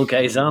where it all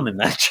goes on in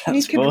that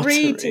transporter.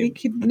 He could read. He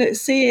could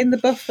see it in the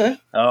buffer.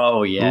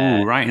 Oh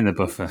yeah, right in the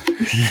buffer.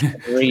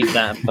 Read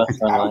that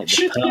buffer like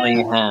the palm of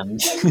your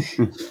hand.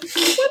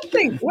 One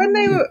thing,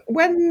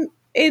 when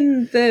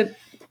in the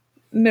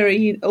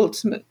Mirror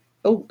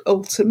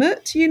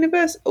alternate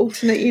universe,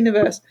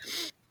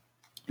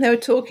 they were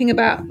talking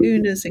about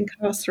Una's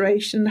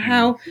incarceration,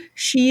 how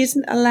she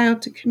isn't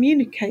allowed to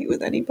communicate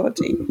with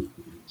anybody.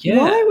 Yeah.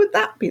 Why would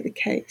that be the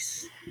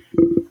case?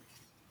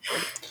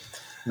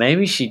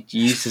 Maybe she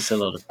uses a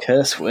lot of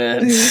curse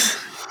words.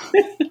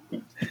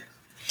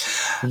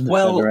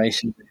 Well,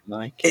 Federation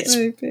like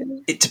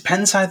it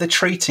depends how they're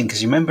treating,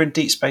 because you remember in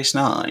Deep Space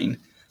Nine,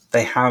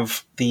 they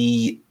have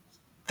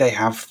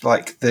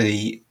like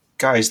the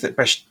guys that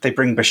they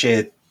bring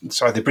Bashir.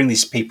 Sorry, they bring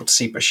these people to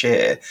see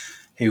Bashir,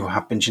 who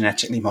have been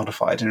genetically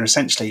modified and are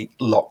essentially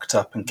locked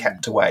up and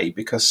kept away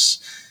because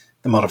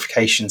the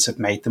modifications have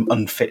made them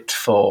unfit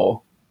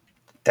for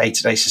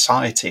day-to-day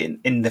society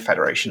in the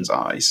Federation's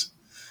eyes.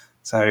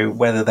 So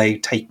whether they're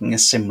taking a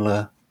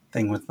similar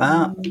thing with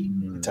that,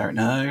 I don't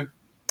know.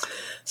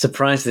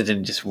 Surprised they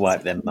didn't just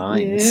wipe their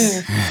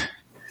minds. Yeah.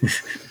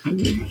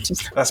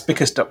 That's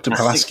because Dr.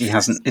 Pulaski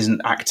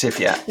isn't active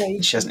yet.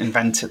 She hasn't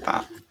invented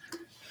that.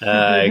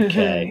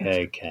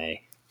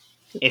 Okay.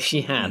 If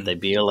she had, they'd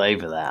be all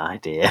over that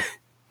idea.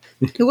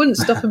 It wouldn't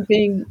stop them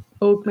being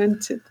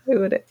augmented, though,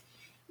 would it?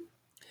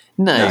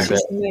 No, That's but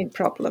the main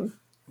problem.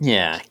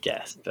 yeah, I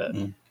guess, but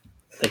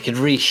they could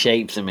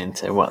reshape them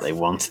into what they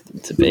wanted them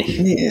to be.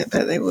 Yeah, I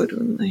bet they would,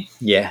 wouldn't they?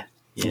 Yeah.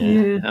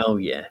 Yeah. Oh,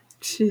 yeah.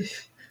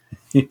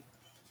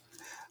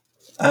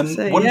 One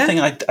thing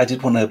I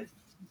did want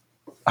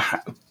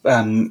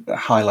to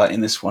highlight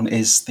in this one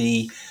is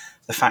the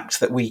fact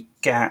that we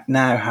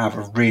now have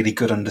a really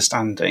good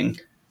understanding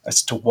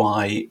as to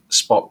why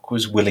Spock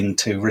was willing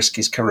to risk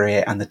his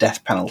career and the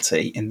death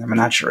penalty in the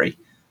menagerie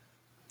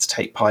to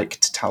take Pike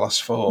to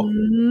Talos 4.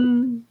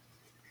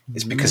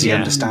 It's because he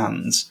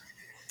understands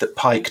that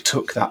Pike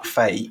took that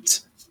fate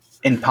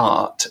in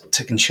part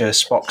to ensure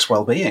Spock's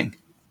well-being.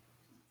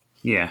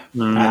 Yeah,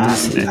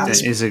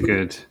 that is a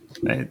good.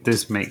 It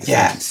does make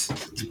sense.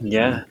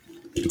 Yeah,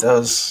 it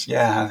does.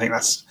 Yeah, I think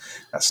that's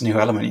a new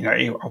element.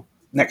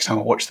 Next time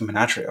I watch the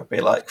menagerie, I'll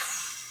be like,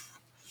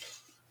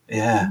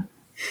 yeah.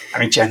 I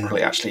mean,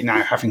 generally, actually,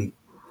 now having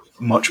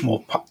much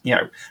more of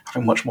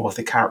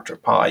the character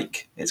of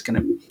Pike, it's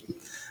going to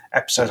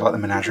episodes like the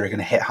menagerie are going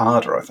to hit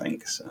harder, I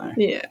think. So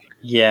yeah.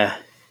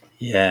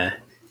 I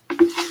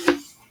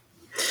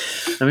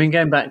mean,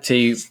 going back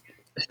to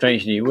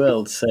Strange New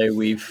Worlds, so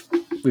we've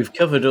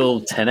covered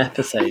all 10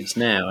 episodes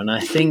now, and I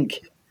feel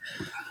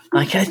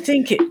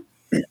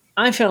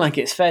like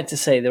it's fair to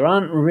say there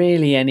aren't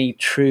really any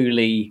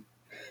truly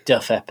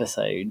Duff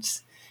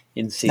episodes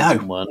in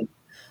season 1.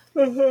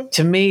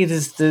 To me,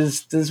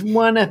 there's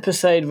one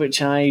episode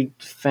which I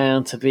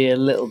found to be a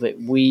little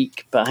bit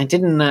weak, but I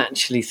didn't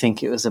actually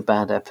think it was a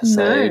bad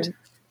episode.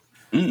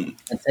 I'd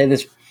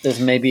say there's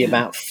maybe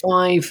about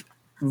 5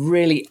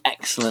 really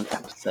excellent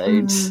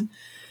episodes,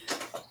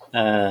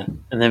 and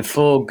then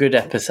 4 good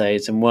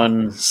episodes and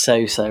 1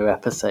 so-so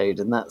episode,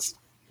 and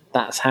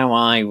that's how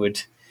I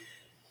would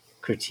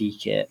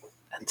critique it.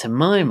 And to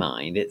my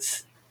mind,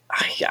 it's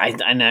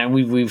I know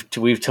we've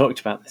talked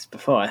about this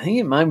before. I think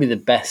it might be the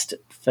best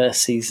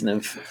first season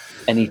of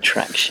any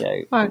Trek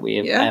show that we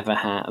have ever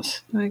had.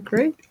 I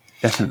agree.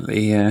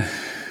 Definitely, yeah.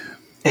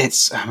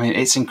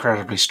 It's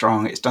incredibly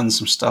strong. It's done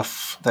some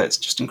stuff that's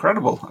just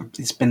incredible.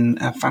 It's been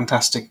a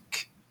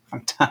fantastic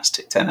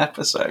 10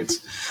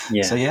 episodes.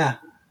 Yeah. So, yeah.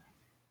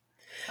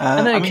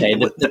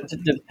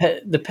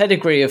 The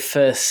pedigree of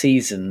first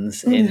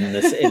seasons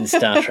in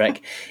Star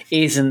Trek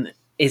isn't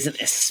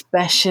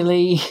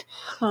especially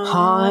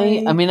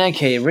high. I mean,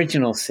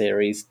 original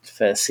series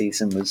first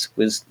season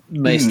was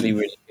mostly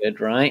really good,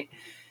 right?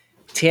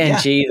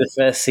 TNG the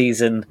first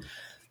season,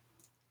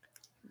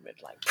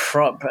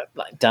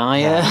 like dire.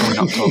 Yeah, we're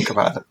not talking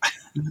about it.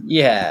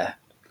 Yeah.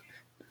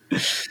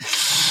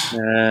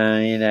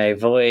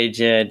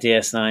 Voyager,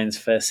 DS9's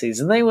first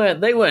season, they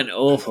weren't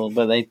awful,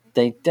 but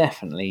they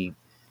definitely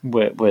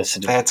were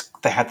sort of.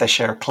 They had their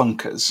share of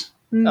clunkers.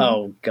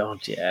 Oh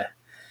God, yeah.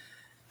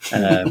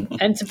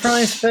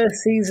 Enterprise first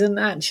season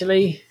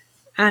actually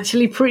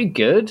pretty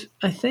good,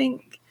 I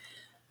think,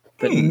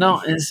 but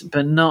not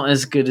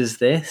as good as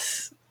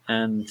this.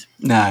 And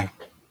no.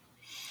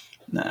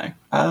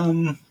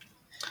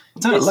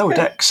 Lower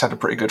Decks had a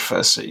pretty good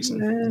first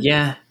season.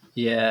 Yeah.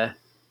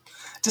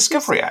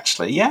 Discovery,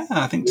 actually,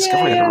 I think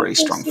Discovery had a really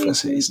strong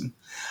first season.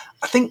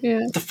 I think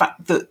the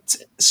fact that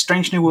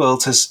Strange New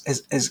Worlds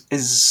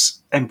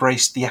has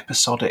embraced the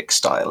episodic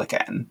style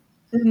again,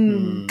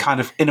 kind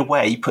of in a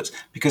way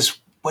because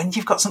when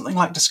you've got something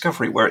like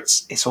Discovery where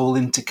it's all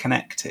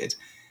interconnected,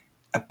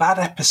 a bad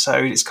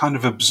episode is kind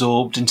of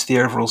absorbed into the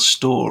overall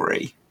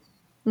story,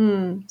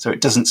 so it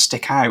doesn't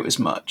stick out as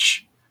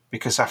much.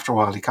 Because after a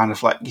while, you kind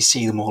of you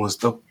see them all as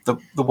the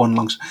one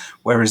long.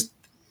 Whereas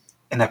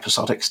in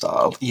episodic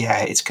style,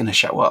 it's going to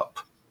show up,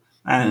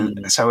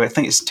 and so I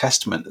think it's a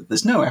testament that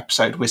there's no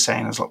episode we're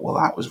saying as well,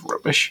 that was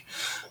rubbish.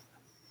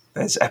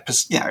 There's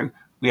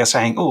we are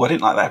saying, I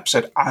didn't like that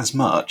episode as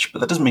much, but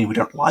that doesn't mean we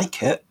don't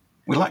like it.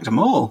 We liked them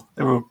all.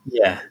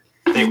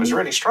 It was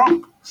really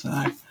strong.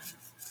 So.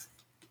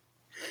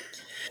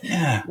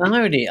 Yeah,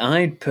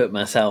 I'd put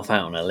myself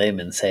out on a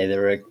limb and say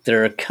there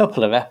are a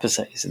couple of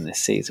episodes in this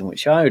season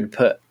which I would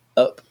put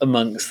up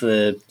amongst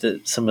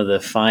some of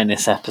the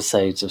finest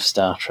episodes of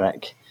Star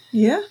Trek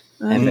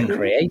ever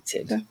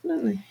created.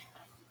 Definitely.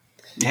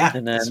 Yeah,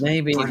 and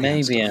maybe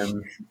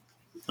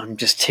I'm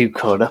just too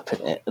caught up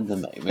in it at the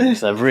moment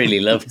because I've really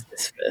loved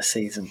this first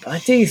season. But I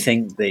do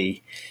think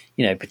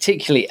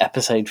particularly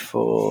episode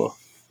 4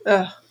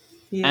 and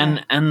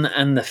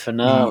the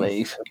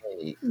finale for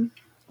me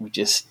were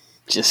just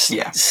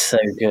so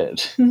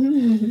good.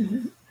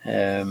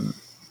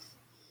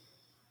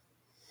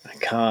 I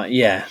can't.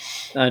 Yeah,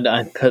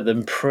 I'd put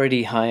them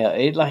pretty high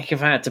up. Like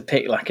if I had to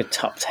pick like a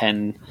top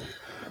 10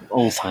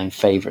 all-time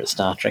favorite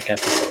Star Trek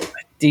episode,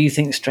 do you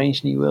think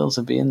Strange New Worlds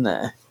would be in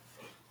there?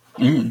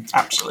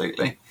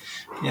 Absolutely.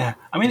 Yeah.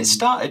 I mean, it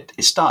started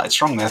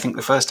strongly. I think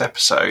the first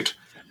episode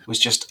was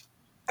just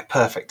a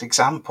perfect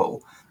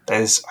example.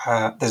 There's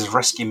a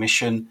rescue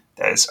mission.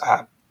 There's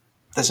a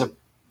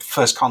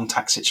first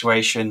contact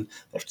situation.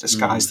 They have to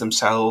disguise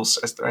themselves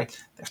as they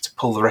have to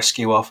pull the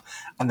rescue off,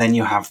 and then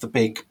you have the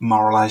big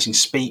moralizing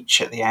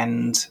speech at the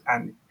end,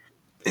 and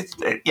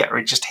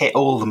it just hit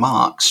all the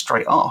marks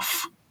straight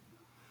off.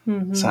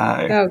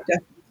 So,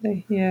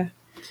 definitely, yeah.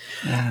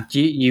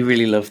 You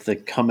really loved the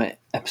Comet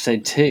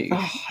episode 2,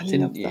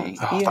 didn't you?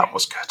 That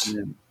was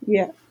good.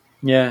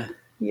 Yeah.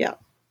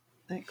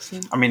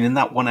 Excellent. I mean, in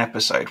that one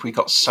episode, we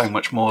got so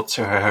much more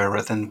to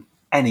her than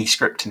any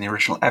script in the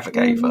original ever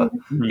gave her.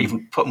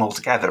 Even put them all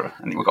together,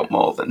 and we got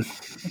more than.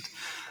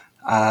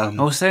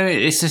 Also,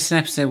 it's just an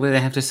episode where they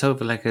have to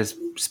solve like a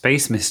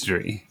space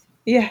mystery.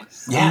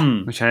 Yes.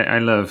 Yeah. Which I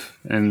love,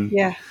 and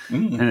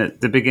and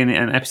at the beginning,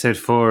 and episode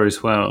 4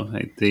 as well,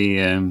 like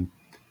the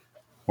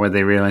where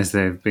they realize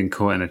they've been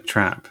caught in a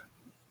trap.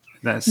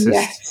 That's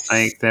just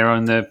like they're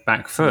on the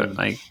back foot.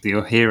 Like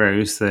your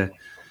heroes, the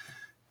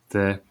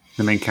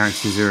main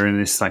characters are in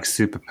this like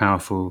super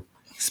powerful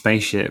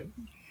spaceship.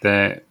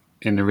 They're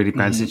in a really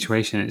bad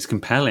situation. It's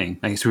compelling.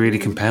 Like it's really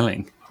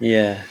compelling.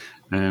 Yeah.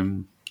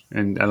 And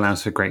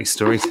allows for great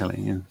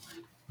storytelling. And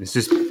it's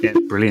just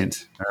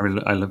brilliant.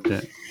 I loved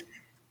it.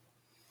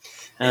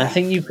 And I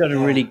think you've got a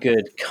really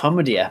good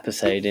comedy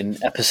episode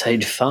in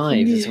episode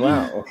 5 as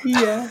well.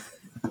 Yeah.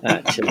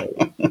 Actually.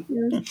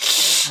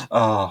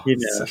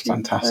 So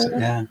fantastic.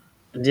 Yeah.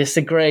 And just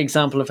a great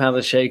example of how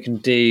the show can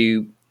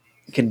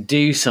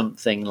do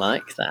something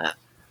like that.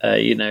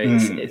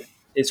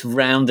 It's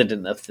rounded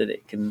enough that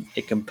it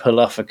can pull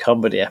off a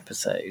comedy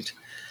episode.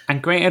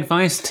 And great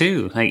advice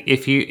too. Like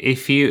if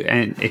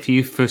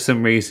you for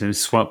some reason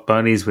swap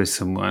bodies with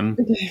someone,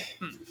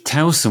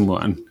 tell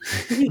someone.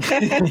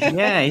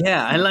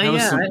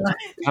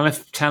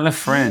 Tell a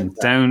friend.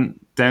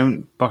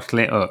 Don't bottle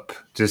it up.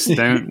 Just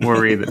don't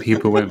worry that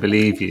people won't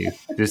believe you.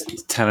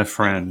 Just tell a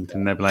friend,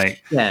 and they'll be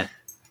like,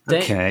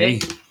 okay.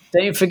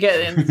 Don't forget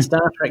that in the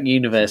Star Trek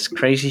universe,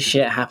 crazy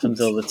shit happens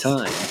all the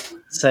time.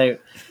 So,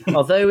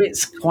 although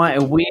it's quite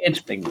a weird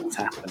thing that's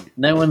happened,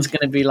 no one's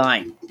going to be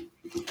like,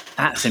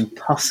 that's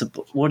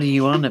impossible. What are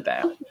you on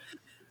about?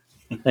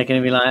 They're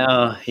going to be like,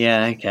 oh,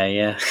 yeah, okay,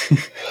 yeah.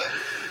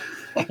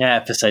 Yeah,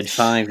 episode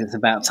 5, it's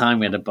about time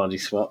we had a body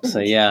swap. So,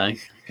 yeah, I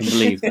can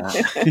believe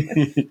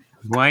that.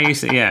 Why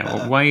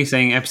are you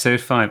saying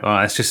episode 5? Oh,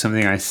 it's just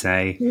something I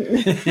say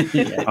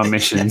on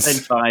missions.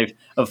 Episode 5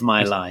 of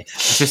my life.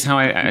 It's just how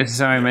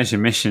I measure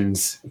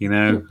missions,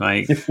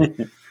 like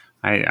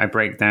I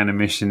break down a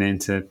mission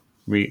into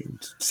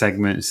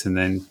segments and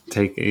then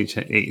take each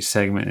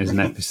segment as an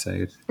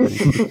episode.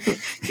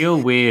 You're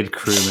weird,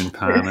 crewman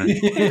pilot.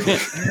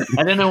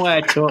 I don't know why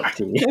I talk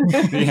to you.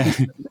 Yeah.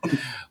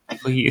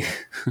 Well, you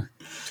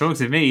talk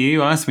to me.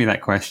 You asked me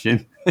that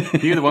question.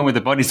 You're the one with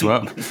the body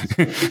swap.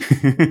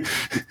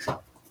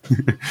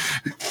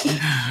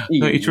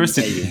 You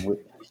trusted me.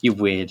 You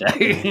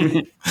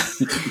weirdo.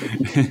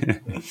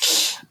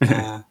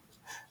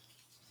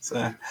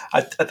 So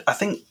I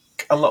think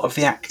a lot of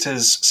the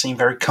actors seem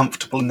very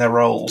comfortable in their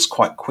roles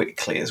quite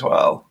quickly as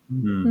well.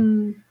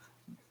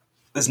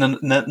 There's none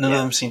of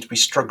them seem to be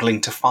struggling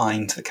to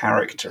find the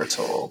character at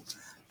all.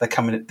 The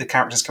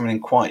character's coming in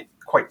quite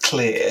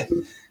clear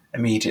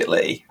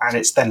immediately, and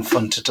it's then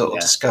fun to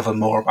discover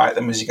more about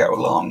them as you go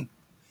along.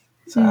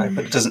 So,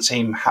 but it doesn't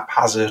seem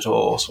haphazard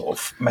or sort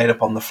of made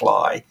up on the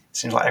fly. It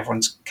seems like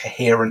everyone's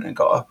coherent and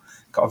got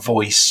a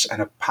voice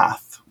and a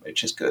path,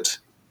 which is good.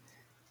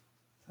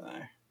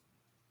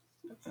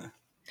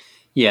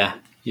 Yeah,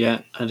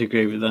 I'd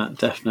agree with that,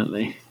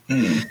 definitely.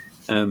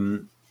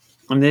 And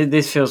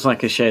this feels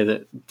like a show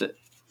that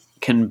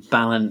can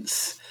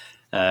balance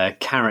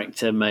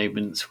character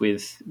moments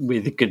with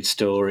good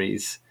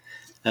stories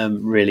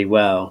really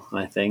well,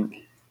 I think.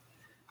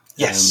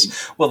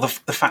 Yes. Well, the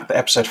fact that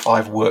episode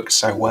 5 worked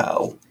so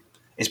well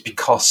is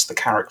because the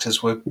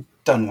characters were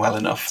done well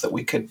enough that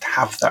we could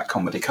have that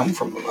comedy come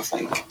from them, I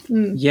think.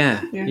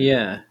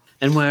 Yeah.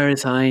 And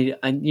whereas I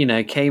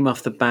came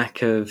off the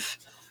back of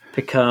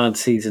Picard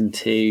season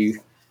 2,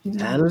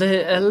 a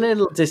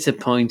little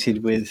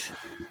disappointed with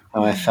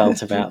how I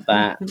felt about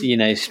that.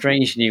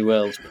 Strange New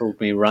Worlds pulled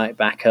me right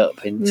back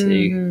up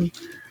into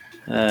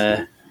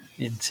a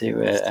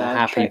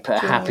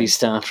happy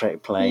Star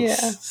Trek place.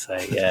 Yeah. So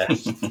yeah,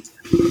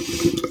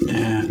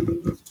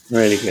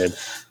 really good.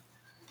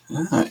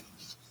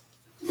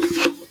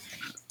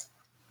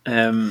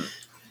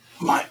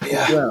 Might be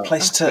a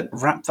place to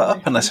wrap that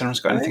up unless anyone's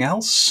got anything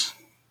else.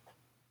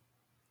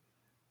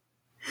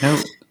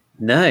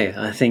 No,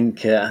 I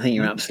think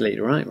you're absolutely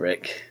right,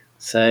 Rick.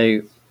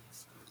 So,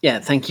 yeah,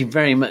 thank you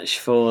very much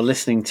for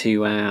listening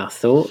to our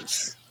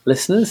thoughts,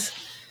 listeners,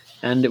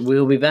 and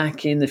we'll be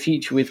back in the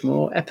future with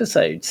more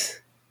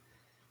episodes.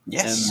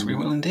 Yes, we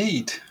will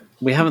indeed.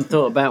 We haven't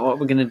thought about what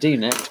we're going to do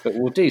next, but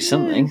we'll do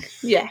something.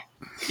 Yeah.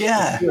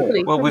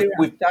 Well,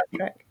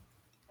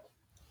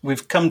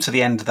 we've come to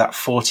the end of that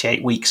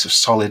 48 weeks of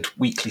solid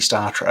weekly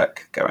Star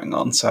Trek going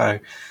on, so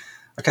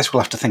I guess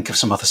we'll have to think of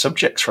some other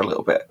subjects for a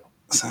little bit.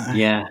 So.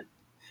 Yeah.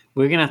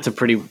 We're going to have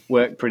to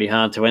work pretty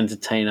hard to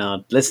entertain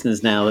our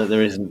listeners now that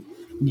there isn't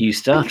new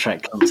Star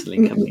Trek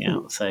constantly coming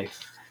out. So,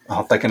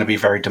 they're going to be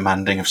very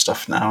demanding of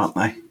stuff now, aren't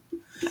they?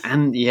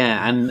 And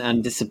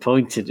and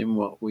disappointed in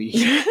what we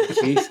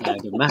produce,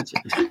 I'd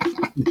imagine.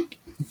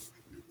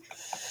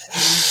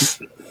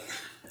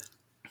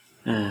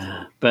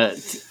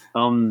 But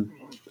on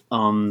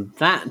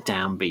that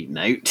downbeat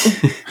note,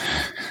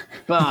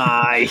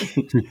 bye.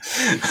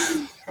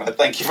 Right,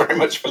 thank you very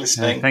much for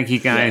listening. Thank you,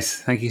 guys.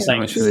 Thank you so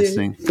much for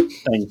listening.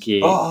 Thank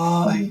you.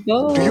 Bye.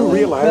 Do you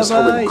realize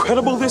how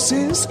incredible this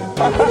is?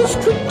 It's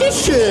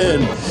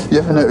tradition. You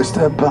ever noticed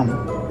her bum?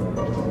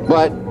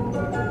 What?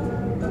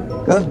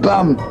 Her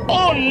bum.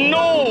 Oh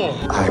no!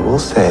 I will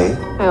say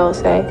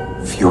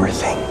fewer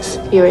things.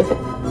 Okay.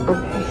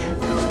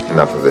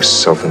 Enough of this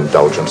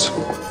self-indulgence.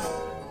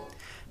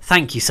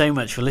 Thank you so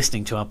much for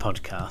listening to our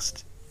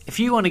podcast. If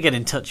you want to get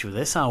in touch with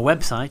us, our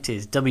website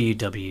is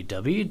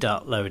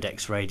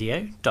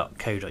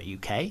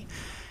www.lowerdecksradio.co.uk.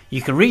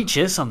 You can reach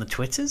us on the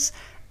Twitters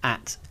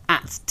at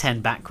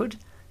 10backward,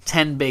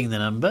 10 being the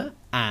number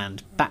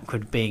and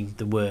backward being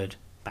the word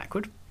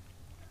backward.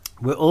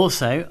 We're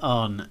also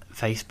on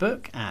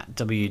Facebook at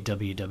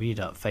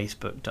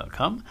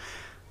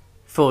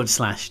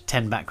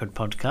www.facebook.com/10backward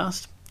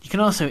podcast. You can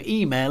also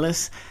email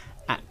us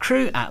at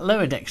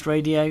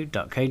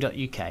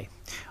crew@lowerdecksradio.co.uk.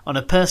 On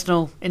a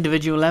personal,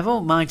 individual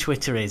level, my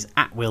Twitter is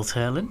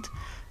 @WiltHurland.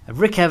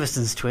 Rick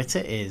Everson's Twitter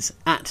is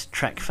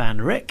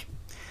 @TrekFanRick.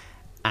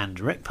 And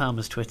Rick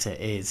Palmer's Twitter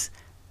is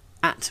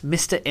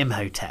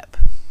 @MrImhotep.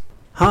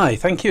 Hi,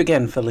 thank you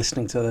again for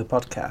listening to the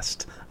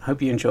podcast. I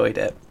hope you enjoyed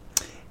it.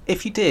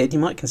 If you did, you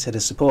might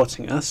consider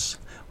supporting us.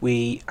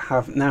 We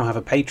now have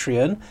a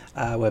Patreon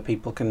where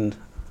people can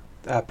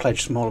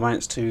pledge small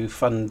amounts to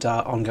fund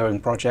our ongoing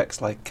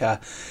projects like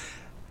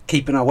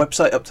keeping our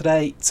website up to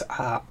date,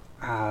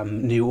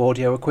 new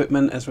audio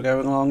equipment as we're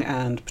going along,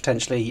 and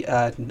potentially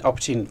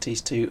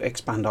opportunities to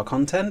expand our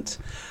content.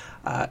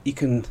 You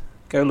can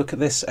go look at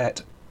this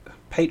at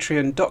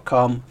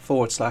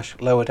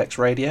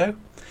patreon.com/lowerdecksradio.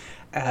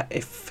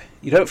 If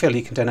you don't feel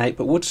you can donate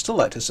but would still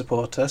like to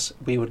support us,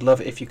 we would love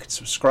it if you could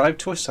subscribe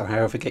to us on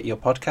however you get your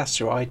podcasts,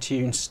 through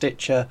iTunes,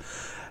 Stitcher,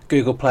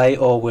 Google Play,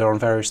 or we're on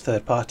various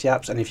third-party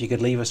apps. And if you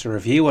could leave us a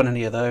review on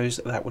any of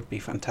those, that would be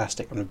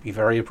fantastic and we'd be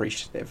very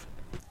appreciative.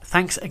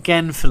 Thanks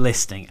again for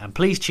listening, and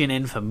please tune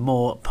in for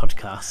more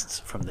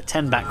podcasts from the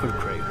 10 Backward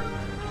crew.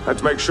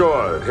 Let's make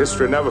sure that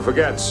history never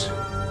forgets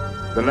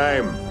the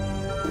name.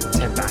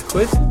 10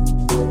 Backward?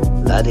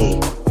 Laddie,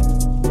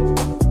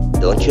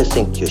 don't you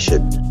think you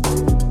should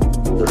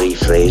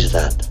rephrase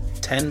that?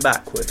 10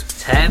 Backward.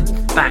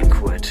 10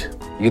 Backward.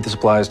 You get the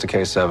supplies to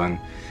K7.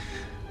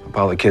 I'll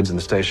pile the kids in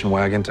the station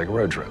wagon, take a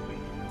road trip.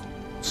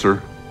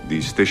 Sir,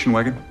 the station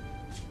wagon?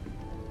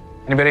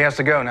 Anybody has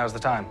to go, now's the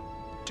time.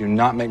 Do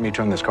not make me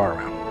turn this car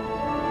around.